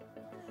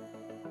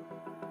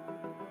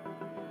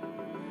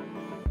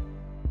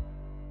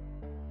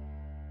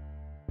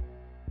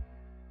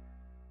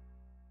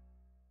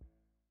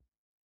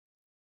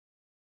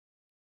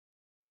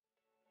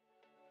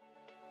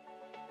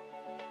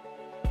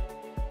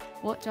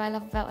 What do I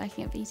love about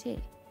working at BT?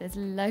 There's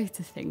loads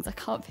of things, I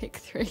can't pick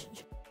 3.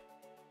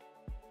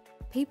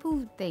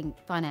 People think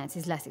finance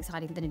is less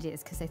exciting than it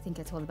is because they think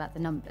it's all about the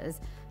numbers,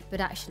 but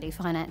actually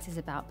finance is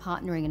about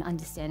partnering and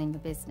understanding the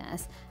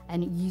business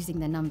and using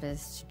the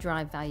numbers to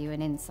drive value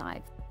and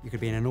insight. You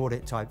could be in an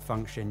audit type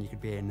function, you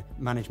could be in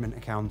management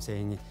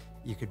accounting,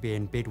 you could be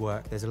in bid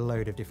work. There's a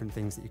load of different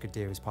things that you could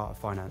do as part of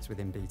finance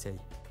within BT.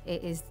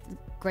 It is a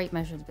great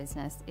measure of the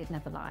business, it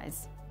never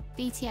lies.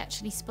 BT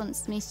actually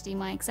sponsored me to do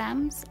my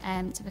exams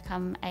to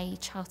become a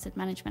chartered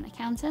management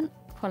accountant.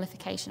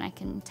 Qualification I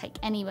can take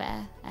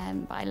anywhere,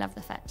 but I love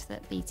the fact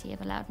that BT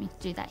have allowed me to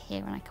do that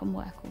here and I can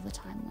work all the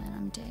time when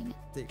I'm doing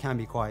it. It can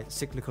be quite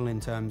cyclical in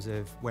terms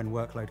of when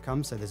workload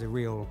comes, so there's a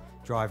real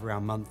drive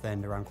around month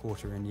end, around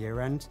quarter and year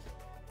end.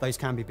 Those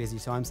can be busy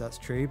times, that's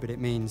true, but it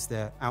means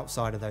that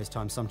outside of those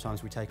times,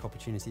 sometimes we take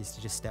opportunities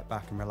to just step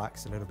back and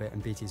relax a little bit,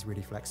 and BT is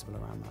really flexible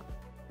around that.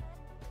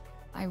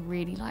 I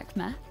really like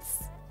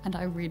maths. and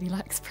I really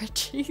like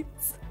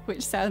spreadsheets,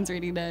 which sounds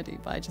really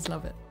nerdy, but I just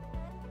love it.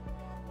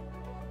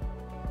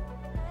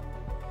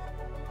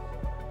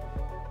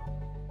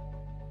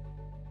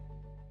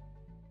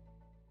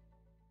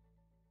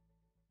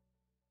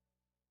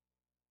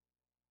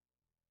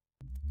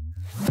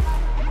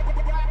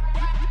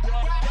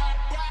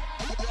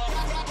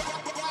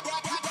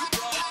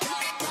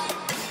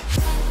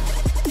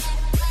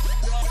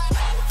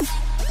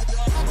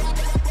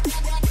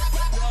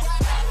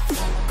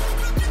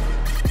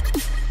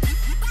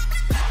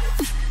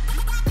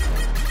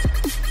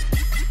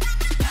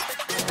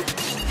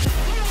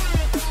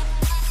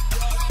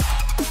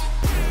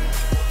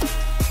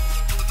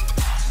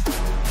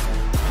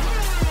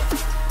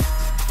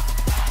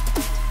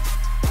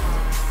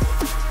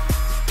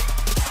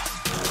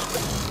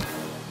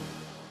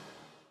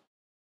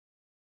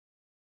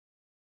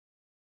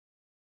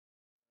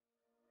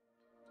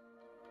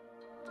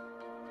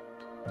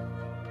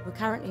 We're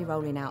currently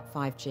rolling out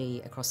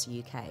 5G across the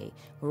UK.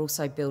 We're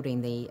also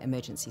building the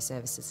emergency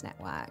services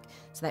network.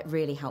 So that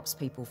really helps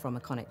people from a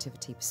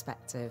connectivity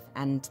perspective,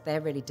 and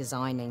they're really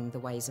designing the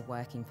ways of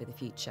working for the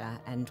future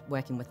and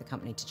working with the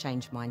company to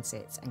change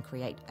mindsets and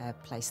create a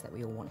place that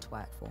we all want to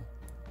work for.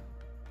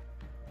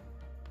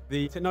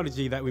 The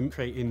technology that we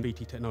create in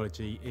BT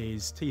Technology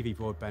is TV,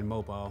 broadband,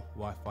 mobile,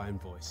 Wi-Fi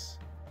and voice.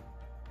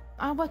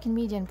 I work in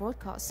media and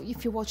broadcast.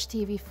 If you watch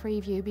TV,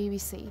 Freeview,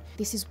 BBC,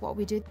 this is what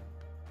we do.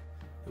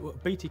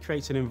 BT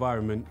creates an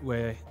environment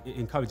where it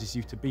encourages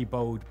you to be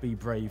bold, be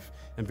brave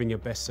and bring your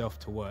best self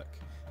to work.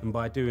 And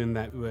by doing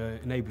that, we're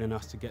enabling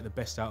us to get the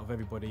best out of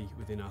everybody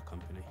within our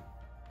company.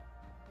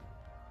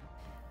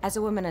 As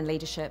a woman in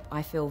leadership,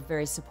 I feel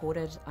very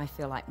supported. I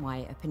feel like my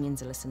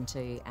opinions are listened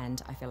to,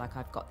 and I feel like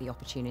I've got the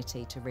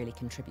opportunity to really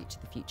contribute to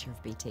the future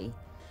of BT.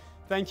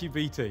 Thank you,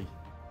 BT.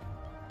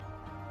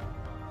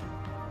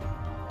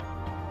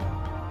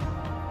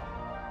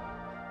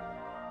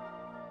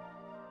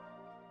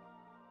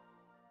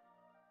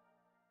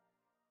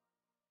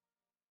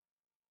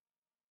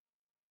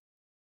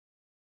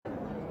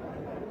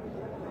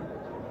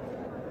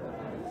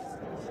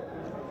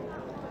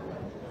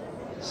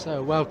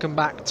 So welcome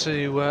back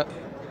to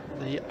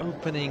the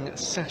opening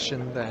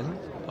session then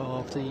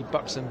of the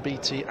BUCS and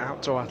BT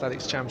Outdoor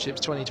Athletics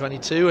Championships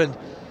 2022, and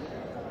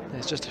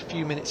there's just a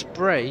few minutes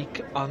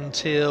break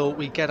until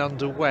we get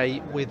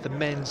underway with the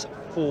men's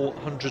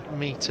 400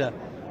 metre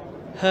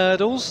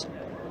hurdles,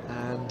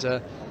 and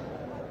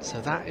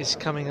so that is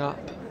coming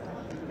up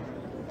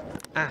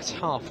at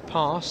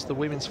past. The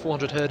women's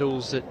 400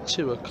 hurdles at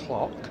 2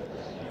 o'clock.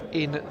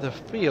 In the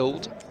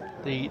field,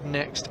 the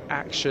next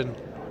action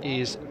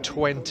is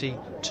 20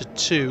 to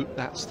 2.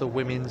 That's the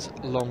women's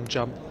long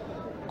jump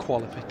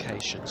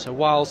qualification. So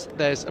whilst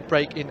there's a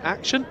break in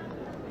action,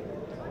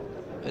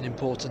 an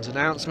important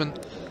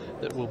announcement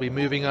that we'll be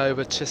moving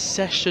over to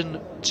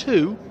session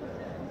 2,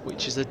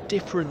 which is a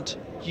different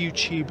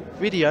YouTube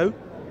video.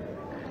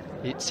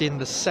 It's in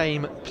the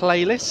same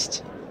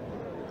playlist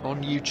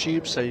on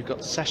YouTube, so you've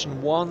got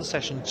session 1,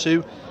 session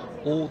 2,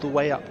 all the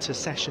way up to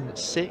session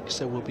 6.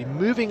 So we'll be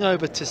moving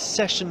over to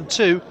session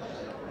 2,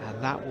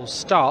 and that will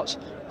start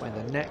when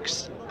the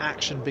next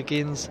action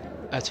begins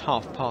at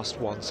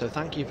 1:30. So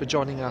thank you for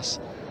joining us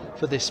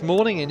for this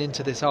morning and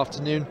into this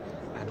afternoon,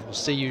 and we'll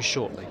see you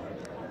shortly.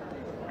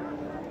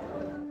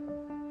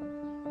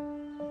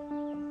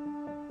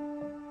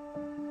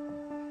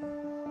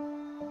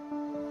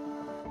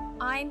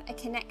 I'm a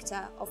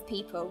connector of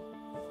people.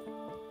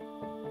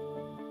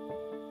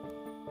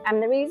 I'm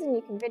the reason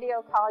you can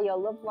video call your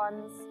loved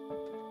ones.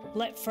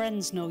 Let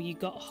friends know you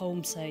got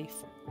home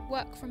safe.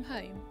 Work from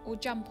home or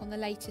jump on the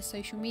latest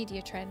social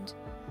media trend.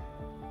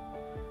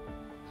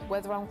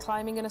 Whether I'm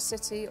climbing in a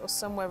city or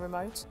somewhere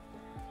remote.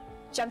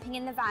 Jumping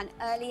in the van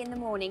early in the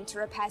morning to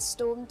repair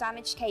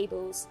storm-damaged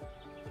cables.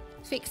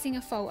 Fixing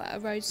a fault at a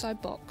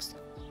roadside box.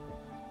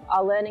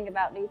 Or learning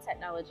about new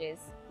technologies.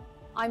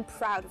 I'm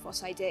proud of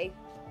what I do.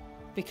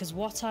 Because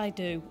what I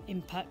do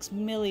impacts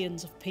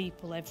millions of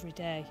people every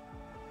day.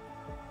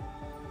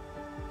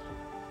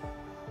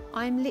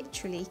 I'm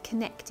literally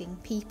connecting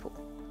people.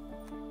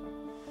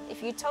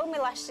 If you told me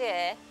last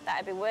year that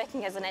I'd be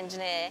working as an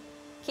engineer,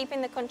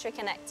 keeping the country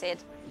connected,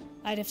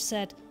 I'd have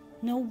said,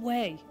 no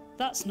way,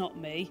 that's not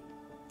me.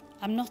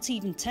 I'm not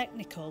even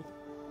technical.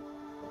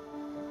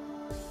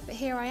 But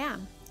here I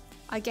am.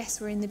 I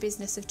guess we're in the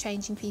business of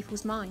changing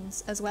people's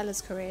minds as well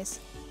as careers.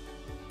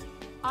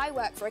 I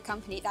work for a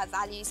company that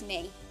values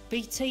me.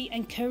 BT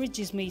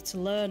encourages me to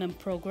learn and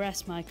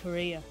progress my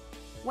career.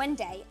 One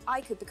day,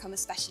 I could become a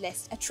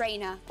specialist, a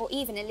trainer, or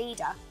even a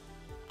leader.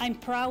 I'm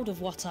proud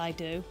of what I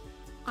do.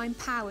 I'm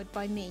powered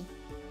by me.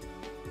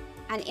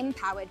 And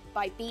empowered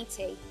by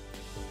BT.